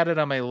it? I had it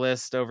on my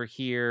list over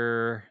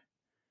here.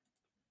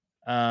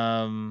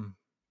 Oh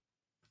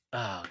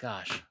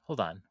gosh,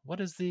 hold on.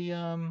 What is the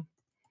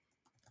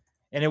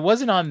and it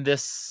wasn't on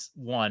this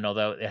one,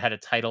 although it had a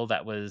title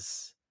that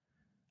was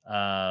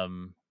I'll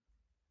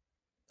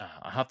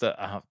have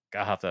to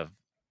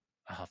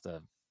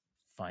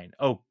find.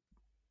 Oh,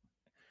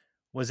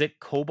 was it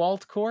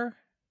Cobalt Core?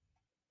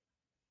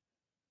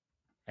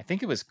 I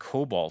think it was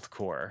Cobalt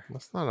Core.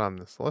 That's not on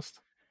this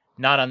list.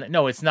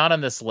 No, it's not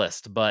on this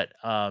list, but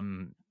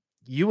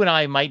you and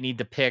I might need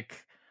to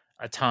pick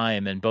a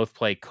time and both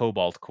play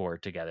Cobalt Core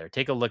together.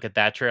 Take a look at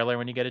that trailer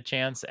when you get a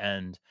chance,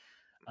 and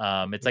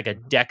it's like a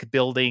deck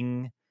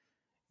building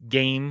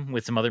game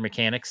with some other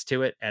mechanics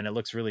to it, and it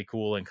looks really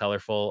cool and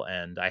colorful,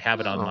 and I have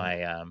it on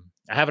my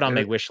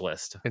my wish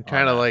list. And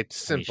kind of like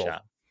simple.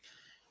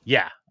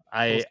 Yeah,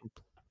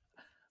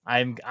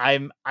 I'm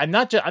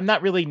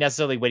not really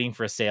necessarily waiting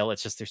for a sale.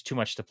 It's just there's too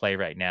much to play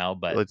right now.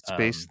 But it's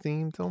space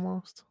themed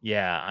almost.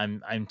 Yeah,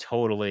 I'm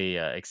totally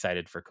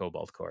excited for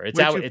Cobalt Core. It's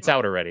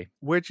out already.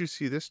 Where'd you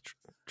see this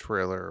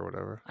trailer or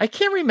whatever? I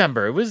can't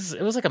remember. It was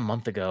like a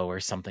month ago or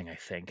something, I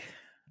think.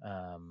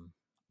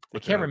 I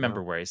can't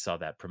remember where I saw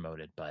that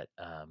promoted, but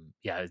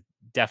yeah, it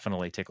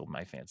definitely tickled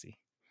my fancy.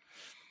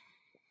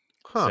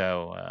 Huh.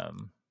 So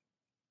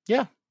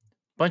yeah,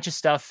 bunch of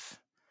stuff.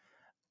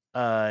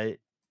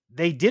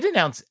 They did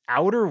announce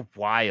Outer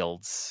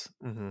Wilds.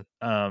 Mm-hmm.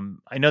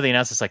 I know they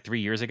announced this like 3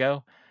 years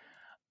ago.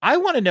 I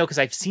want to know, because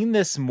I've seen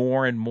this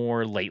more and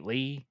more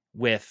lately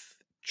with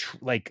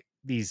like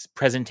these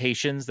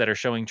presentations that are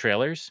showing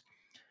trailers.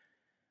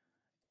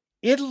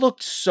 It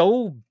looked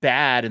so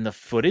bad in the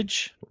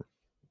footage.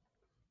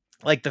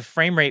 Like the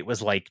frame rate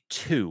was like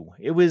 2.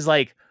 It was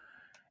like,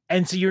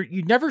 and so you're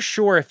never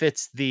sure if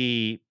it's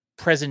the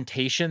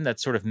presentation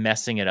that's sort of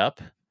messing it up.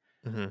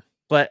 Mm-hmm.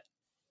 But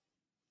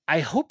I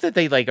hope that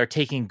they like are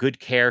taking good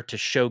care to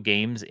show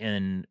games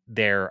in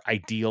their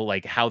ideal,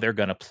 like how they're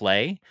going to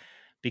play,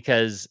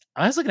 because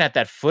I was looking at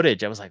that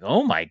footage. I was like,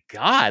 oh my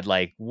God,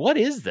 like, what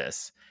is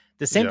this?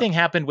 The same thing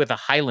happened with a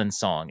Highland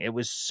Song. It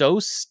was so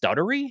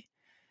stuttery.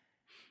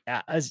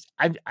 I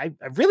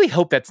really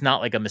hope that's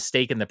not like a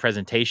mistake in the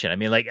presentation. I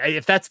mean, like,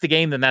 if that's the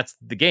game, then that's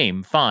the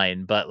game.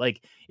 Fine. But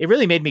like, it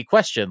really made me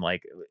question,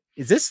 like,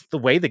 is this the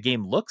way the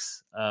game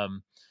looks?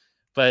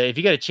 But if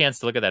you get a chance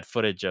to look at that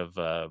footage of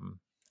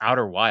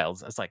Outer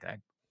Wilds, it's like,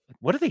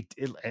 what are they?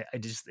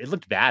 It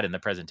looked bad in the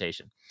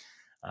presentation.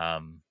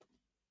 I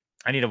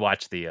need to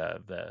watch the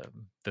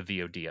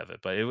VOD of it,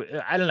 but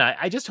I don't know.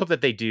 I just hope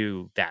that they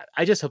do that.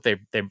 I just hope they're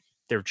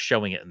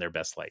showing it in their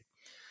best light.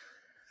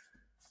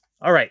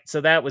 All right, so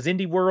that was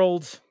Indie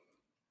World.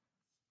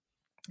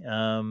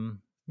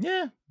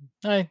 Yeah,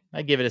 I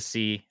give it a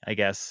C, I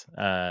guess.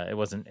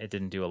 It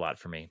didn't do a lot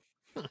for me.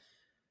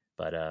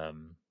 But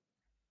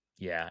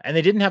yeah, and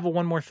they didn't have a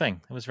one more thing.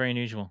 It was very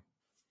unusual.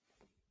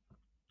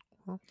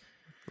 Well,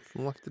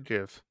 left to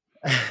give.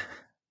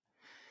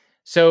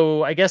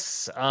 So I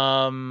guess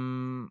I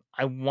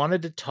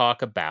wanted to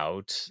talk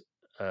about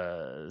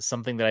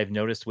something that I've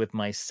noticed with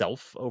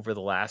myself over the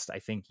last, I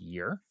think,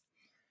 year.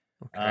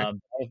 Okay.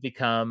 I've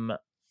become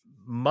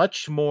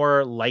much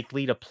more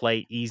likely to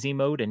play easy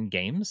mode in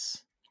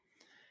games.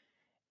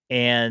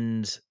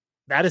 And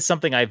that is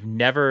something I've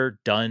never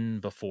done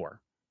before.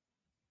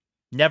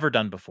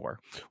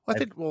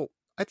 Well,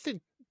 I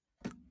think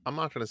I'm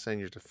not going to say in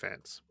your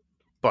defense,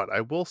 but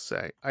I will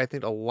say, I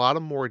think a lot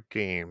of more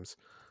games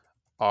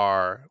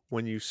are,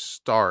 when you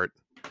start,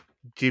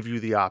 give you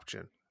the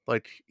option.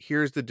 Like,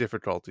 here's the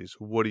difficulties.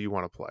 What do you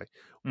want to play?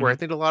 Where I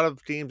think a lot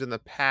of games in the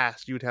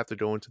past, you'd have to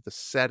go into the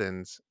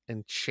settings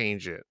and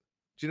change it.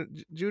 Do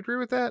you agree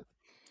with that?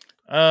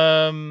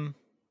 I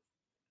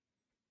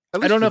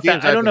don't know if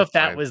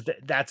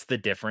that's the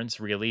difference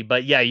really,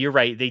 but yeah, you're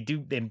right. They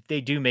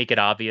do make it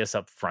obvious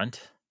up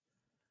front.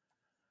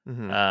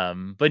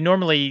 Mm-hmm. But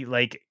normally,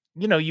 like,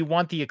 you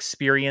want the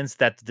experience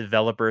that the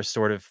developer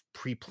sort of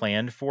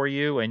pre-planned for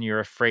you, and you're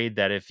afraid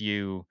that if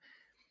you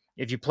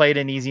play it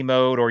in easy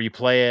mode, or you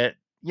play it,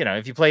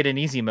 if you play it in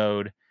easy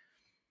mode,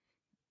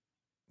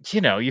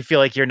 you feel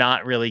like you're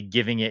not really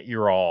giving it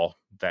your all,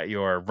 that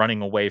you're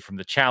running away from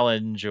the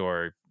challenge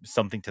or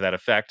something to that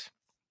effect.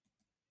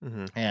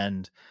 Mm-hmm.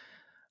 And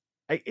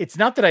it's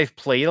not that I've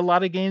played a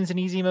lot of games in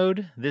easy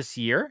mode this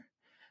year,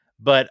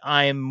 but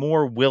I'm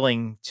more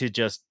willing to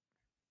just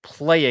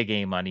play a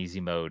game on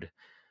easy mode,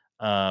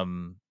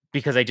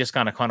 because I just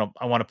kind of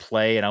I want to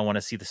play, and I want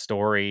to see the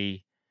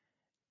story,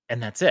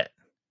 and that's it.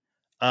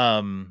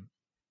 And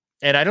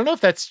I don't know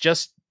if that's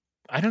just,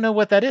 I don't know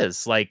what that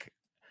is. Like,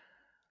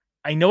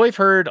 I know I've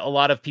heard a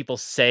lot of people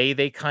say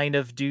they kind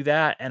of do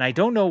that, and I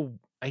don't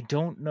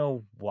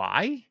know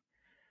why.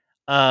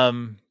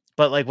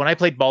 But like when I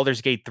played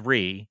Baldur's Gate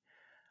 3,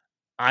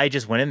 I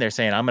just went in there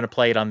saying I'm going to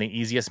play it on the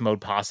easiest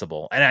mode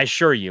possible. And I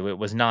assure you it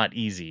was not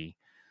easy.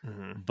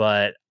 Mm-hmm.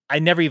 But I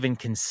never even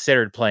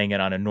considered playing it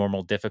on a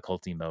normal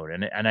difficulty mode.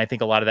 And I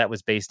think a lot of that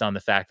was based on the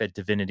fact that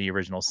Divinity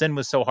Original Sin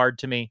was so hard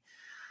to me,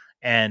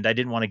 and I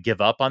didn't want to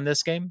give up on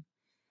this game.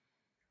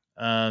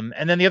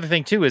 And then the other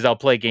thing too is I'll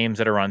play games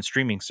that are on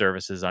streaming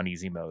services on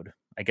easy mode.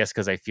 I guess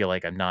because I feel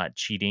like I'm not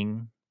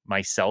cheating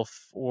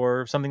myself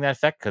or something to that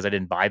effect because I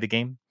didn't buy the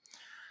game.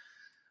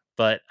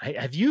 But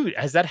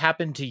has that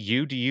happened to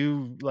you? Do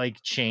you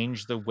like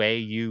change the way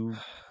you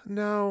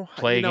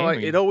play a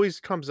game? It always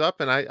comes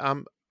up, and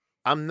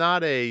I'm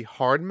not a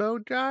hard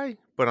mode guy,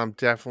 but I'm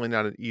definitely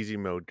not an easy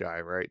mode guy,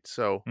 right?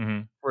 So,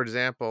 for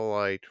example,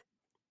 like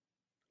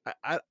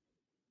I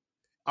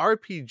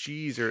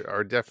RPGs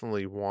are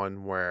definitely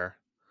one where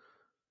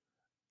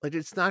like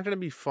it's not going to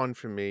be fun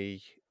for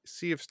me.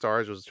 Sea of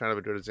Stars was kind of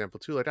a good example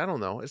too. Like I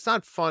don't know, it's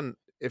not fun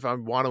if I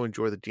want to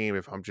enjoy the game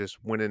if I'm just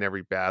winning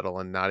every battle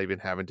and not even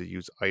having to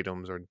use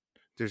items, or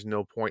there's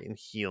no point in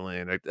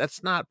healing. Like,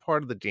 that's not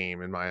part of the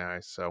game in my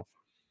eyes. So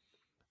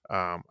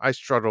I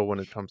struggle when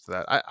it comes to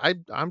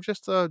that. I'm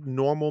just a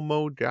normal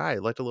mode guy. I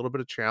like a little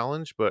bit of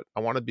challenge, but I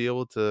want to be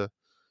able to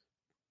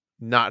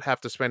not have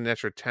to spend an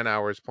extra 10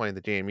 hours playing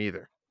the game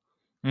either.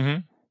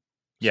 Mm-hmm.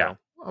 Yeah. So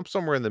I'm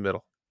somewhere in the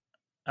middle.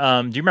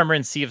 Do you remember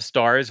in Sea of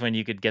Stars when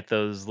you could get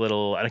those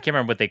little, I can't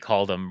remember what they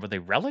called them. Were they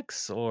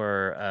relics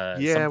or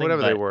something?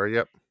 Whatever they were.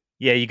 Yep.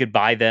 Yeah, you could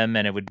buy them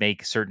and it would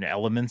make certain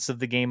elements of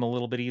the game a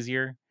little bit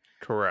easier.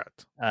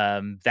 Correct.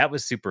 That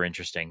was super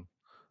interesting.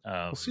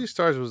 Well, Sea of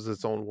Stars was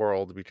its own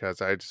world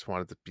because I just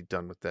wanted to be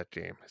done with that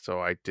game. So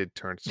I did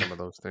turn some of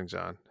those things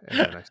on, and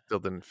then I still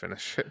didn't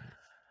finish it.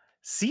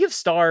 Sea of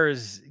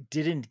Stars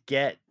did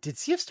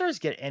Sea of Stars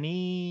get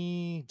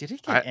any, did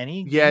it get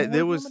any? Yeah,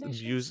 there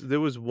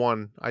was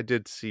one. I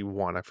did see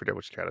one. I forget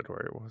which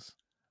category it was.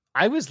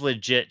 I was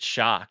legit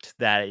shocked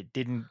that it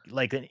didn't,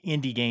 like an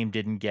indie game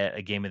didn't get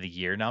a Game of the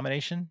Year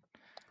nomination.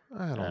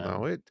 I don't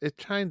know. It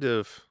kind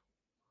of,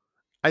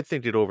 I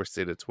think it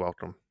overstayed its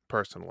welcome,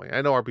 personally.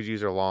 I know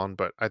RPGs are long,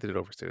 but I think it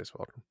overstayed its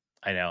welcome.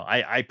 I know.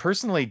 I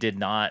personally did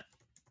not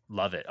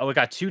love it. Oh, it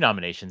got 2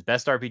 nominations,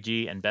 Best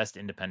RPG and Best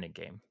Independent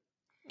Game.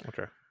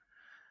 Okay.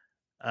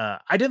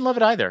 I didn't love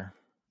it either.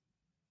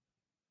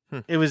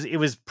 It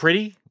was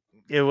pretty.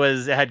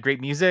 It had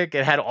great music.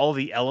 It had all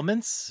the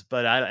elements,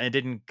 but it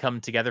didn't come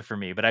together for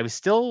me. But I was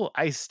still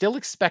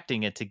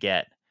expecting it to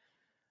get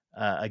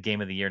a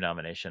Game of the Year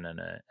nomination, and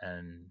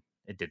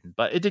it didn't.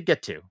 But it did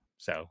get 2,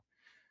 so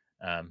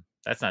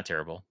that's not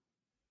terrible.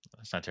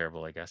 That's not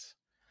terrible, I guess.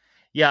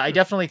 Yeah, I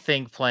definitely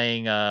think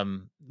playing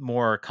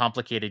more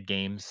complicated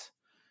games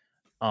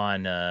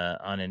on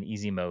an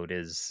easy mode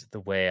is the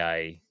way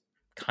I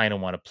kind of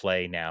want to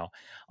play now.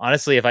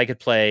 Honestly, if I could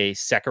play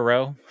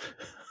Sekiro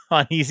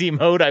on easy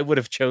mode, I would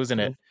have chosen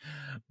it,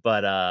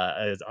 but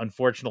it's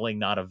unfortunately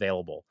not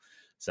available.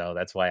 So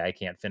that's why I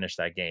can't finish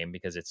that game,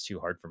 because it's too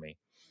hard for me.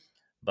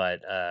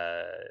 But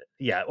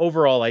yeah,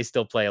 overall, I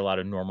still play a lot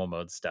of normal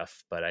mode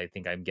stuff, but I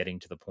think I'm getting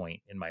to the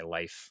point in my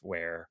life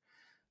where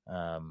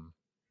I'm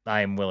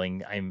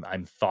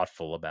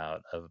thoughtful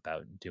about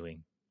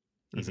doing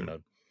easy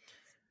mode.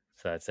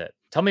 So that's it.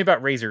 Tell me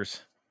about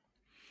razors.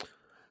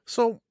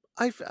 So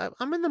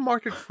I'm in the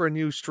market for a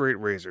new straight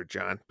razor,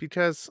 John,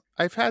 because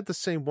I've had the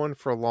same one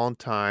for a long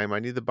time. I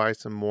need to buy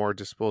some more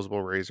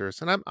disposable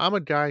razors, and I'm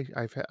a guy.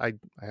 I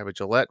have a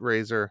Gillette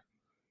razor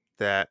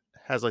that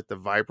has like the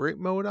vibrate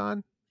mode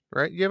on.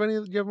 Right? You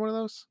have one of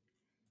those?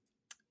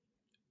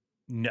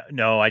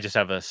 No, I just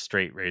have a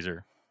straight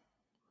razor.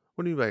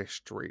 What do you mean by a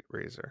straight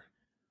razor?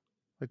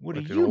 What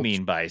do you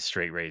mean by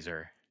straight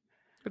razor?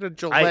 A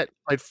Gillette,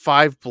 like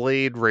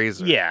 5-blade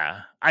razor.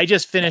 Yeah, I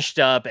just finished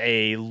up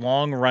a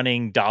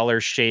long-running Dollar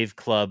Shave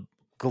Club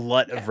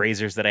glut of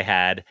razors that I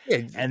had,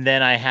 and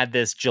then I had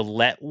this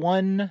Gillette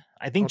one.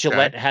 I think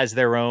Gillette has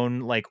their own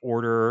like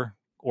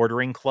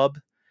ordering club.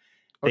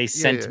 They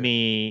sent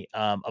me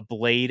a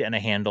blade and a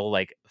handle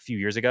like a few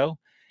years ago,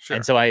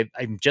 and so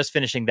I'm just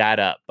finishing that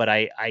up. But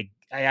I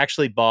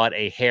actually bought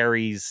a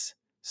Harry's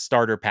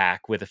starter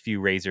pack with a few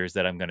razors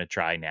that I'm going to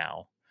try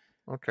now.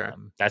 Okay,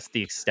 that's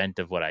the extent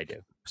of what I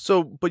do.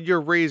 So, but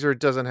your razor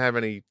doesn't have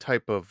any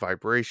type of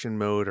vibration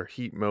mode or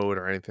heat mode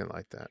or anything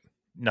like that?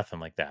 Nothing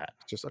like that.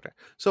 Just okay.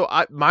 So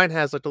mine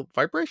has like a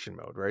vibration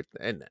mode, right?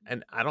 And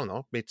I don't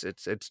know,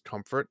 it's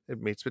comfort. It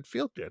makes it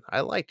feel good.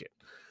 I like it.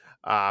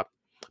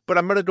 But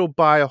I'm gonna go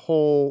buy a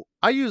whole.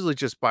 I usually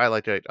just buy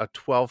like a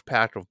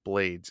 12-pack of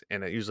blades,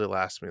 and it usually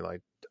lasts me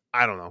like,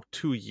 I don't know,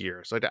 2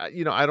 years. Like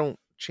I don't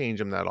change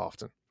them that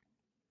often.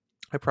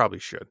 I probably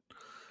should,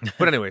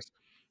 but anyways.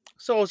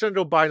 So I was going to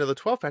go buy another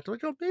 12-pack. I'm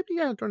like,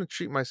 maybe I'm going to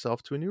treat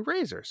myself to a new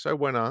razor. So I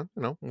went on,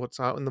 what's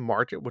out in the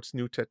market, what's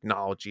new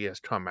technology has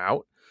come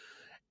out.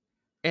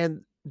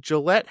 And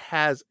Gillette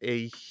has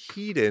a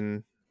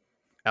heat-in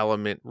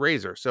element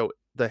razor. So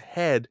the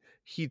head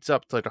heats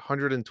up to like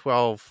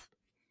 112,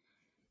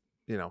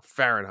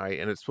 Fahrenheit,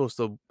 and it's supposed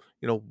to,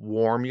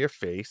 warm your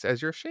face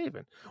as you're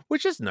shaving,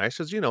 which is nice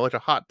because, like a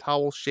hot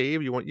towel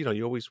shave, you want,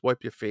 you always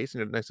wipe your face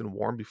and get nice and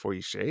warm before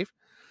you shave.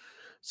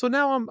 So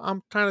now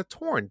I'm kind of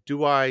torn.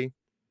 Do I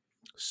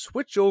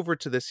switch over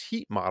to this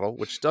heat model,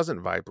 which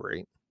doesn't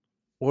vibrate,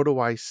 or do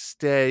I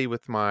stay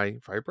with my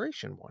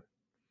vibration one?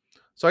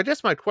 So I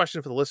guess my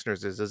question for the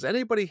listeners is, does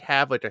anybody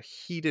have like a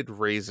heated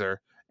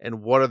razor,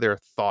 and what are their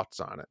thoughts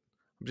on it?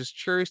 I'm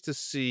just curious to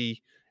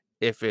see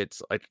if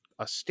it's like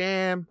a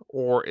scam,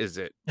 or is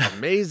it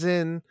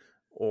amazing,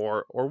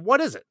 or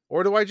what is it?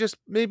 Or do I just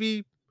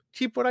maybe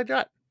keep what I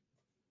got?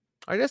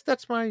 I guess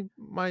that's my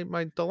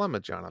dilemma,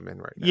 John, I'm in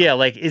right now. Yeah,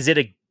 like, is it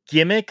a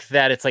gimmick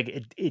that it's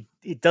like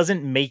it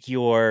doesn't make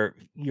your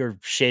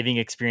shaving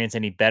experience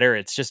any better?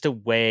 It's just a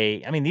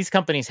way. I mean, these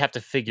companies have to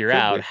figure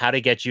out how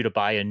to get you to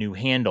buy a new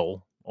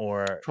handle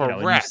or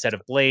a new set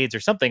of blades or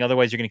something.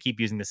 Otherwise, you're going to keep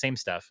using the same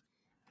stuff.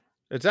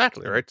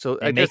 Exactly, right? So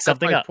I make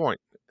something up.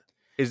 Point.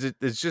 Is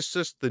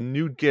just the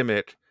new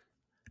gimmick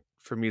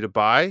for me to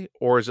buy,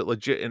 or is it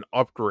legit an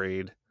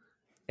upgrade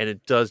and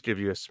it does give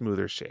you a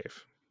smoother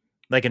shave?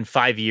 Like in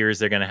 5 years,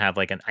 they're going to have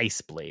like an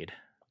ice blade.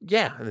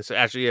 Yeah, and it's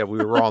actually, we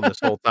were wrong this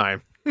whole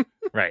time.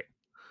 Right.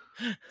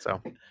 So,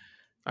 all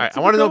right, I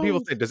want to know what people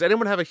think. Does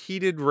anyone have a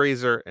heated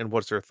razor, and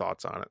what's their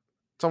thoughts on it?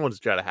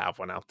 Someone's got to have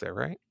one out there,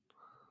 right?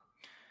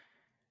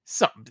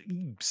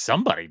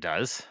 Somebody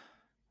does.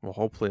 Well,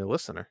 hopefully a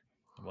listener.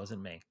 It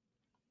wasn't me.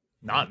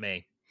 Not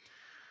me.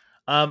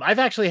 I've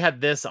actually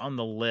had this on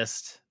the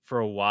list for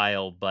a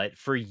while, but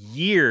for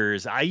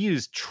years I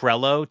used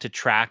Trello to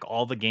track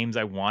all the games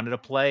I wanted to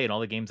play and all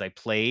the games I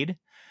played.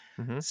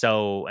 Mm-hmm.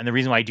 So, and the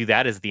reason why I do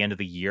that is at the end of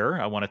the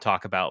year, I want to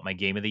talk about my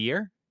game of the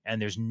year.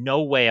 And there's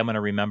no way I'm going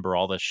to remember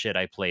all the shit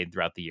I played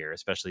throughout the year,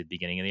 especially at the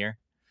beginning of the year.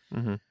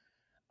 Mm-hmm.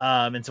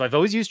 And so I've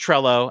always used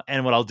Trello,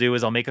 and what I'll do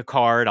is I'll make a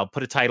card, I'll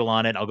put a title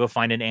on it, I'll go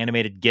find an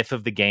animated GIF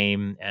of the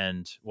game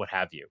and what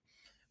have you.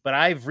 But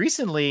I've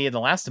recently, in the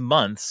last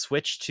month,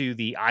 switched to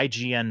the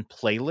IGN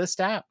playlist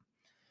app.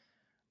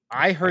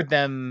 I heard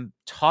them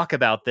talk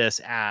about this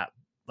app.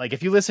 Like,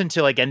 if you listen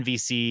to like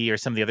NVC or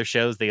some of the other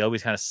shows, they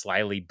always kind of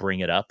slyly bring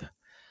it up.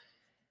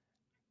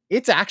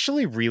 It's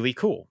actually really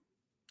cool.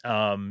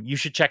 You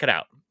should check it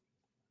out.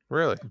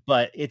 Really?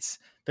 But it's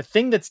the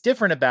thing that's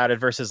different about it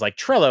versus like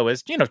Trello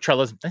is,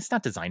 it's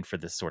not designed for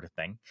this sort of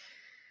thing.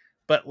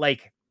 But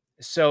like,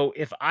 so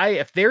if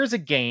there's a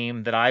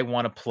game that I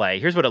want to play,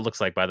 here's what it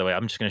looks like, by the way.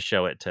 I'm just going to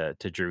show it to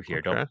Drew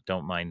here. Okay.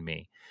 Don't mind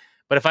me.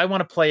 But if I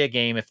want to play a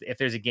game, if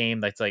there's a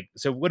game that's like,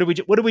 so what was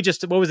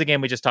the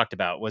game we just talked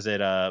about? Was it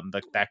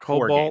that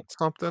core game?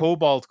 Something?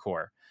 Cobalt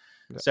Core.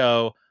 Yeah.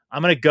 So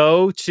I'm going to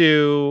go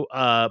to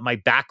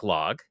my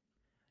backlog,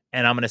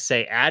 and I'm going to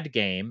say add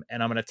game,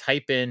 and I'm going to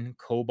type in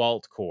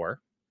Cobalt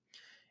Core,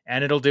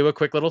 and it'll do a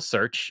quick little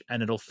search,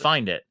 and it'll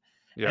find it.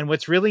 Yeah. And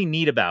what's really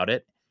neat about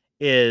it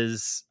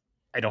is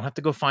I don't have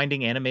to go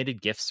finding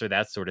animated GIFs or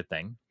that sort of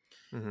thing.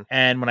 Mm-hmm.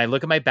 And when I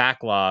look at my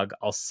backlog,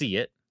 I'll see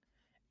it.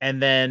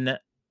 And then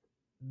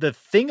the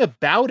thing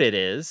about it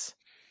is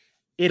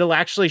it'll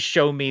actually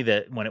show me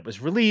that when it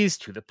was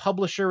released, who the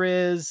publisher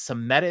is,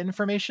 some meta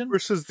information.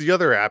 Versus the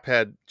other app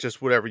had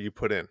just whatever you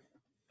put in.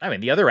 I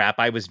mean, the other app,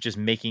 I was just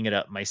making it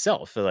up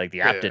myself. So, like,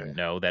 the app didn't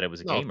know that it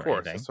was a game or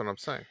anything. That's what I'm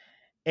saying.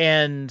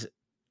 And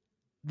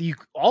you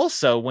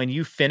also, when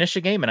you finish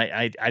a game, and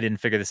I didn't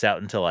figure this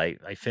out until I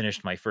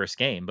finished my first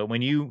game, but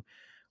when you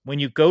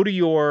go to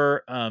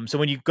your so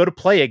when you go to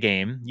play a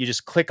game, you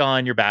just click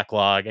on your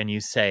backlog and you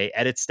say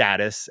edit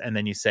status, and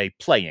then you say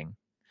playing,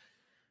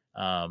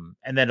 and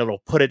then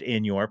it'll put it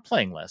in your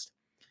playing list.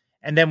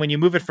 And then when you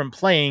move it from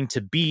playing to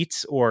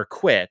beat or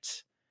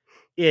quit,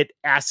 it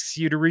asks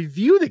you to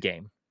review the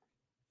game.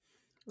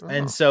 Oh.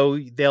 And so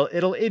it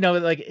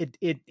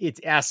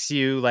asks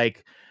you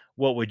like,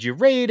 what would you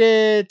rate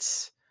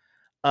it?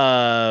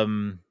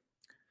 And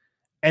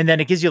then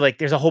it gives you like,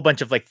 there's a whole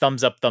bunch of like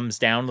thumbs up, thumbs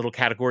down little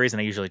categories. And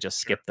I usually just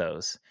skip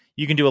those.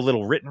 You can do a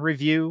little written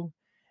review,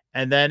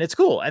 and then it's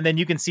cool. And then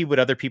you can see what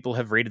other people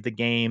have rated the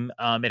game.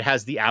 It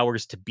has the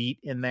hours to beat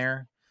in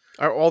there.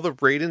 Are all the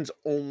ratings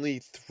only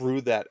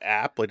through that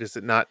app? Like, is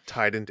it not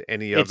tied into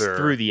any other? It's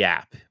through the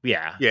app.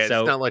 Yeah. Yeah. So,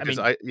 it's not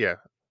like, yeah.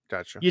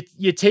 Gotcha.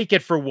 You take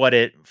it for what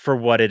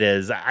it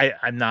is.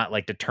 I'm not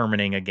like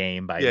determining a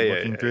game by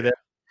looking through that.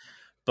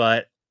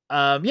 But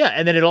and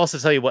then it also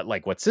tell you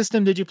what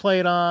system did you play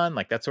it on,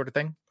 like that sort of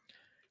thing.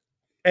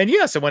 And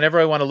yeah, so whenever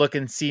I want to look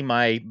and see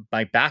my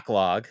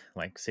backlog,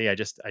 like see, I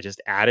just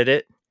added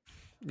it.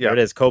 Yeah, there it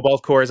is.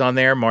 Cobalt Core is on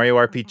there. Mario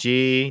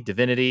RPG,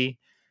 Divinity.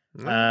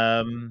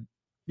 Mm-hmm.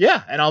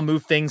 Yeah, and I'll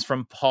move things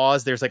from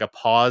pause. There's like a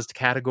paused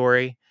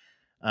category.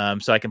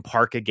 So I can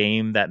park a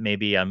game that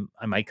maybe I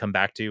might come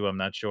back to. I'm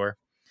not sure,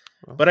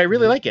 but I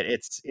really like it.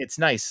 It's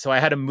nice. So I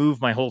had to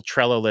move my whole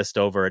Trello list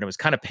over, and it was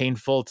kind of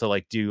painful to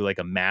like do like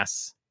a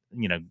mass,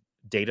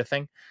 data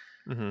thing.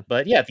 Mm-hmm.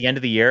 But yeah, at the end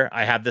of the year,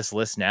 I have this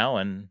list now,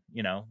 and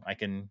I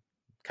can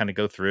kind of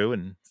go through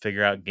and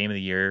figure out game of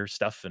the year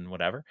stuff and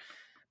whatever.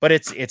 But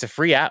it's a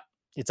free app,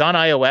 It's on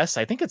iOS.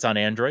 I think it's on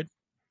Android.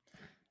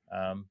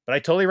 But I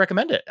totally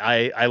recommend it.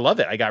 I love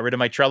it. I got rid of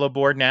my Trello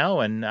board now,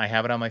 and I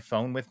have it on my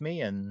phone with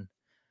me, and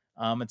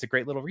it's a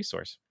great little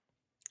resource.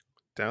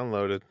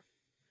 Downloaded.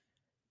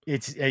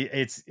 It's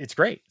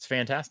great. It's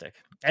fantastic.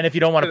 And if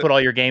you don't want to put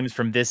all your games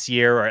from this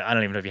year, or I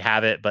don't even know if you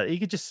have it, but you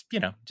could just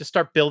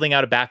start building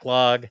out a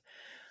backlog.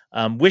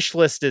 Wish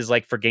list is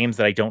like for games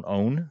that I don't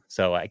own,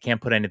 so I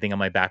can't put anything on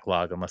my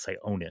backlog unless I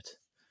own it.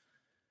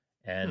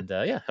 And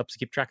helps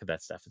keep track of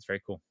that stuff. It's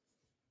very cool.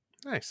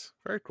 Nice.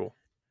 Very cool.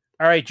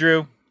 All right,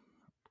 Drew.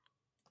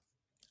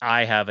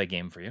 I have a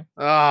game for you.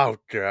 Oh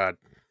God!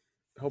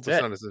 Hope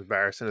it's not as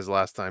embarrassing as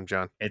last time,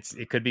 John.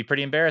 It could be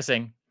pretty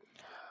embarrassing.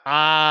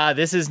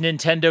 This is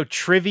Nintendo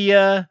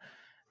trivia.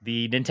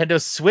 The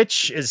Nintendo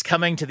Switch is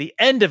coming to the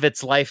end of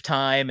its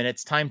lifetime, and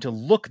it's time to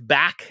look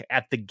back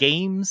at the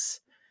games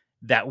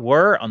that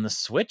were on the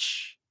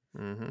Switch.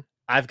 Mm-hmm.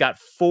 I've got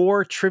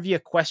 4 trivia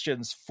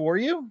questions for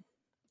you.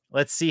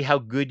 Let's see how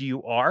good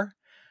you are.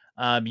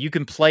 You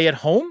can play at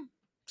home.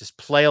 Just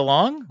play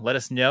along. Let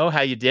us know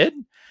how you did.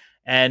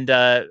 And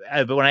but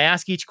when I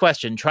ask each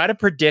question, try to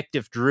predict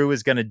if Drew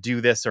is going to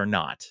do this or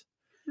not.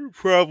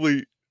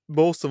 Probably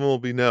most of them will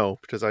be no,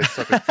 because I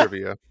suck at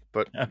trivia.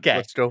 But okay,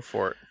 let's go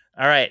for it.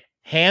 All right,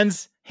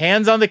 hands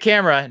on the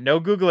camera. No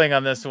Googling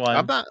on this one.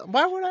 I'm not.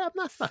 Why would I? I'm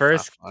not.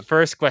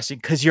 First question,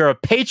 because you're a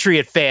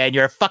Patriot fan.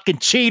 You're a fucking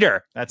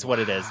cheater. That's what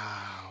it is.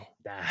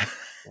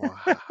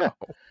 Wow.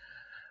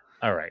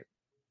 All right,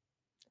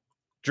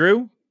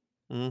 Drew.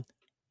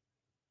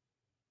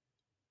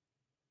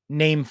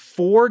 Name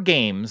 4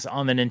 games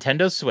on the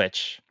Nintendo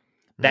Switch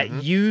that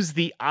use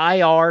the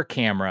IR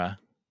camera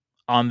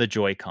on the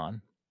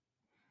Joy-Con.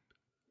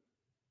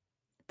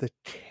 The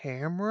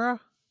camera?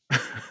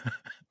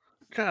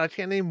 God, I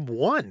can't name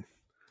 1.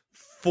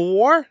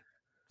 4?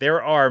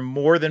 There are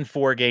more than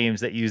 4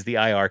 games that use the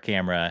IR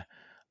camera.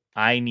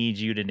 I need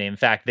you to name. In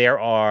fact, there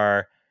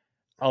are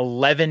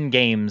 11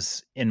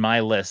 games in my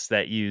list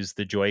that use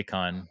the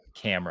Joy-Con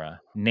camera.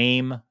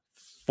 Name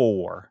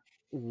 4.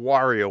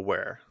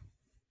 WarioWare.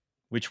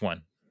 Which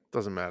one?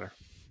 Doesn't matter.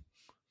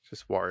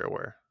 Just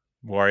WarioWare.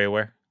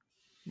 WarioWare?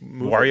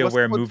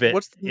 WarioWare Move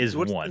It is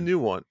what's 1. The new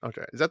one?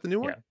 Okay. Is that the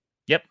new one?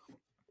 Yep.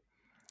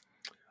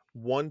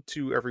 1,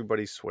 2,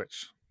 everybody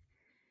switch.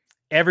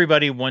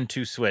 Everybody 1,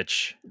 2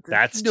 switch.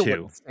 That's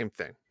 2. Same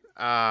thing.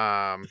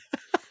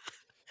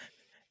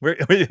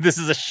 This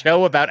is a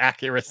show about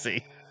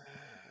accuracy.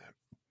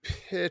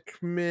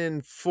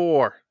 Pikmin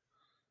 4.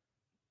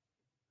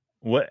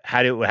 What?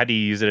 How do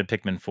you use it in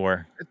Pikmin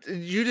 4?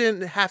 You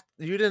didn't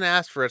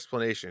ask for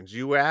explanations.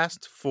 You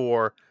asked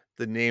for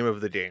the name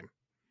of the game.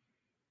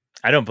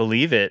 I don't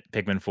believe it.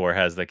 Pikmin 4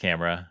 has the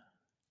camera.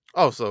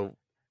 Oh, so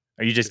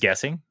are you just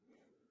guessing?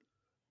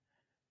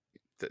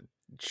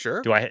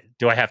 Sure. Do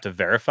I have to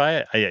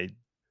verify it?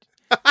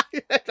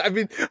 I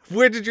mean,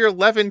 where did your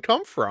 11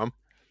 come from?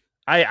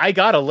 I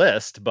got a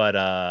list, but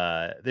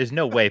there's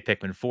no way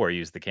Pikmin 4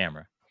 used the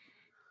camera.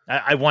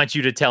 I want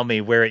you to tell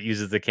me where it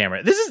uses the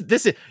camera.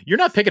 This is. You're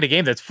not picking a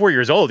game that's 4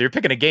 years old. You're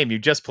picking a game you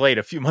just played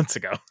a few months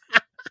ago.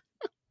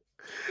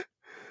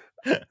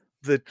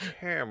 The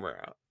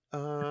camera.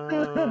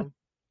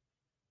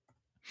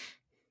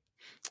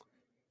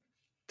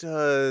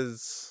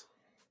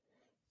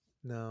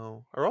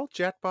 No. Are all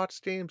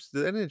Jackbox games?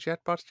 Do any of the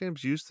Jackbox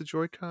games use the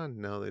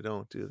Joy-Con? No, they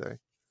don't, do they?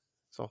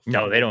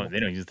 No, they don't. They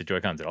don't use the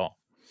Joy-Cons at all.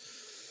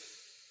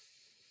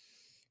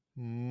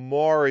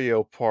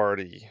 Mario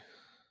Party.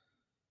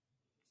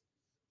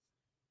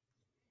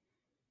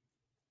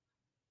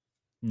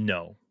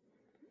 No.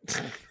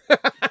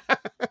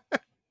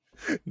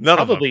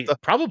 None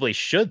probably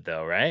should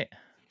though, right?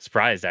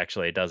 Surprised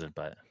actually it doesn't,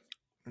 but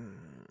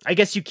I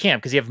guess you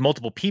can't because you have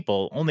multiple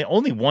people.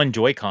 Only one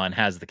Joy-Con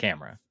has the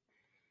camera,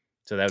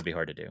 so that would be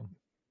hard to do.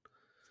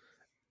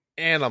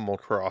 Animal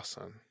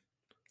Crossing.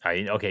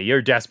 Okay,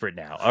 you're desperate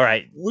now. All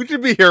right, we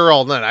could be here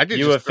all night.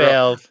 You have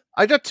failed.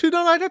 I got 2. No,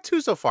 I got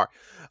 2 so far.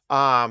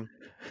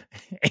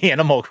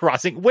 Animal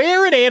Crossing.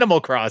 Where in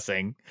Animal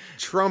Crossing?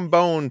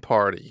 Trombone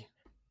Party.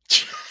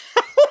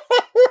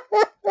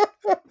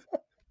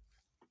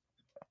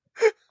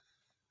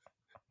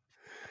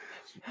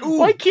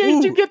 Why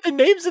can't you get the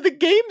names of the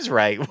games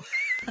right?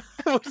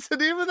 What's the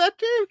name of that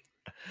game?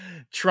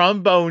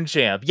 Trombone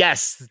Champ.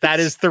 Yes, that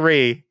is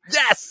 3.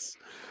 Yes.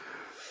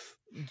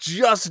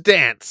 Just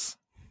Dance.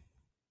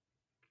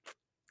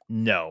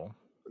 No.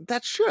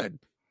 That should.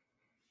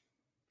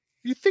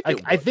 You think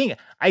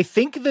I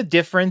think the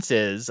difference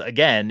is,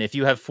 again, if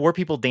you have 4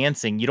 people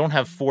dancing, you don't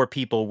have 4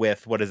 people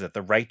with, what is it,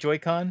 the right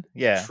Joy-Con?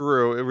 Yeah.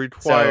 True. It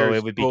requires so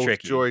it would be both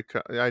tricky.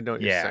 Joy-Con. I know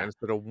what you're saying. It's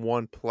been a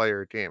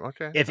 1-player game.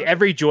 Okay. If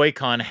every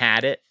Joy-Con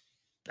had it,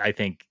 I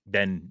think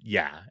then,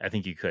 I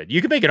think you could. You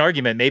could make an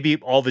argument. Maybe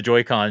all the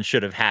Joy-Cons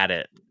should have had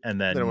it,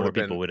 and then more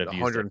people would have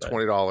used it.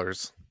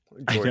 $120.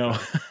 I know.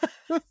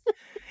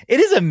 It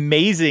is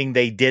amazing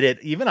they did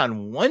it even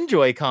on one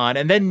Joy-Con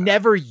and then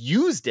never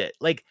used it.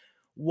 Like,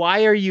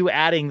 why are you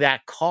adding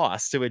that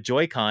cost to a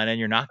Joy-Con and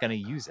you're not going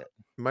to use it?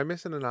 Am I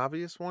missing an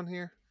obvious one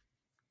here?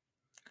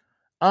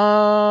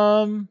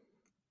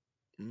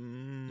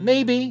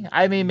 Maybe.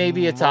 I mean,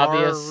 maybe it's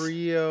obvious.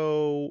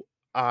 Mario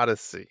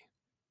Odyssey.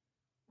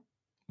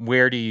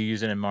 Where do you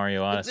use it in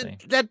Mario Odyssey?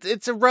 That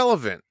it's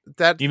irrelevant.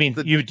 That do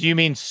you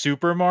mean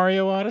Super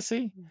Mario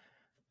Odyssey?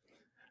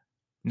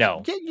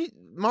 No. Yeah,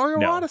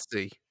 Mario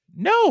Odyssey.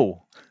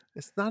 No.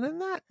 It's not in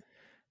that.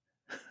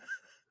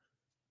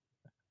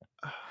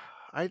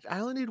 I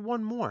only need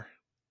one more.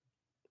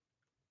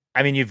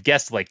 I mean, you've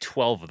guessed like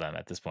 12 of them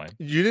at this point.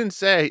 You didn't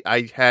say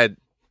I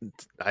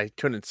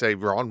couldn't say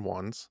wrong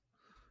ones.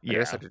 Yeah. I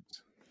guess I did.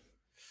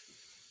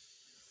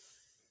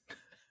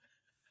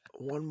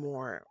 One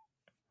more.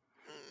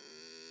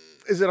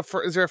 Is there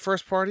a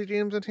first party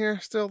games in here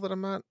still that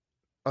I'm not?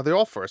 Are they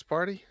all first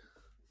party?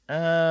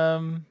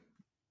 They're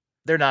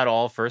not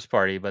all first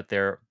party, but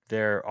there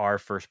are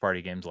first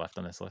party games left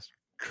on this list.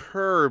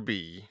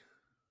 Kirby.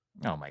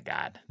 Oh my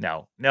God.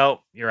 No,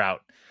 you're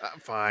out.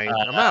 Fine.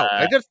 I'm out.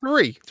 I got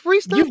 3.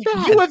 3's not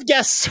bad. You have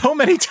guessed so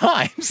many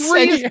times.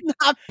 3 is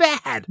not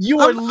bad. You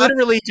are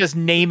literally just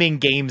naming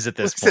games at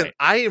this point.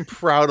 I am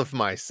proud of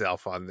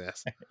myself on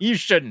this. You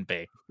shouldn't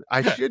be.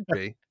 I should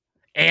be.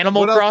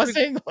 Animal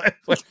Crossing?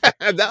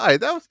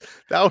 that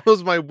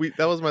was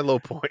my low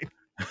point.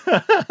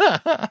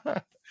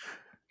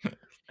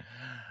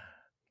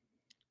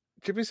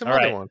 Give me some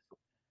other ones.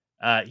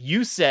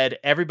 You said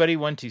Everybody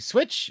Want to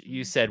Switch.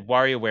 You said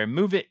WarioWare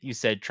Move It. You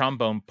said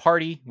Trombone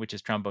Party, which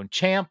is Trombone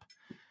Champ.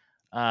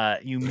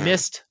 You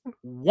missed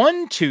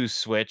 1-2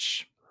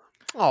 Switch.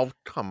 Oh,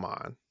 come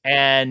on.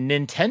 And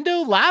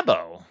Nintendo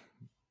Labo.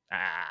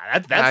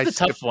 That's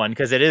the tough one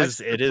because it is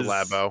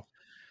Labo.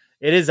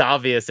 It is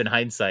obvious in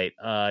hindsight.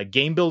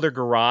 Game Builder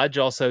Garage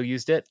also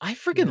used it. I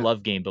freaking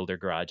love Game Builder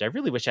Garage. I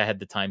really wish I had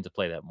the time to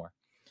play that more.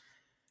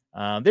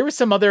 There was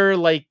some other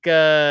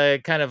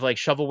kind of like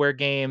shovelware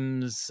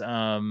games.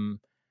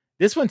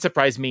 This one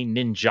surprised me.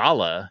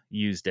 Ninjala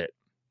used it.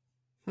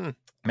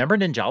 Remember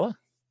Ninjala?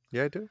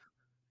 Yeah, I do.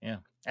 Yeah,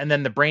 and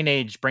then the Brain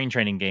Age brain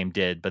training game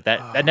did, but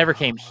that never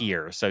came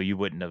here, so you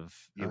wouldn't have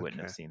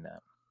seen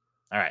that.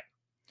 All right,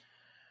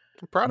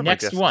 I'm proud of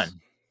next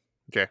one.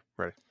 Okay,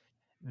 ready.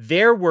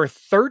 There were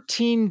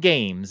 13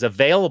 games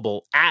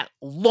available at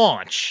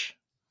launch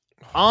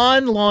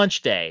on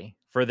launch day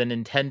for the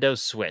Nintendo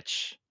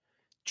Switch.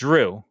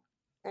 Drew,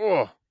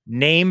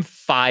 name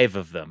 5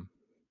 of them.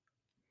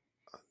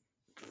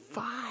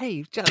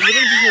 5? John, we're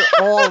going to be here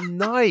all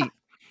night.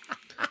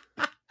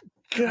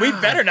 God, we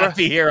better not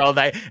be here all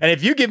night. And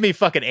if you give me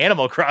fucking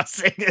Animal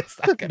Crossing, it's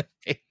not going to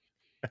be.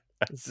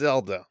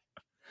 Zelda.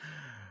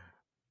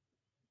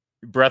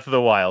 Breath of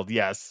the Wild,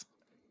 yes.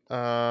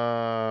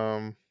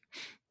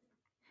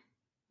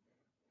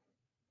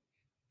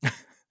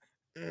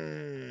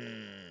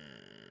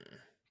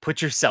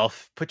 Put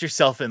yourself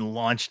in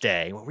launch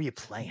day. What were you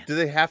playing? Do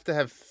they have to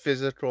have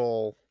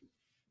physical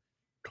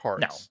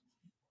cards? No.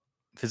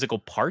 Physical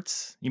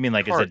parts? You mean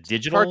like is it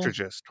digital?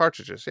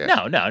 Cartridges,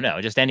 yeah.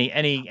 No. Just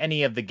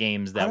any of the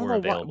games that were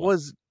available.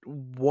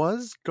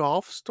 Was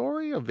Golf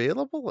Story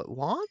available at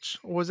launch?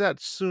 Or was that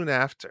soon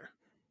after?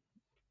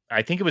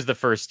 I think it was the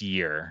first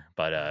year,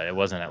 but it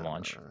wasn't at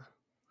launch.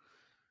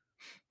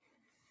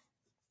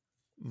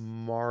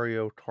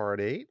 Mario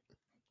Kart 8?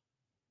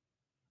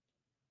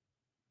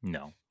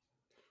 No.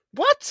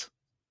 What?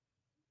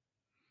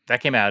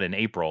 That came out in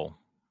April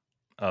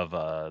of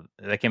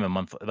that came a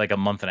month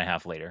and a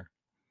half later.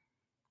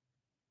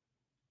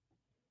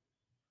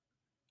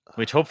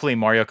 Which hopefully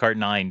Mario Kart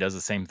 9 does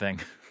the same thing.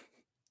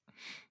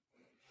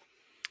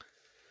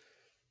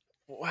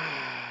 Wow.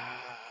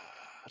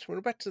 Should we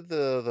go back to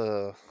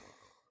the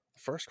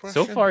first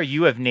question? So far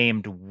you have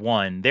named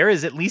one. There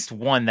is at least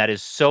one that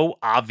is so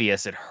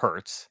obvious it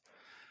hurts.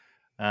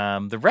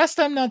 The rest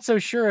I'm not so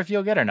sure if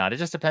you'll get or not. It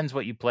just depends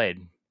what you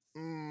played.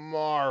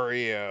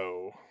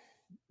 Mario.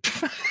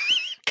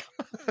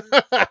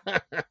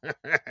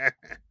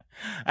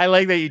 I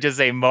like that you just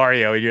say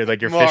Mario and you're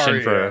like you're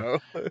fishing for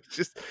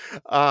just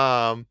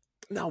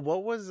no,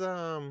 what was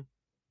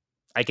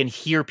I can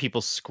hear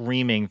people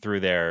screaming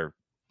through their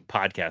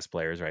podcast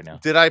players right now.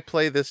 Did I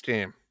play this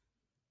game?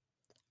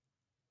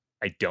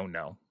 I don't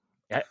know.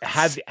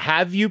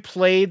 Have you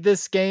played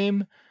this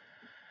game?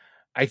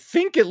 I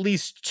think at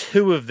least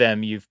 2 of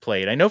them you've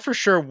played. I know for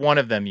sure one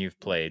of them you've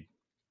played.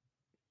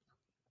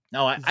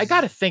 No, I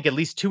got to think at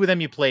least 2 of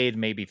them you played,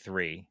 maybe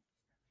 3.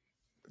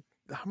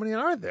 How many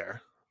are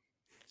there?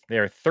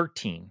 There are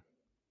 13.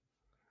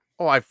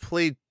 Oh, I've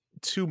played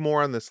 2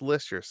 more on this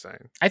list, you're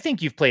saying? I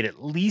think you've played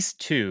at least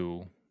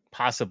 2,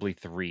 possibly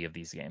 3 of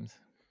these games.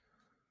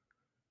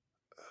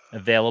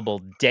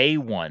 Available day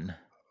 1.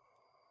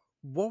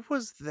 What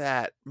was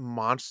that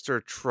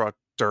monster truck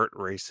dirt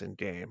racing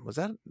game? Is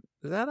that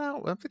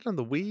out? I'm thinking on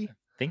the Wii. I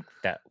think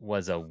that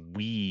was a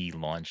Wii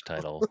launch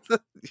title.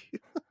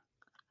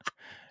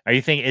 Are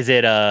you thinking? Is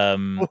it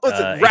what was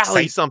it?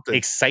 Rally something?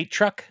 Excite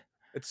Truck?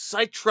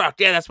 Excite Truck.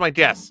 Yeah, that's my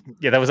guess.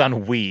 Yeah, that was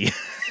on Wii.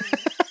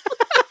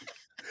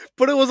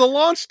 But it was a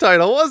launch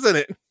title, wasn't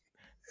it?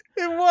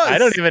 It was. I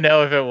don't even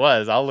know if it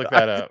was. I'll look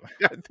that up.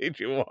 I think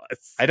it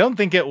was. I don't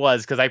think it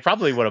was because I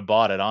probably would have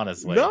bought it,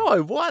 honestly. No,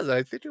 it was.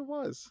 I think it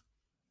was.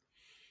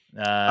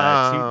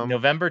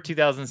 November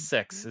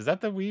 2006. Is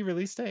that the Wii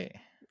release date?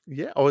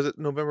 Yeah. Or was it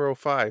November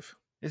 2005?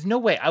 There's no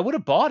way. I would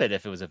have bought it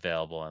if it was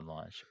available on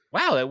launch.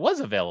 Wow, it was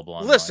available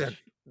on launch. Listen,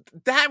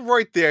 that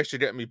right there should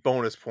get me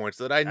bonus points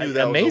that I knew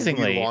that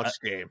amazingly, was a Wii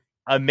launch game.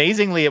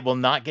 Amazingly, it will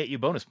not get you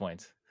bonus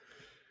points.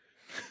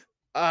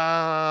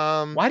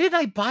 Why did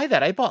I buy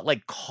that? I bought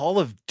like Call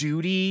of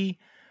Duty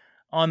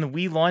on the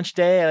Wii launch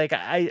day. Like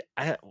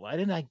why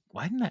didn't I?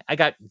 I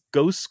got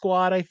Ghost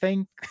Squad, I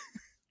think.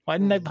 Why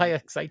didn't I buy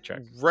Excite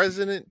Truck?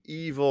 Resident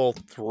Evil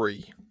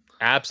 3.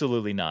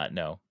 Absolutely not.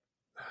 No.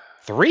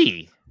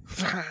 3?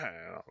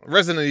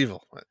 Resident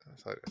Evil.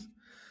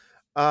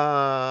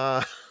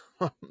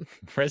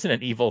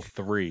 Resident Evil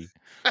 3.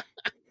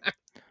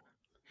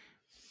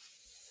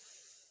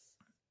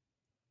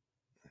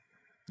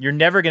 You're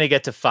never going to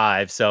get to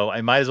 5, so I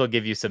might as well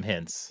give you some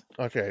hints.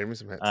 Okay, give me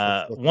some hints.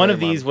 Let's one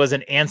of these was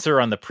an answer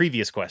on the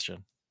previous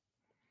question.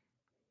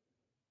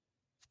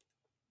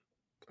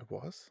 It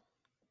was?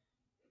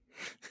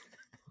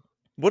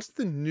 What's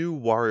the new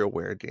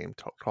WarioWare game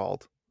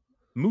called?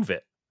 Move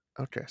It.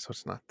 Okay, so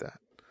it's not that.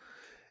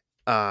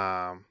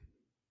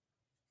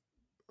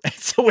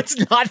 So it's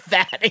not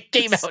that. It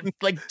came out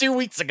like 2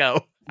 weeks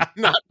ago.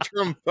 Not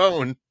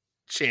Trombone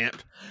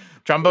Champ.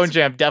 Trombone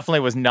Champ definitely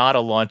was not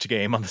a launch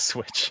game on the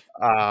Switch.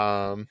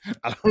 I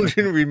don't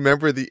even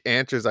remember the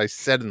answers I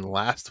said in the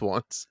last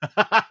ones.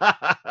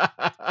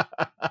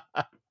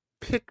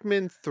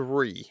 Pikmin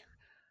 3.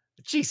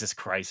 Jesus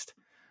Christ.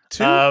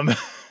 2?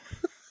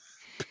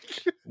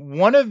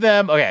 One of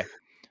them, okay.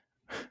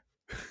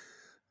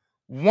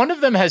 One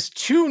of them has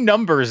 2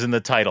 numbers in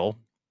the title,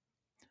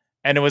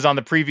 and it was on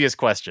the previous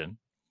question.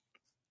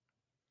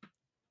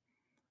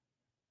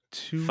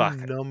 2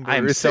 numbers. I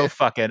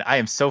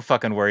am so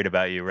fucking worried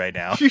about you right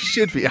now. You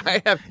should be.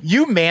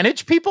 You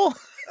manage people?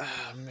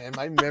 Oh, man,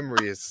 my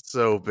memory is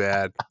so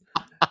bad.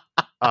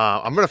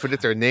 I'm gonna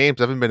forget their names.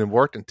 I haven't been in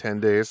work in 10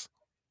 days.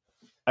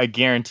 I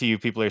guarantee you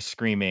people are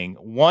screaming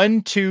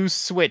 1-2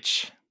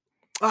 Switch.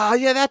 Oh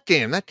yeah, that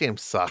game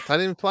sucked. I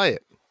didn't play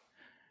it.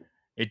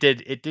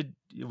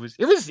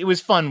 It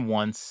was fun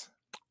once.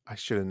 I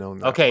should have known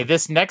that. Okay,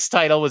 this next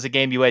title was a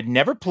game you had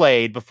never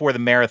played before the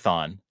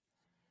marathon.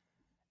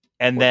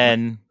 And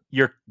then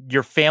your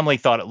family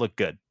thought it looked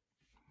good.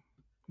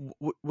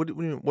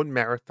 What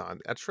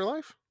marathon? Extra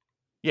Life?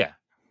 Yeah.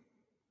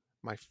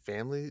 My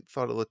family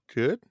thought it looked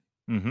good?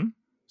 Mm-hmm.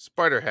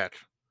 Spiderhead.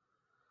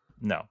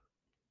 No.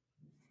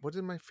 What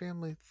did my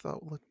family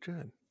thought looked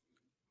good?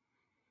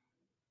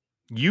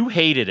 You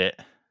hated it.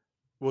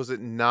 Was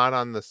it not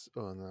on this?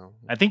 Oh, no.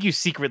 I think you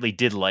secretly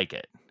did like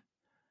it.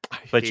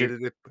 But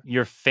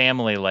your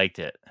family liked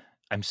it.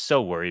 I'm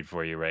so worried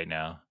for you right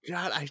now.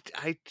 God,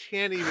 I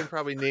can't even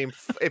probably name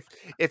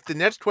if the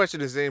next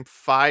question is name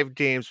 5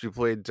 games we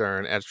played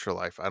during Extra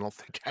Life. I don't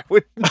think I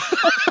would.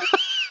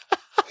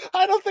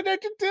 I don't think I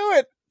could do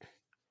it.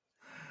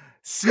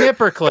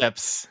 Snipper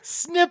Clips.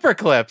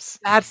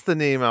 That's the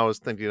name I was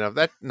thinking of.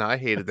 I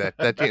hated that.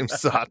 That game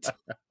sucked.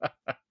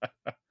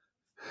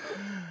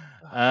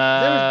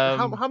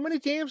 How many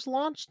games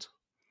launched?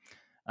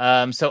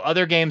 So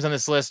other games on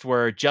this list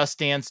were Just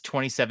Dance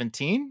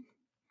 2017.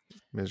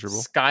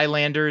 Miserable.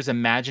 Skylanders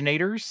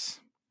Imaginators.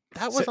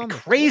 That was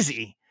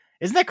crazy.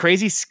 Isn't that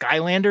crazy?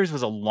 Skylanders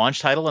was a launch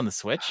title on the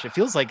Switch. It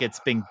feels like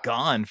it's been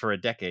gone for a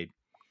decade.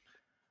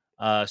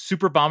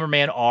 Super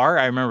Bomberman R.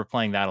 I remember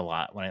playing that a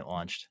lot when it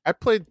launched. I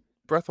played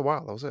Breath of the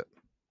Wild. That was it.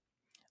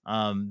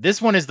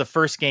 This one is the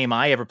first game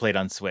I ever played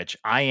on Switch.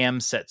 I Am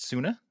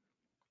Setsuna.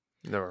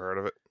 Never heard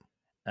of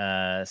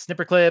it.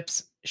 Snipper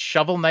Clips.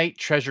 Shovel Knight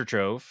Treasure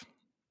Trove.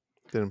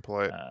 Didn't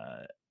play it.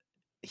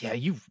 Yeah,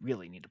 you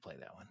really need to play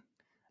that one.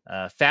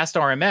 Fast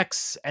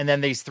RMX, and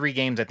then these 3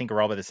 games I think are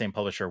all by the same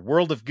publisher: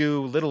 World of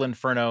Goo, Little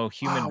Inferno,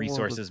 Human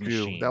Resources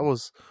Machine. That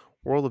was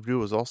World of Goo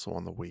was also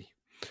on the Wii.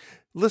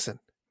 Listen,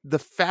 the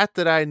fact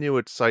that I knew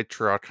it's Excite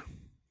Truck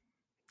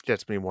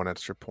gets me 1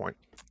 extra point.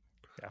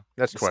 Yeah,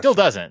 that's still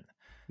doesn't.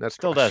 That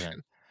still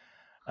doesn't.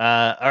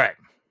 All right.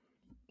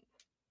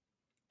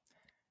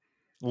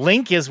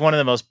 Link is one of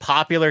the most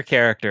popular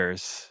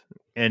characters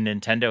in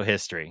Nintendo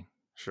history.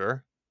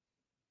 Sure.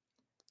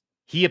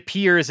 He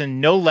appears in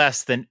no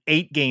less than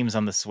 8 games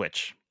on the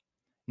Switch.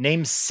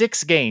 Name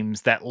 6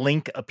 games that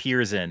Link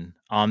appears in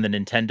on the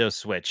Nintendo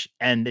Switch,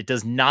 and it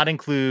does not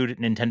include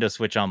Nintendo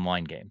Switch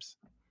Online games.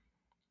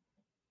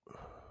 Oh,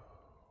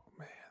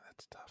 man,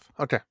 that's tough.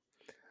 Okay.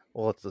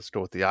 Well, let's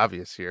go with the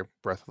obvious here.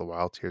 Breath of the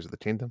Wild, Tears of the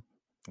Kingdom.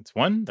 That's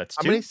 1. That's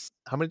 2.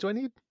 How many do I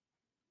need?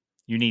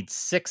 You need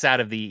 6 out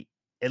of the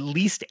at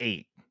least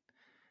 8.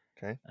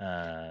 Okay.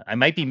 I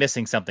might be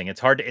missing something.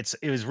 It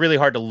was really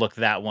hard to look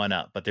that one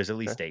up, but there's at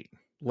least 8.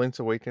 Link's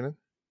Awakening.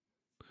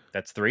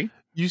 That's 3.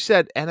 You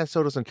said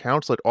NSO doesn't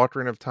count, so like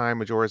Ocarina of Time,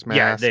 Majora's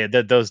Mask. Yeah,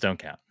 those don't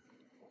count.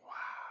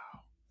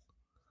 Wow.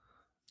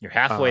 You're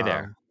halfway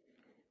there.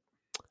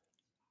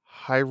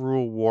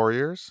 Hyrule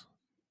Warriors.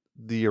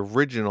 The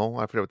original,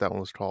 I forget what that one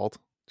was called.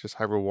 Just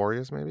Hyrule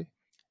Warriors, maybe?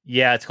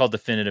 Yeah, it's called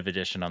Definitive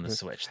Edition on the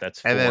Switch.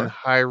 That's 4. And then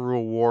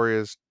Hyrule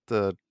Warriors,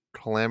 the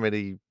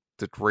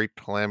Great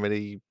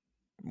Calamity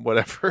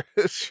whatever.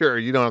 Sure,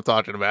 you know what I'm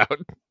talking about.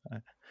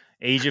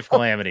 Age of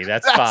Calamity.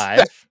 That's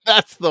 5.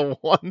 That's the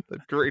one. The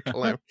Great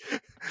Calamity.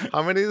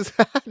 How many is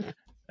that?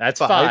 That's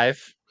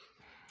 5.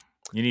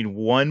 You need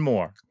one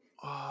more.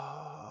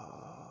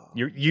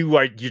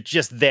 You're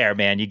just there,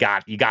 man. You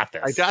got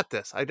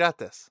this. I got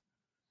this.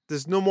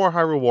 There's no more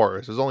Hyrule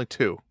Warriors. There's only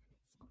 2.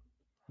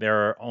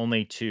 There are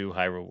only 2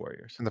 Hyrule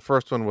Warriors. And the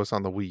first one was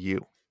on the Wii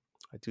U.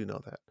 I do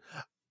know that.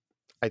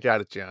 I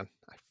got it, John.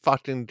 I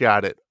fucking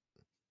got it.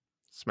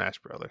 Smash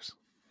Brothers.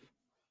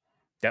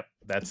 Yep,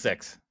 that's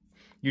 6.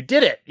 You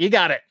did it. You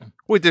got it.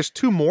 Wait, there's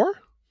 2 more?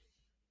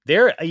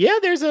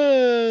 There's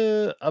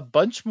a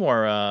bunch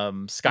more.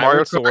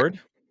 Skyward Sword.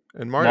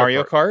 And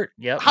Mario Kart.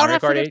 Yep. How did I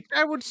forget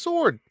Skyward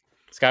Sword?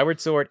 Skyward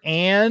Sword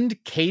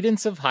and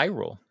Cadence of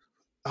Hyrule.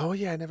 Oh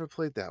yeah, I never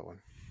played that one.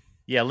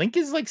 Yeah, Link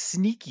is like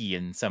sneaky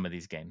in some of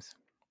these games.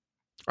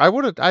 I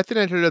think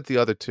I entered at the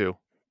other 2.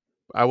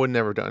 I would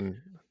never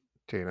done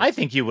Cadence. I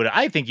think you would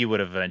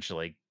have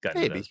eventually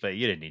gotten to those, but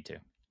you didn't need to.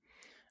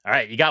 All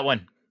right, you got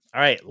one.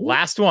 All right,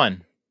 last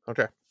one.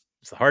 Okay.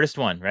 It's the hardest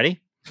one. Ready?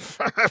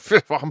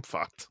 I'm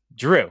fucked.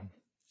 Drew.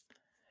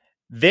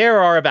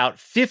 There are about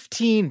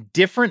 15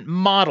 different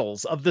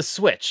models of the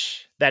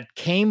Switch that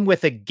came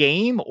with a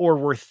game or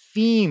were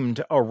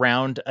themed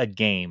around a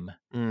game.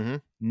 Mm-hmm.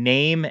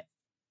 Name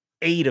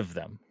 8 of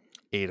them.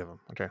 8 of them.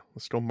 Okay,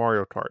 let's go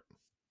Mario Kart.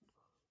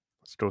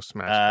 Let's go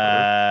Smash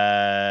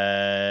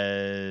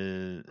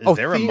Brothers. Is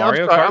there a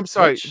Mario Kart? I'm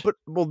sorry, Switch?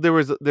 but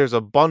there's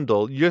a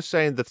bundle. You're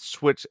saying the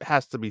Switch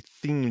has to be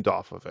themed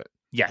off of it.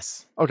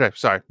 Yes. Okay,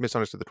 sorry,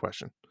 misunderstood the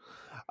question.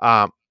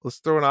 Let's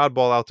throw an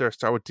oddball out there.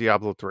 Start with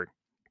Diablo 3.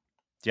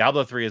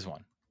 Diablo 3 is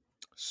 1.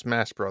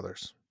 Smash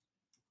Brothers.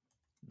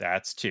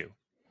 That's 2.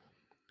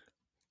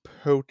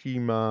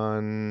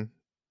 Pokemon.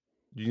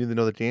 You need to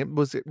know the game.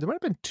 There might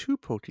have been 2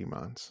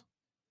 Pokemons.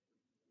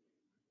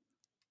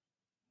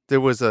 There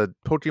was a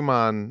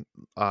Pokemon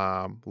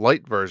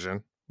light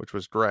version, which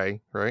was gray,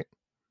 right?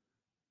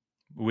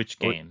 Which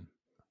game?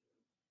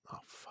 Oh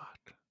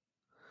fuck!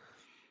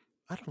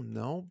 I don't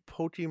know.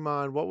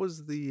 Pokemon. What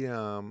was the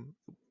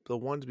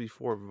ones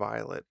before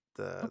Violet?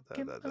 It's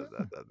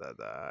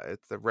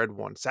the red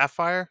one.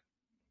 Sapphire?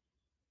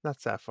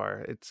 Not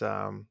Sapphire. It's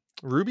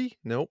Ruby?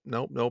 Nope.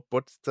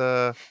 What's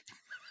the?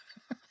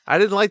 I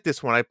didn't like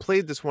this one. I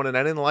played this one and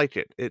I didn't like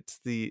it. It's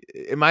the.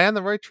 Am I on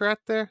the right track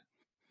there?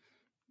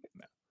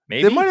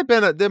 Maybe there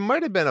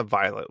might have been a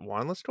Violet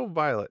one. Let's go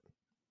Violet.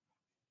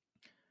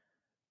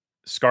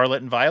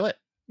 Scarlet and Violet?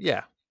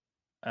 Yeah.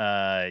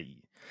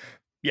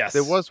 Yes.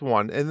 There was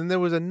one, and then there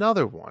was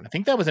another one. I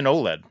think that was an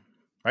OLED,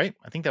 right?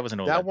 I think that was an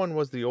OLED. That one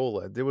was the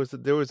OLED.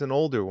 There was an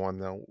older one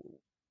though.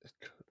 It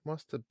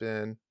must have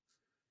been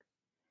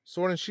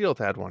Sword and Shield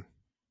had one.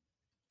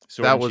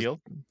 Sword and Shield?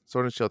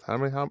 Sword and Shield. How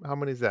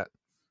many is that?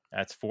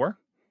 That's 4.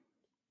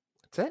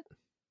 That's it?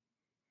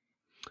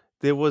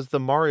 There was the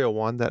Mario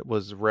one that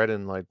was red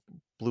and like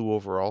blue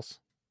overalls.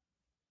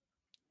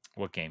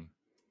 What game?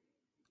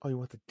 Oh, you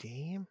want the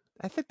game?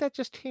 I think that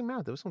just came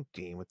out. There was no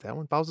game with that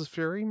one. Bowser's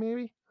Fury,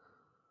 maybe?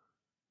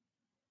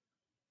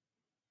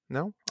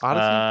 No?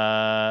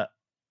 Odyssey?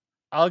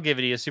 I'll give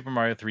it to you. Super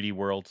Mario 3D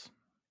World.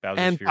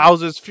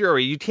 Bowser's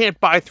Fury. You can't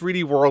buy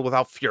 3D World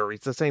without Fury.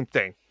 It's the same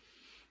thing.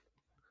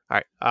 All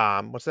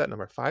right. What's that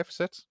number? 5,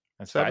 6?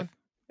 That's 7? 5.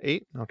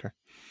 8? Okay.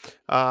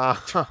 I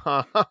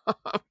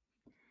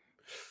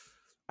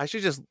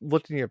should just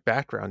look in your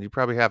background. You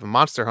probably have a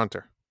Monster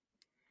Hunter.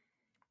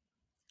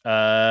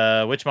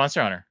 Which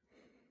Monster Hunter?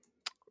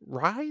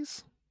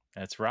 Rise?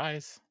 That's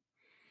Rise.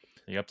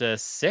 Are you up to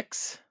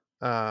 6?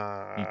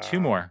 Need 2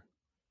 more.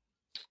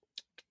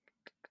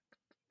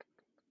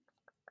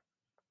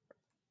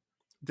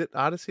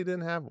 Odyssey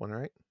didn't have one,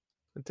 right?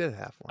 It did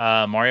have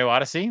one. Mario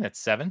Odyssey, that's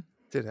 7.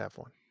 Did have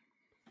one.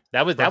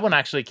 That one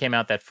actually came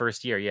out that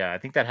first year. Yeah, I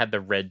think that had the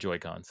red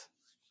Joy-Cons.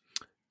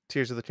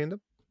 Tears of the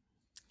Kingdom?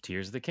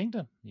 Tears of the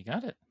Kingdom. You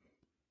got it.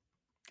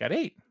 Got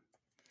 8.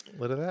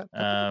 Look at that.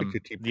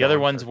 The other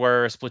ones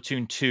were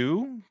Splatoon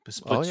 2,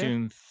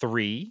 Splatoon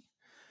 3,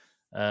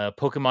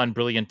 Pokemon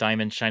Brilliant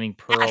Diamond, Shining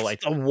Pearl.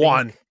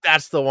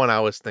 That's the one I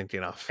was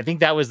thinking of. I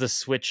think that was the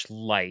Switch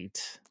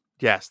Lite.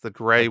 Yes, the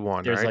gray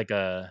one. There's right? like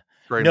a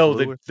gray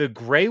the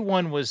gray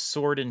one was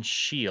Sword and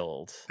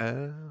Shield.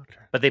 Okay.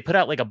 But they put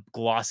out like a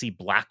glossy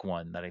black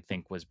one that I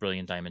think was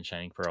Brilliant Diamond,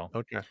 Shining Pearl.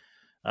 Okay.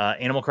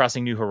 Animal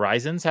Crossing New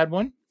Horizons had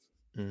one.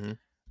 Mm-hmm.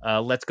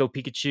 Let's Go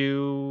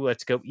Pikachu,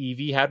 Let's Go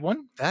Eevee had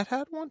one. That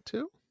had one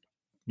too?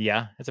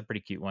 Yeah, it's a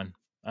pretty cute one.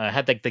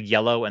 Had like the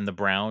yellow and the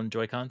brown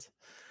Joy-Cons.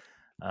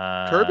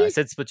 Kirby? I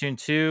said Splatoon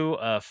 2.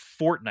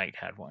 Fortnite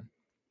had one.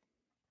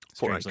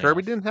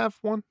 Kirby didn't have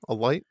one? A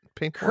light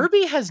pink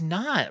Kirby has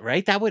not,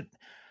 right? That would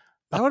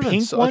have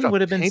been so neat.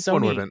 Would have been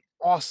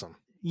awesome.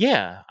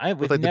 Yeah, I would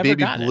with like never the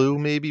baby got blue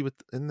maybe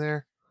in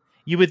there.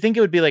 You would think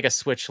it would be like a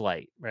Switch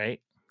Lite, right?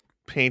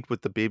 Paint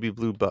with the baby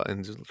blue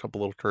buttons, a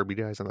couple little Kirby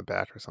guys on the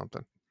back or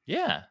something.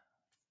 Yeah.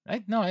 I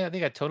think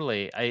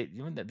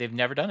they've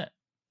never done it.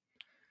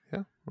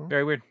 Yeah. Well.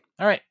 Very weird.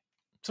 All right.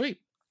 Sweet.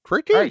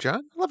 Great game,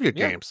 John. I love your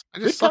games. I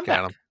just suck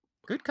at them.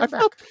 Good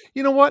comeback.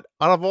 You know what?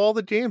 Out of all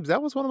the games,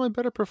 that was one of my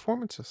better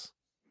performances.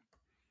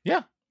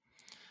 Yeah.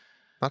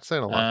 Not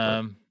saying a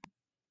lot.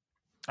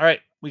 All right.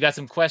 We got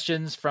some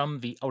questions from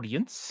the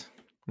audience.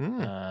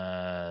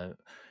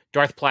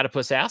 Darth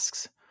Platypus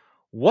asks,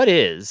 what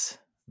is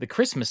the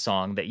Christmas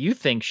song that you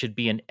think should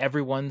be in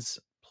everyone's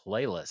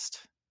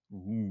playlist?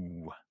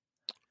 Ooh.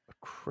 A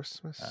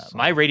Christmas song.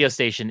 My radio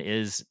station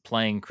is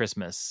playing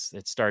Christmas.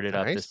 It started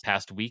up this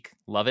past week.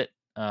 Love it.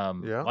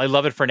 Yeah. I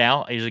love it for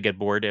now. I usually get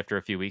bored after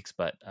a few weeks,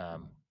 but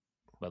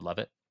love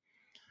it.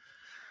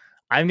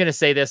 I'm going to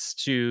say this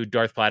to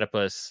Darth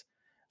Platypus.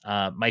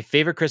 My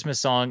favorite Christmas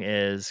song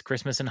is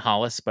Christmas in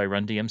Hollis by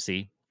Run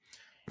DMC.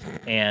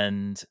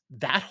 And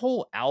that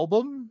whole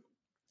album,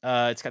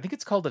 I think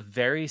it's called A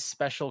Very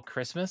Special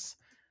Christmas.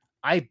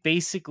 I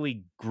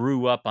basically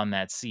grew up on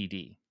that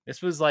CD.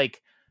 This was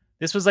like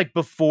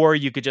before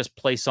you could just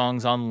play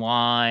songs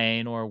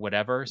online or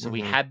whatever. So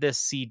we had this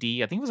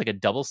CD. I think it was like a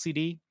double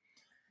CD.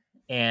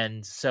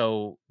 And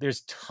so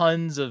there's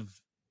tons of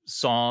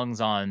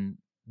songs on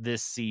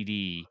this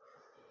CD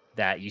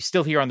that you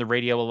still hear on the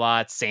radio a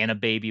lot. Santa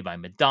Baby by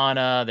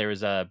Madonna. There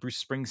was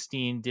Bruce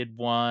Springsteen did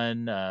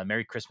one.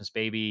 Merry Christmas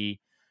Baby.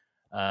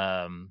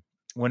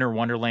 Winter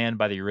Wonderland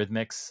by the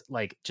Eurythmics.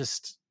 Like,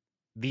 just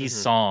these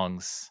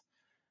songs.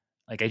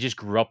 Like, I just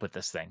grew up with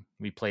this thing.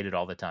 We played it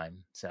all the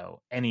time.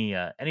 So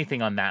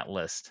anything on that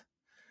list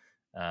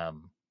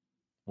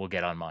will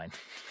get on mine.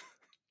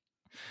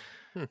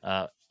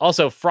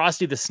 Also,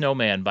 Frosty the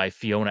Snowman by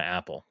Fiona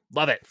Apple.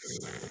 Love it.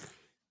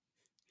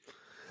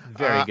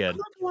 Very good. I'm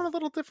going to want a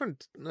little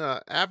different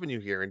avenue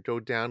here and go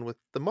down with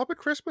The Muppet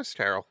Christmas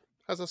Carol.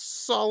 Has a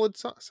solid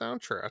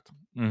soundtrack.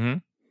 Mm-hmm.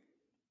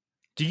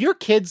 Do your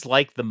kids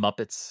like the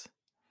Muppets?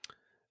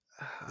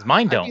 'Cause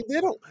mine don't. I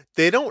mean,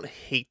 they don't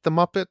hate the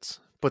Muppets,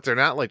 but they're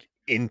not like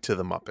into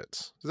the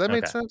Muppets. Does that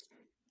make sense?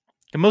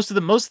 And most of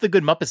the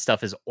good Muppet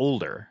stuff is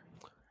older.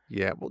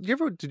 Yeah. Well,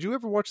 did you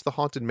ever watch the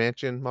Haunted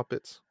Mansion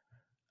Muppets?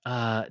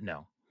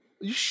 No.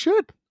 You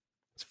should.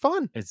 It's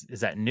fun. Is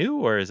that new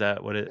or is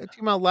that what it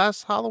came out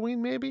last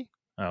Halloween, maybe?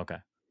 Oh, okay.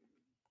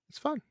 It's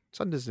fun. It's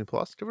on Disney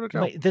Plus. Give it a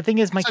go. The thing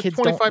is, my kids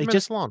 25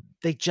 minutes long.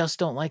 They just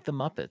don't like the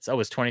Muppets. Oh,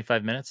 it's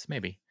 25 minutes,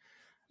 maybe.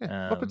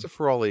 Yeah, Muppets are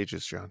for all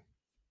ages, John.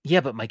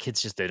 Yeah, but my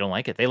kids they don't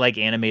like it. They like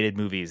animated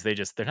movies.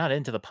 They're not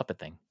into the puppet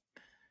thing.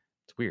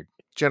 It's weird.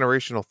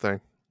 Generational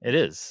thing. It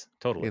is,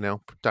 totally. You know,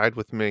 died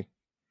with me.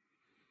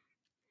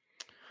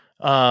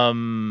 Have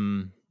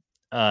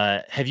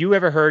you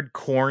ever heard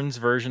Korn's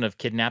version of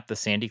Kidnap the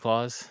Sandy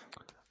Claus?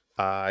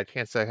 I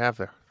can't say I have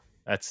there.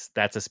 That's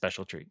a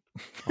special treat.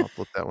 I'll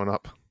look that one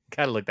up.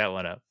 Gotta look that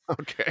one up.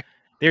 Okay.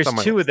 There's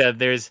two of them.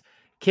 There's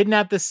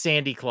Kidnap the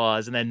Sandy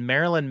Claus, and then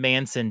Marilyn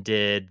Manson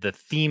did the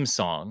theme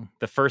song,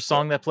 the first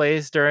song that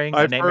plays during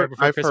Nightmare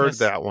Before Christmas. I've heard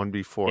that one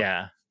before.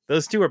 Yeah.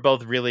 Those two are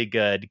both really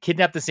good.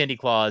 Kidnap the Sandy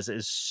Claus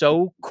is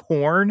so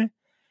Korn.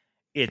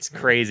 It's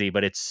crazy,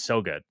 but it's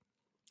so good.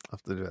 I'll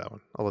have to do that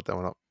one. I'll look that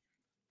one up.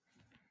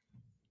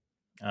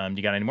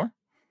 You got any more?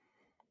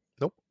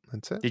 Nope.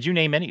 That's it. Did you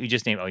name any? You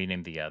just named you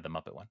named the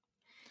Muppet one.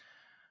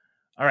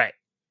 All right.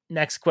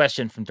 Next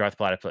question from Darth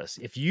Platypus.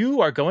 If you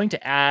are going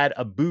to add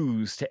a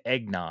booze to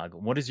eggnog,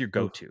 what is your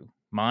go-to?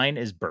 Mine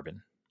is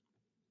bourbon.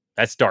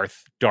 That's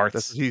Darth.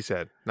 That's what he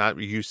said, not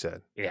what you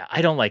said. Yeah,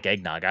 I don't like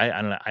eggnog.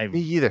 I don't know. Me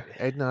either.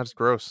 Eggnog's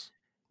gross.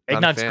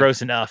 Eggnog's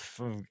gross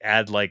enough.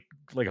 Add like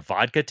a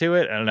vodka to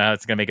it. I don't know how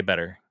it's gonna make it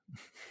better.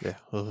 Yeah.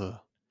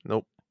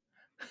 Nope.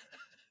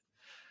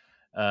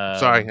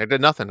 Sorry, I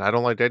did nothing. I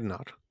don't like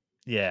eggnog.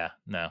 Yeah,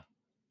 no,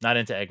 not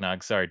into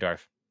eggnog. Sorry,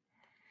 Darth.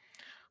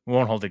 We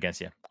won't hold it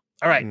against you.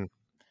 All right. And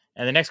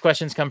the next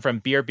questions come from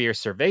Beer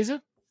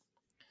Cerveza.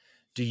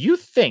 Do you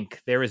think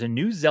there is a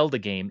new Zelda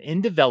game in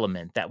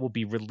development that will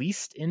be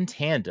released in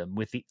tandem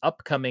with the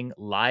upcoming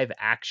live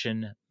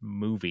action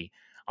movie?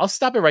 I'll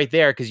stop it right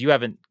there because you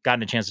haven't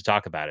gotten a chance to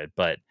talk about it.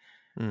 But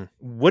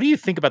what do you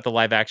think about the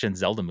live action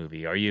Zelda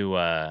movie? Are you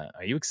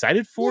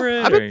excited for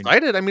it? I'm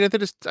excited. I mean, I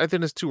think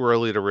it's too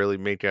early to really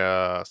make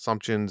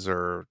assumptions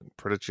or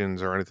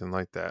predictions or anything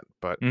like that.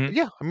 But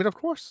yeah, I mean, of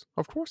course,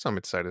 I'm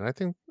excited. I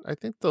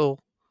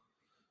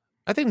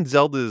think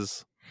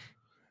Zelda's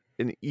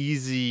an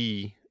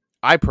easy.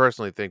 I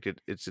personally think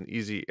it's an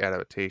easy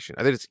adaptation.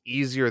 I think it's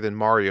easier than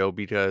Mario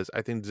because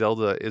I think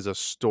Zelda is a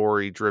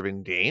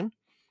story-driven game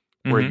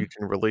where you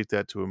can relate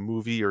that to a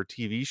movie or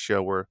TV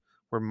show where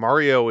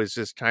Mario is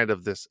just kind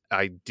of this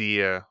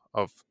idea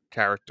of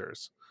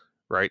characters,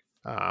 right?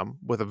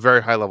 With a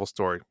very high-level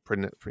story,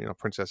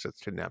 princess that's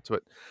kidnapped.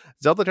 But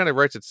Zelda kind of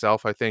writes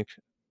itself. I think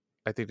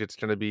it's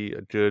going to be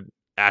a good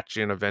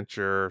action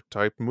adventure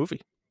type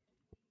movie.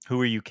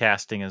 Who are you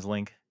casting as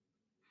Link?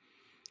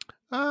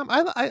 I'm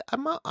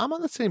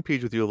on the same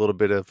page with you a little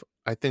bit of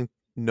I think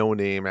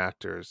no-name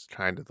actors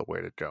kind of the way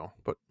to go,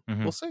 but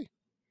we'll see.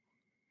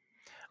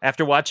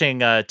 After watching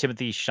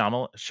Timothy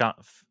Chalamet,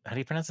 how do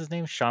you pronounce his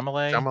name?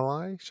 Chalamet.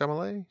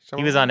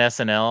 He was on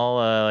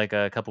SNL like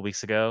a couple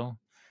weeks ago.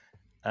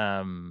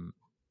 I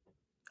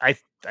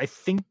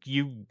think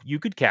you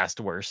could cast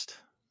worse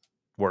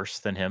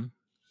than him.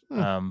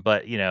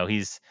 But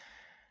he's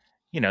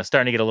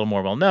starting to get a little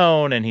more well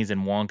known, and he's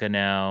in Wonka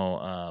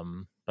now.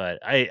 But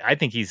I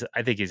think he's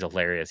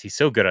hilarious. He's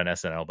so good on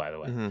SNL, by the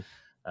way.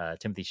 Mm-hmm.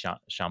 Timothy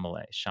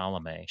Chalamet.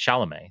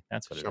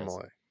 That's what it is.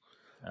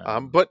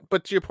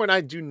 But to your point, I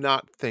do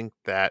not think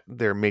that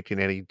they're making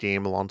any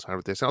game alongside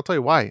with this. And I'll tell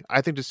you why.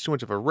 I think it's too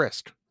much of a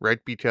risk, right?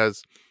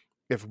 Because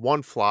if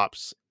one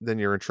flops, then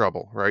you're in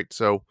trouble, right?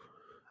 So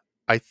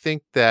I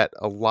think that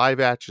a live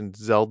action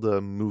Zelda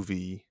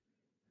movie,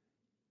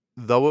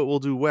 though it will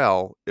do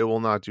well, it will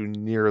not do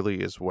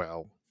nearly as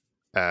well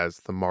as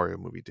the Mario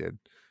movie did,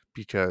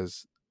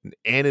 because an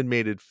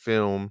animated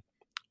film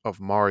of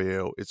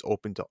Mario is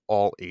open to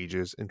all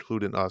ages,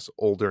 including us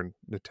older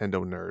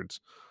Nintendo nerds,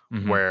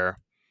 where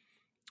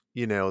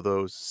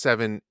those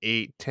 7,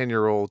 8,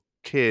 10-year-old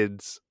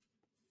kids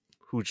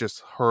who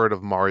just heard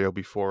of Mario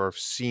before, have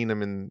seen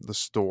him in the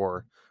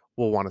store,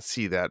 will want to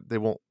see that. They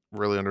won't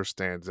really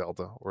understand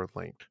Zelda or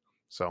Link.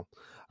 So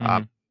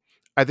I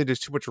think there's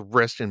too much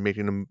risk in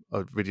making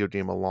a video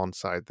game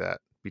alongside that,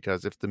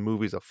 because if the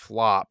movie's a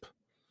flop,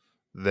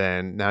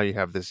 then now you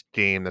have this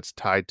game that's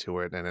tied to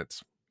it, and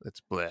it's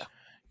bleh.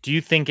 Do you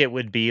think it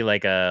would be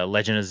like a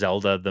Legend of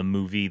Zelda, the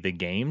movie, the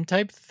game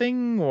type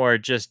thing, or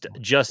just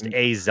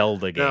a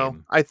Zelda game? No,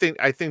 I think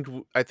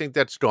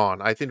that's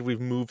gone. I think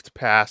we've moved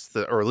past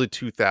the early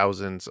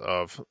 2000s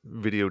of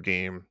video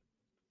games,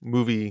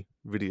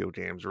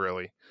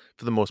 really,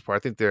 for the most part. I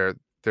think there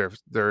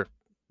are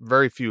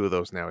very few of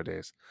those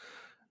nowadays.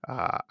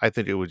 I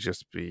think it would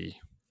just be.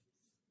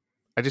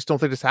 I just don't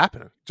think it's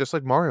happening. Just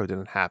like Mario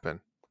didn't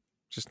happen.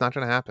 Just not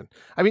going to happen.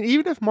 I mean,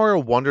 even if Mario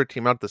Wonder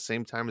came out at the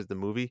same time as the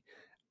movie,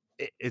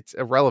 it's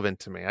irrelevant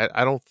to me.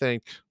 I don't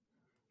think.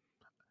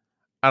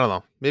 I don't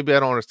know. Maybe I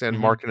don't understand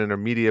marketing or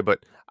media,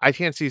 but I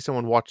can't see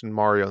someone watching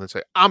Mario and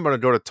say, "I'm going to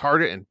go to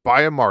Target and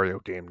buy a Mario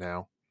game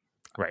now."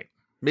 Right.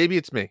 Maybe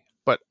it's me,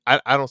 but I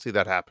don't see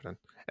that happening,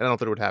 and I don't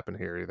think it would happen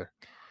here either.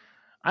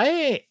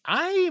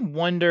 I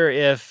wonder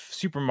if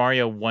Super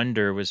Mario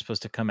Wonder was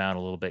supposed to come out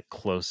a little bit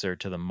closer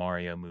to the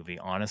Mario movie,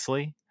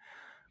 honestly.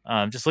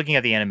 Just looking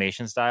at the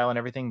animation style and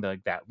everything,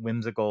 that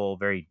whimsical,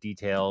 very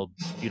detailed,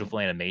 beautiful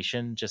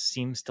animation just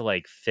seems to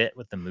like fit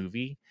with the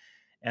movie.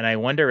 And I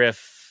wonder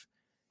if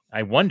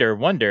Wonder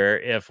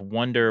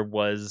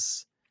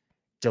was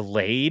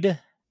delayed,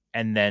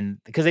 and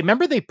then, because I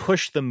remember they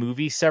pushed the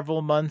movie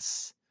several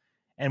months,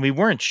 and we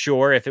weren't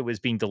sure if it was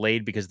being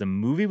delayed because the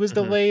movie was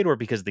delayed or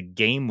because the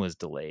game was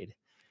delayed.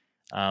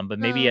 But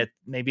maybe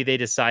they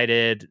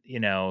decided,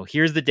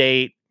 here's the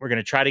date. We're going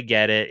to try to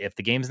get it. If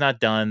the game's not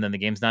done, then the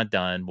game's not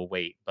done. We'll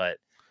wait. But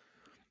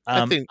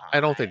I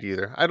don't think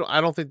either. I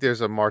don't think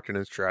there's a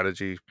marketing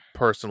strategy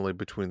personally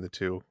between the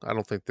two. I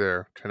don't think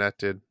they're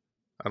connected.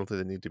 I don't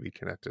think they need to be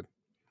connected.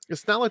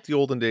 It's not like the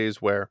olden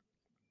days where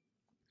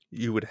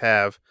you would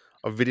have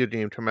a video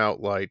game come out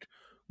like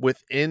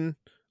within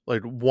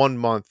like 1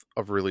 month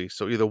of release.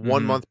 So either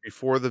 1 month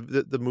before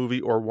the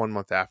movie or 1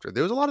 month after.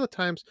 There was a lot of the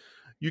times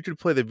you could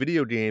play the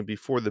video game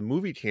before the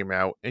movie came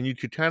out, and you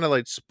could kind of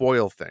like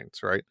spoil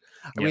things, right?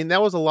 I mean,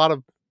 that was a lot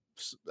of,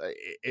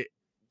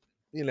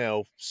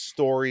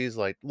 stories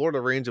like Lord of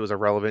the Rings. It was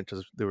irrelevant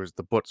because there was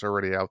the books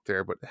already out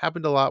there, but it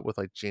happened a lot with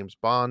like James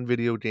Bond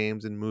video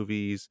games and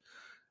movies.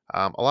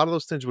 A lot of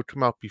those things would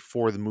come out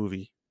before the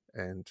movie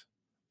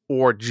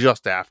or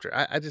just after.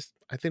 I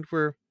think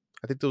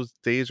those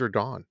days are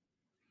gone.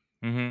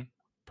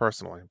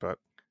 Personally, but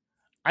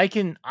I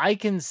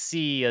can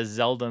see a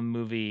Zelda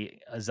movie,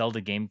 a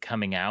Zelda game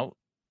coming out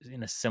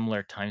in a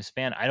similar time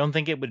span. I don't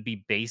think it would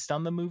be based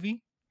on the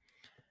movie.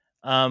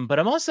 But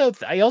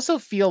I also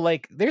feel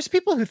like there's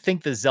people who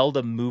think the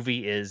Zelda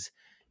movie is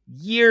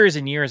years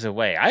and years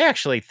away. I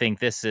actually think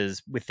this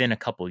is within a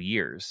couple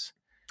years.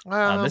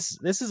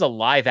 This is a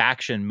live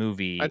action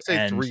movie. I'd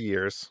say 3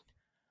 years.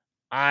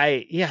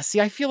 I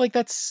feel like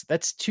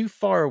that's too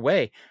far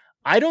away.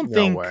 I don't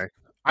think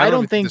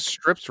the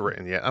script's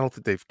written yet. I don't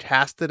think they've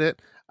casted it.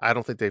 I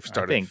don't think they've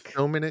started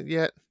filming it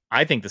yet.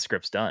 I think the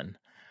script's done.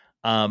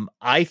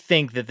 I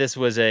think that this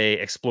was a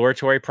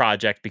exploratory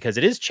project because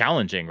it is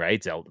challenging,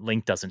 right?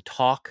 Link doesn't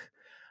talk.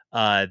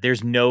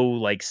 There's no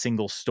like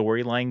single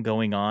storyline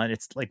going on.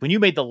 It's like when you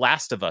made the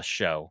Last of Us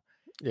show,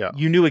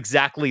 you knew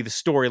exactly the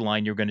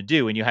storyline you're going to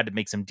do, and you had to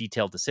make some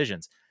detailed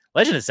decisions.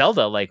 Legend of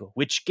Zelda, like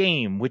which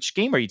game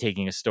are you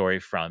taking a story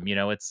from? You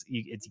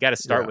got to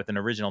start with an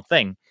original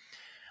thing.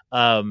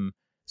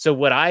 So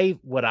what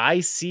I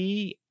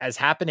see as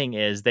happening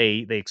is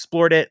they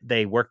explored it.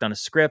 They worked on a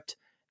script.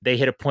 They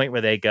hit a point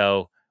where they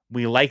go,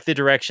 we like the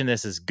direction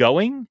this is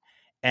going,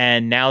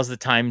 and now's the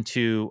time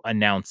to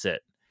announce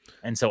it.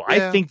 And so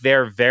I think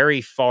they're very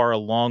far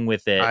along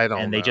with it,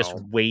 and they just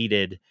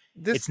waited.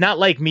 It's not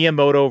like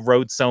Miyamoto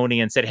wrote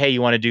Sony and said, hey,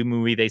 you want to do a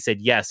movie? They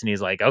said yes, and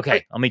he's like,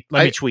 okay, let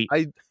me tweet.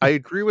 I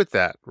agree with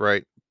that,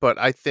 right? But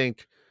I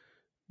think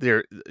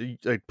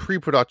like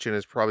pre-production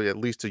is probably at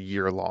least a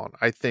year long.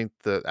 I think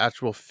the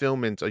actual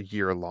filming's a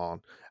year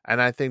long, and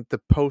I think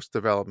the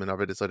post-development of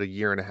it is like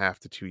 1.5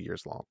 to 2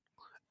 years long.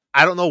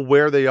 I don't know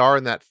where they are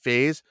in that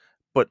phase,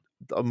 but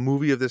a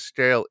movie of this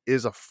scale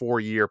is a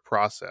 4-year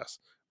process,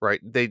 right?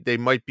 They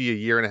might be a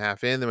year and a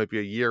half in. They might be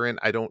a year in.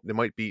 They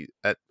might be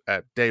at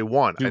day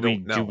one. I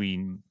don't know.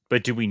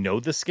 Do we know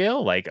the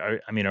scale? Like,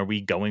 are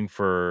we going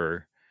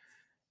for,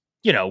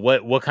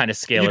 what kind of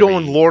scale? You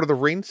going Lord of the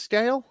Rings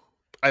scale?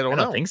 I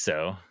don't think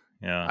so.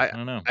 Yeah, I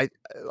don't know.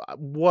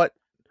 What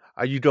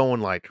are you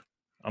going like?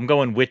 I'm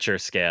going Witcher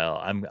scale.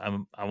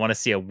 I want to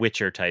see a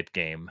Witcher type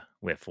game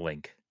with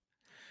Link.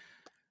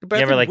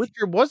 But I think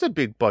Witcher was a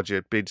big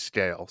budget, big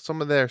scale.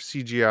 Some of their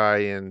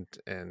CGI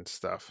and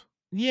stuff.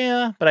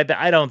 Yeah, but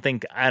I don't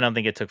think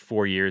it took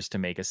 4 years to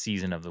make a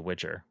season of The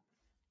Witcher.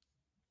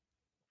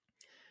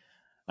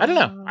 I don't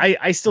know.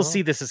 I still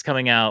see this as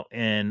coming out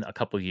in a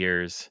couple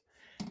years.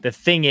 The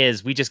thing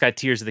is, we just got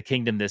Tears of the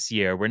Kingdom this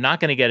year. We're not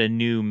going to get a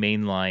new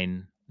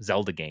mainline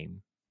Zelda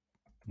game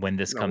when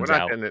this comes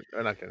out.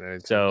 We're not getting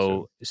it.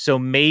 So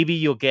maybe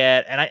you'll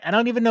get, and I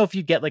don't even know if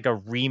you get like a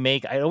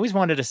remake. I always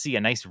wanted to see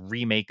a nice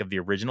remake of the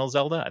original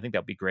Zelda. I think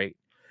that'd be great.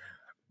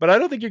 But I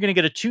don't think you're going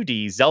to get a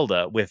 2D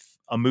Zelda with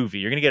a movie.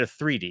 You're going to get a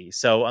 3D.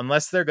 So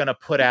unless they're going to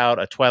put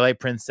out a Twilight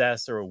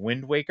Princess or a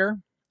Wind Waker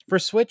for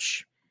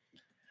Switch,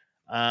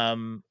 I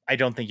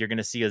don't think you're going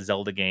to see a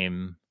Zelda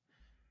game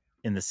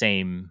in the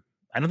same.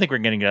 I don't think we're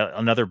getting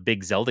another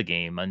big Zelda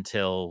game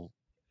until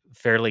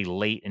fairly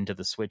late into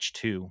the Switch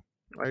 2.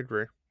 I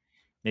agree.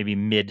 Maybe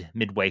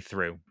midway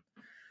through.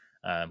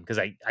 Because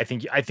I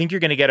think you're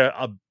going to get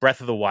a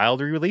Breath of the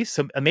Wild re-release.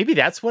 So maybe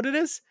that's what it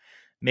is.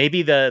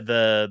 Maybe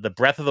the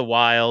Breath of the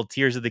Wild,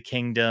 Tears of the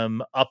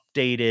Kingdom,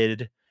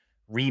 updated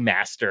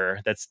remaster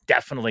that's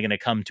definitely going to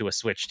come to a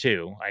Switch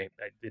too.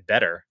 It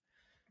better.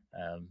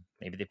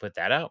 Maybe they put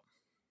that out.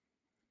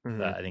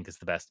 Mm-hmm. I think it's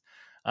the best.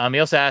 He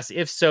also asked,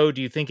 if so,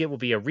 do you think it will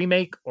be a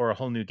remake or a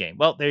whole new game?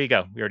 Well, there you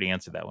go. We already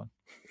answered that one.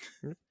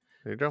 There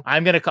you go.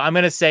 I'm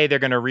gonna say they're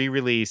gonna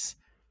re-release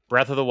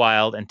Breath of the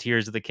Wild and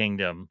Tears of the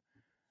Kingdom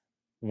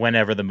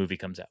whenever the movie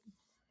comes out.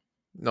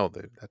 No.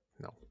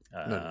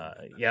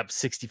 Yep,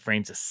 60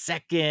 frames a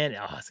second.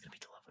 Oh, it's gonna be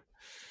lovely.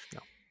 No.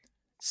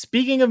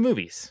 Speaking of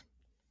movies,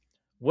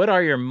 what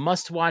are your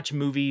must-watch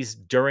movies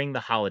during the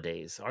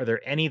holidays? Are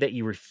there any that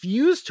you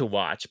refuse to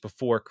watch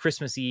before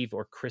Christmas Eve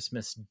or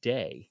Christmas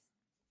Day?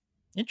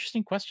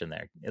 Interesting question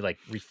there. Like,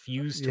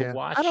 refuse to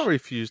watch? I don't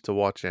refuse to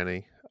watch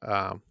any.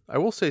 I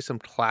will say some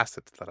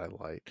classics that I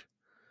like.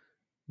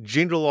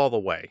 Jingle All the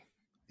Way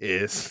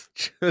is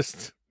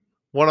just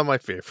one of my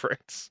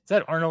favorites. Is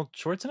that Arnold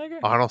Schwarzenegger?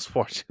 Arnold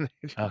Schwarzenegger.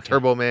 Okay.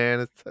 Turbo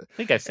Man. I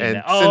think I've seen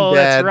that. Oh,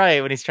 that's right.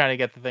 When he's trying to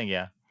get the thing.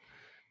 Yeah.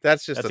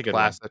 That's just a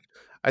classic. One.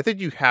 I think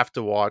you have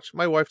to watch.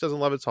 My wife doesn't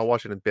love it, so I'll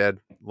watch it in bed.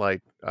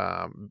 Like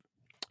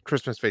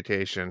Christmas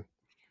Vacation.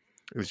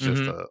 It was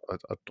just a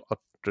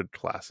good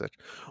classic.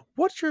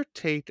 What's your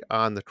take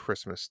on The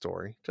Christmas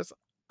Story? Just,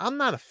 I'm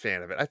not a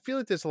fan of it. I feel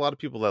like there's a lot of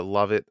people that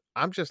love it.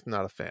 I'm just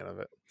not a fan of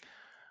it.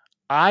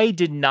 I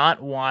did not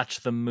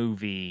watch the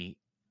movie.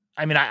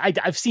 I mean,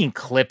 I've seen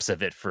clips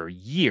of it for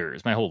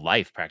years, my whole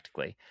life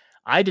practically.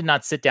 I did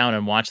not sit down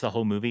and watch the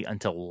whole movie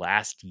until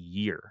last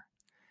year.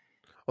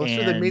 Oh,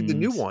 so they made the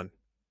new one.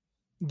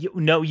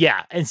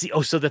 And see,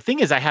 so the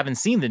thing is, I haven't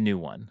seen the new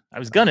one. I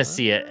was gonna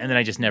see it, and then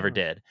I just never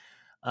did.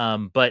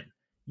 But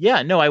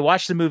yeah, no, I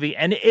watched the movie,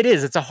 and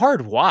it's a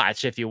hard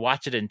watch. If you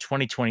watch it in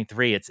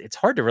 2023, it's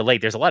hard to relate.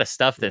 There's a lot of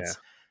stuff that's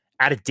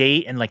out of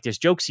date, and like there's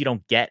jokes you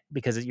don't get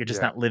because you're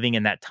just not living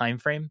in that time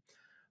frame.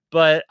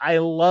 But I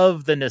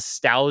love the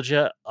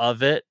nostalgia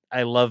of it.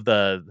 I love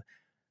the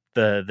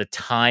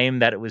time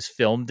that it was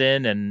filmed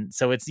in, and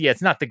so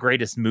it's not the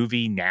greatest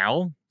movie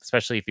now,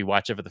 especially if you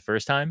watch it for the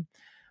first time.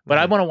 But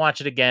I want to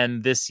watch it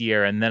again this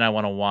year, and then I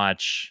want to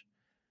watch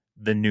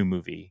the new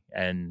movie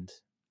and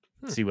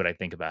see what I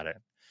think about it.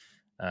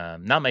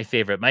 Not my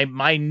favorite.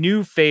 My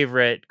new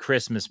favorite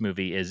Christmas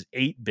movie is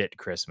 8-Bit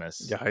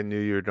Christmas. Yeah, I knew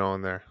you were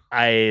going there.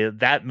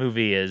 That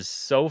movie is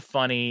so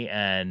funny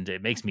and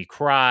it makes me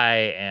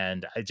cry,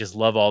 and I just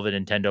love all the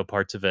Nintendo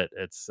parts of it.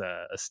 It's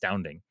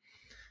astounding.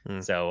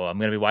 So I'm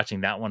going to be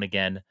watching that one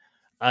again.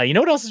 You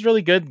know what else is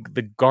really good?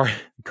 The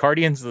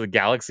Guardians of the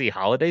Galaxy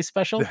holiday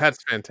special.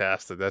 That's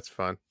fantastic. That's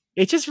fun.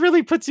 It just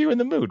really puts you in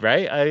the mood,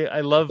 right?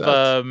 I love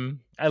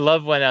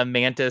when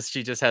Mantis,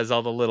 she just has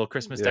all the little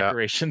Christmas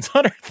decorations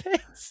on her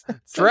things.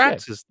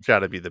 Drax has got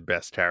to be the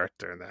best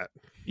character in that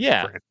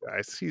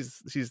franchise.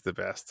 He's the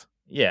best.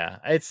 Yeah,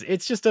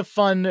 it's just a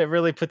fun. It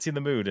really puts you in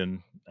the mood, and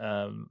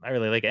I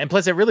really like it. And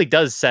plus, it really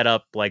does set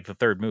up like the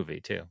third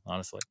movie too.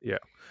 Honestly, yeah.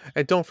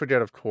 And don't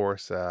forget, of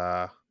course,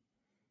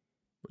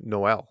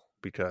 Noelle,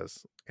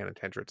 because Anna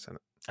Kendrick's in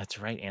it. That's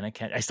right, Anna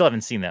Kendrick. I still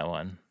haven't seen that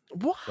one.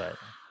 What? But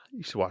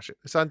you should watch it.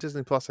 It's on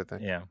Disney Plus, I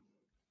think. Yeah.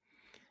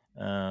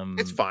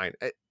 It's fine.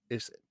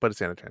 But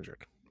it's Anna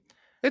Kendrick.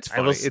 It's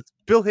fine. It's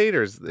Bill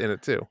Hader's in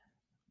it too.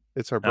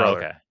 It's her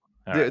brother.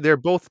 Oh, okay. They're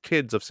both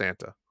kids of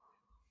Santa.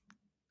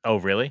 Oh,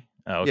 really?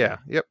 Oh, okay. Yeah.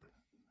 Yep.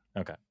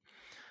 Okay.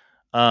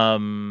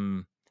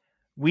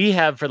 We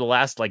have for the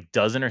last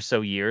dozen or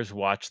so years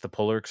watched The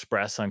Polar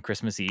Express on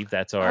Christmas Eve.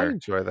 That's our I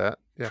enjoy that.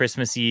 Yeah.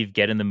 Christmas Eve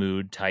get in the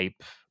mood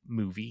type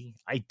movie.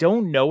 I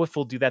don't know if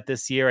we'll do that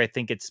this year. I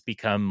think it's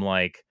become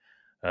we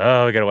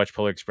got to watch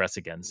Polar Express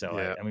again.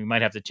 So we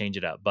might have to change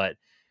it up. But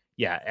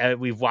yeah,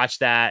 we've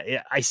watched that.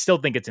 I still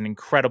think it's an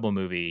incredible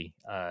movie.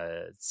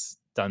 It's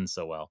done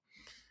so well.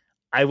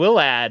 I will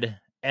add,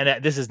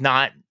 and this is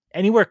not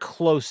anywhere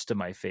close to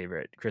my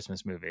favorite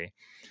Christmas movie,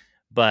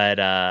 but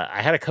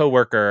I had a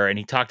coworker and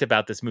he talked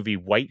about this movie,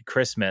 White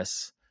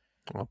Christmas.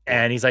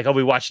 And he's like, oh,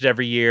 we watch it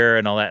every year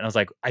and all that. And I was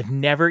like, I've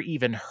never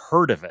even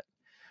heard of it.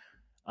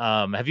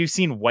 Have you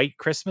seen White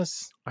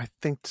Christmas? I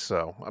think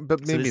so,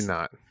 but maybe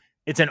not.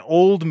 It's an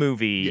old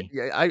movie.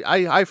 Yeah,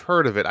 I've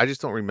heard of it. I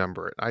just don't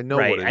remember it. I know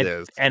what it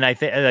is. And I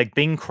think like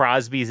Bing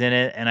Crosby's in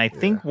it. And I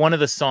think one of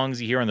the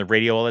songs you hear on the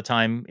radio all the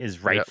time is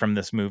from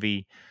this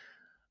movie.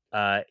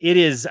 It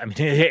is. I mean,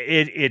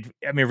 it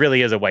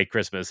really is a white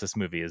Christmas. This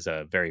movie is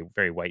very,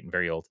 very white and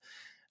very old.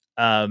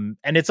 And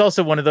it's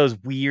also one of those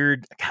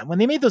weird. God, when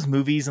they made those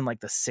movies in like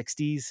the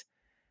 60s,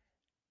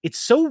 it's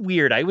so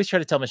weird. I always try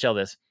to tell Michelle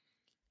this.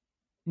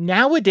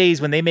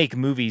 Nowadays, when they make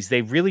movies,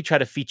 they really try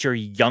to feature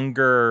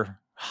younger,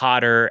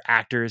 hotter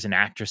actors and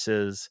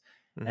actresses.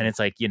 Mm-hmm. And it's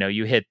like,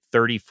 you hit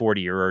 30,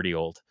 40, you're already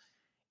old.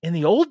 In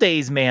the old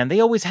days, man, they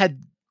always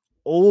had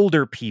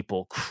older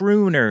people,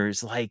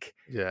 crooners. Like,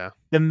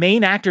 the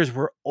main actors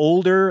were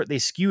older. They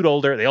skewed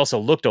older. They also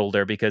looked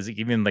older because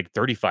even like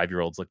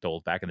 35-year-olds looked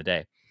old back in the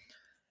day.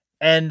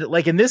 And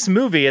like in this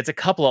movie, it's a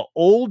couple of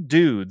old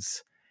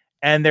dudes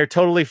and they're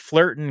totally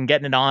flirting and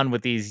getting it on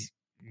with these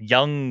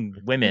young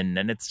women.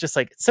 And it's just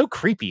like, it's so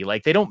creepy.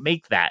 Like they don't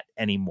make that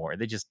anymore.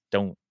 They just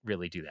don't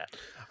really do that.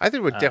 I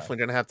think we're definitely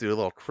going to have to do a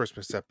little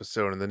Christmas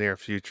episode in the near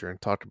future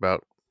and talk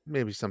about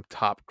maybe some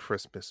top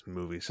Christmas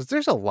movies. Because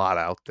there's a lot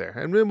out there.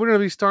 And we're going to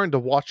be starting to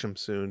watch them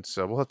soon.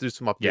 So we'll have to do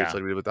some updates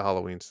like we did with the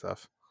Halloween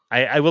stuff.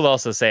 I will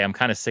also say I'm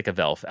kind of sick of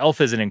Elf. Elf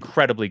is an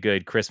incredibly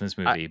good Christmas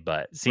movie,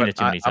 but seen it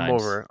too many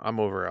times. I'm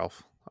over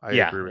Elf. I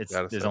agree with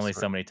that. There's only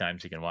so many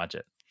times you can watch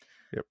it.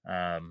 Yep.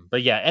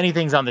 But yeah,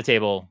 anything's on the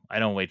table. I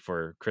don't wait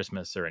for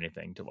Christmas or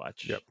anything to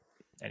watch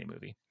any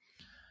movie.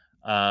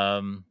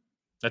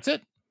 That's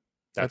it.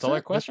 That's all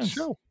our questions.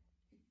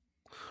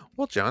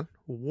 Well, John,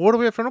 what do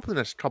we have for the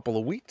next couple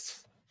of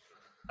weeks?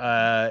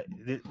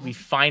 We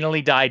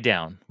finally died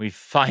down. We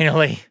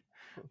finally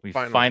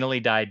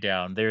died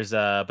down. There's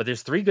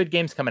 3 good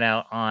games coming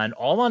out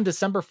all on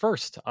December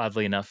 1st,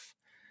 oddly enough.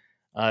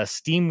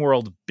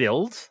 SteamWorld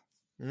Build,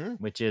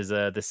 which is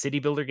the city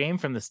builder game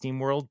from the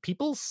SteamWorld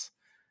peoples.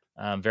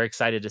 I'm very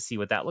excited to see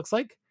what that looks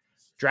like.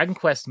 Dragon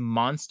Quest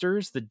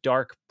Monsters: The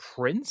Dark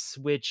Prince,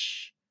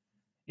 which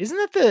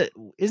isn't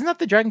that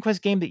the Dragon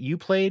Quest game that you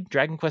played?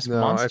 Dragon Quest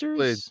Monsters?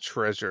 I played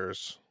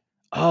Treasures.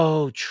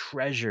 Oh,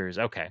 Treasures.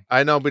 Okay.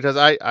 I know, because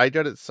I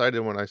got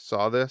excited when I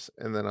saw this,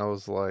 and then I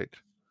was like,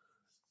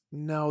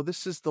 no,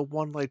 this is the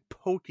one like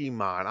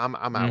Pokemon. I'm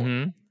out.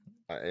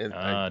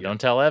 Mm-hmm. Don't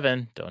tell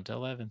Evan. Don't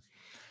tell Evan.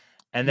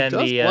 And then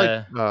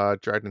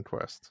Dragon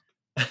Quest.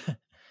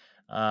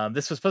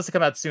 This was supposed to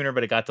come out sooner,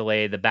 but it got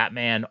delayed. The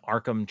Batman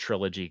Arkham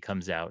trilogy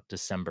comes out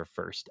December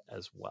 1st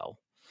as well.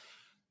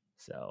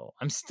 So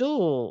I'm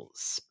still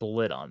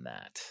split on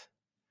that.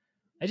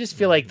 I just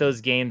feel like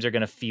those games are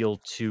going to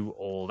feel too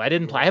old. I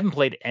haven't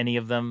played any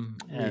of them.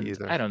 And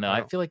I don't know.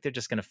 I feel like they're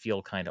just going to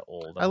feel kind of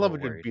old. I love a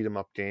good beat 'em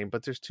up game,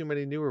 but there's too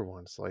many newer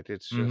ones. Like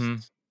it's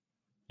just,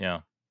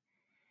 yeah.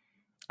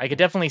 I could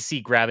definitely see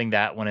grabbing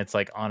that when it's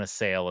like on a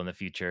sale in the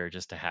future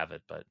just to have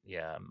it. But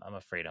yeah, I'm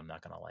afraid I'm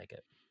not going to like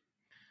it.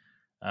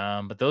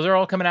 But those are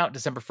all coming out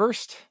December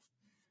 1st.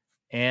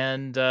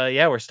 And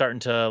we're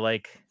starting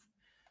to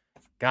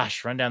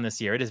run down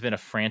this year. It has been a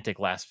frantic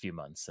last few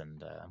months,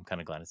 and I'm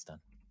kind of glad it's done.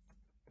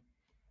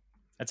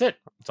 That's it.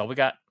 That's all we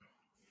got.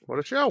 What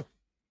a show.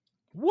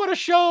 What a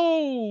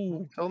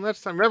show. Until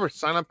next time, remember,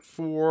 sign up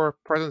for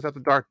Presents After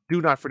Dark.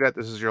 Do not forget,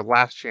 this is your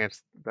last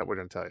chance that we're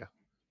going to tell you.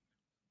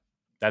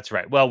 That's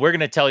right. Well, we're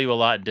going to tell you a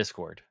lot in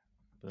Discord.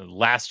 The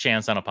last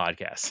chance on a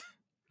podcast.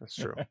 That's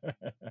true.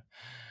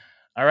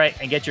 All right.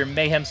 And get your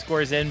Mayhem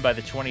scores in by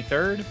the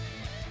 23rd.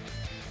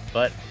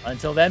 But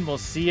until then, we'll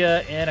see you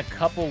in a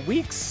couple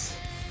weeks.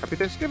 Happy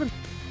Thanksgiving.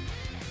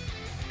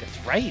 That's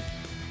right.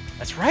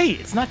 That's right.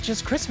 It's not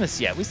just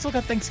Christmas yet. We still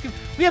got Thanksgiving.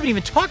 We haven't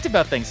even talked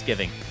about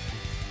Thanksgiving.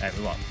 All right,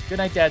 we won't. Good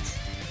night, dads.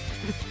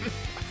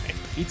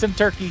 Eat some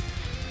turkey.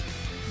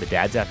 The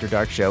Dads After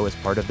Dark show is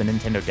part of the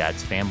Nintendo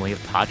Dads family of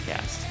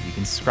podcasts. You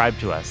can subscribe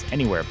to us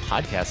anywhere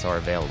podcasts are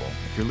available.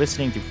 If you're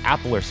listening through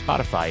Apple or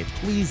Spotify,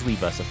 please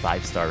leave us a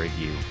 5-star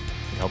review.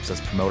 It helps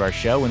us promote our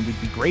show, and we'd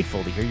be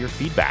grateful to hear your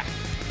feedback.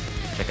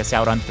 Check us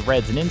out on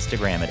Threads and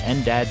Instagram at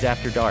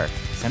 @NDadsAfterDark.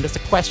 Send us a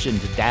question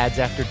to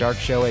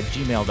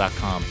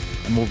dadsafterdarkshow@gmail.com,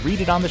 and we'll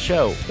read it on the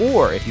show.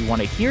 Or if you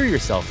want to hear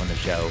yourself on the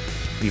show,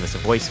 leave us a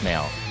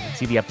voicemail.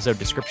 See the episode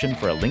description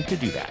for a link to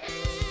do that.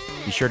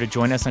 Be sure to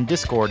join us on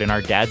Discord and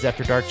our Dads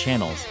After Dark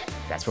channels.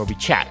 That's where we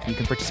chat. You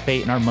can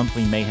participate in our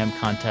monthly Mayhem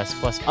contest,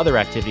 plus other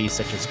activities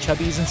such as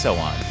Chubbies and so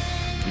on.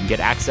 You can get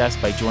access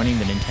by joining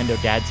the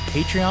Nintendo Dads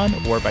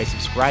Patreon or by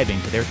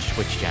subscribing to their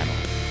Twitch channel.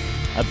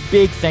 A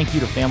big thank you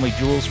to Family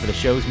Jewels for the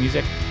show's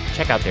music.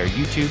 Check out their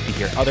YouTube to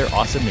hear other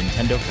awesome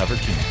Nintendo cover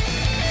tunes.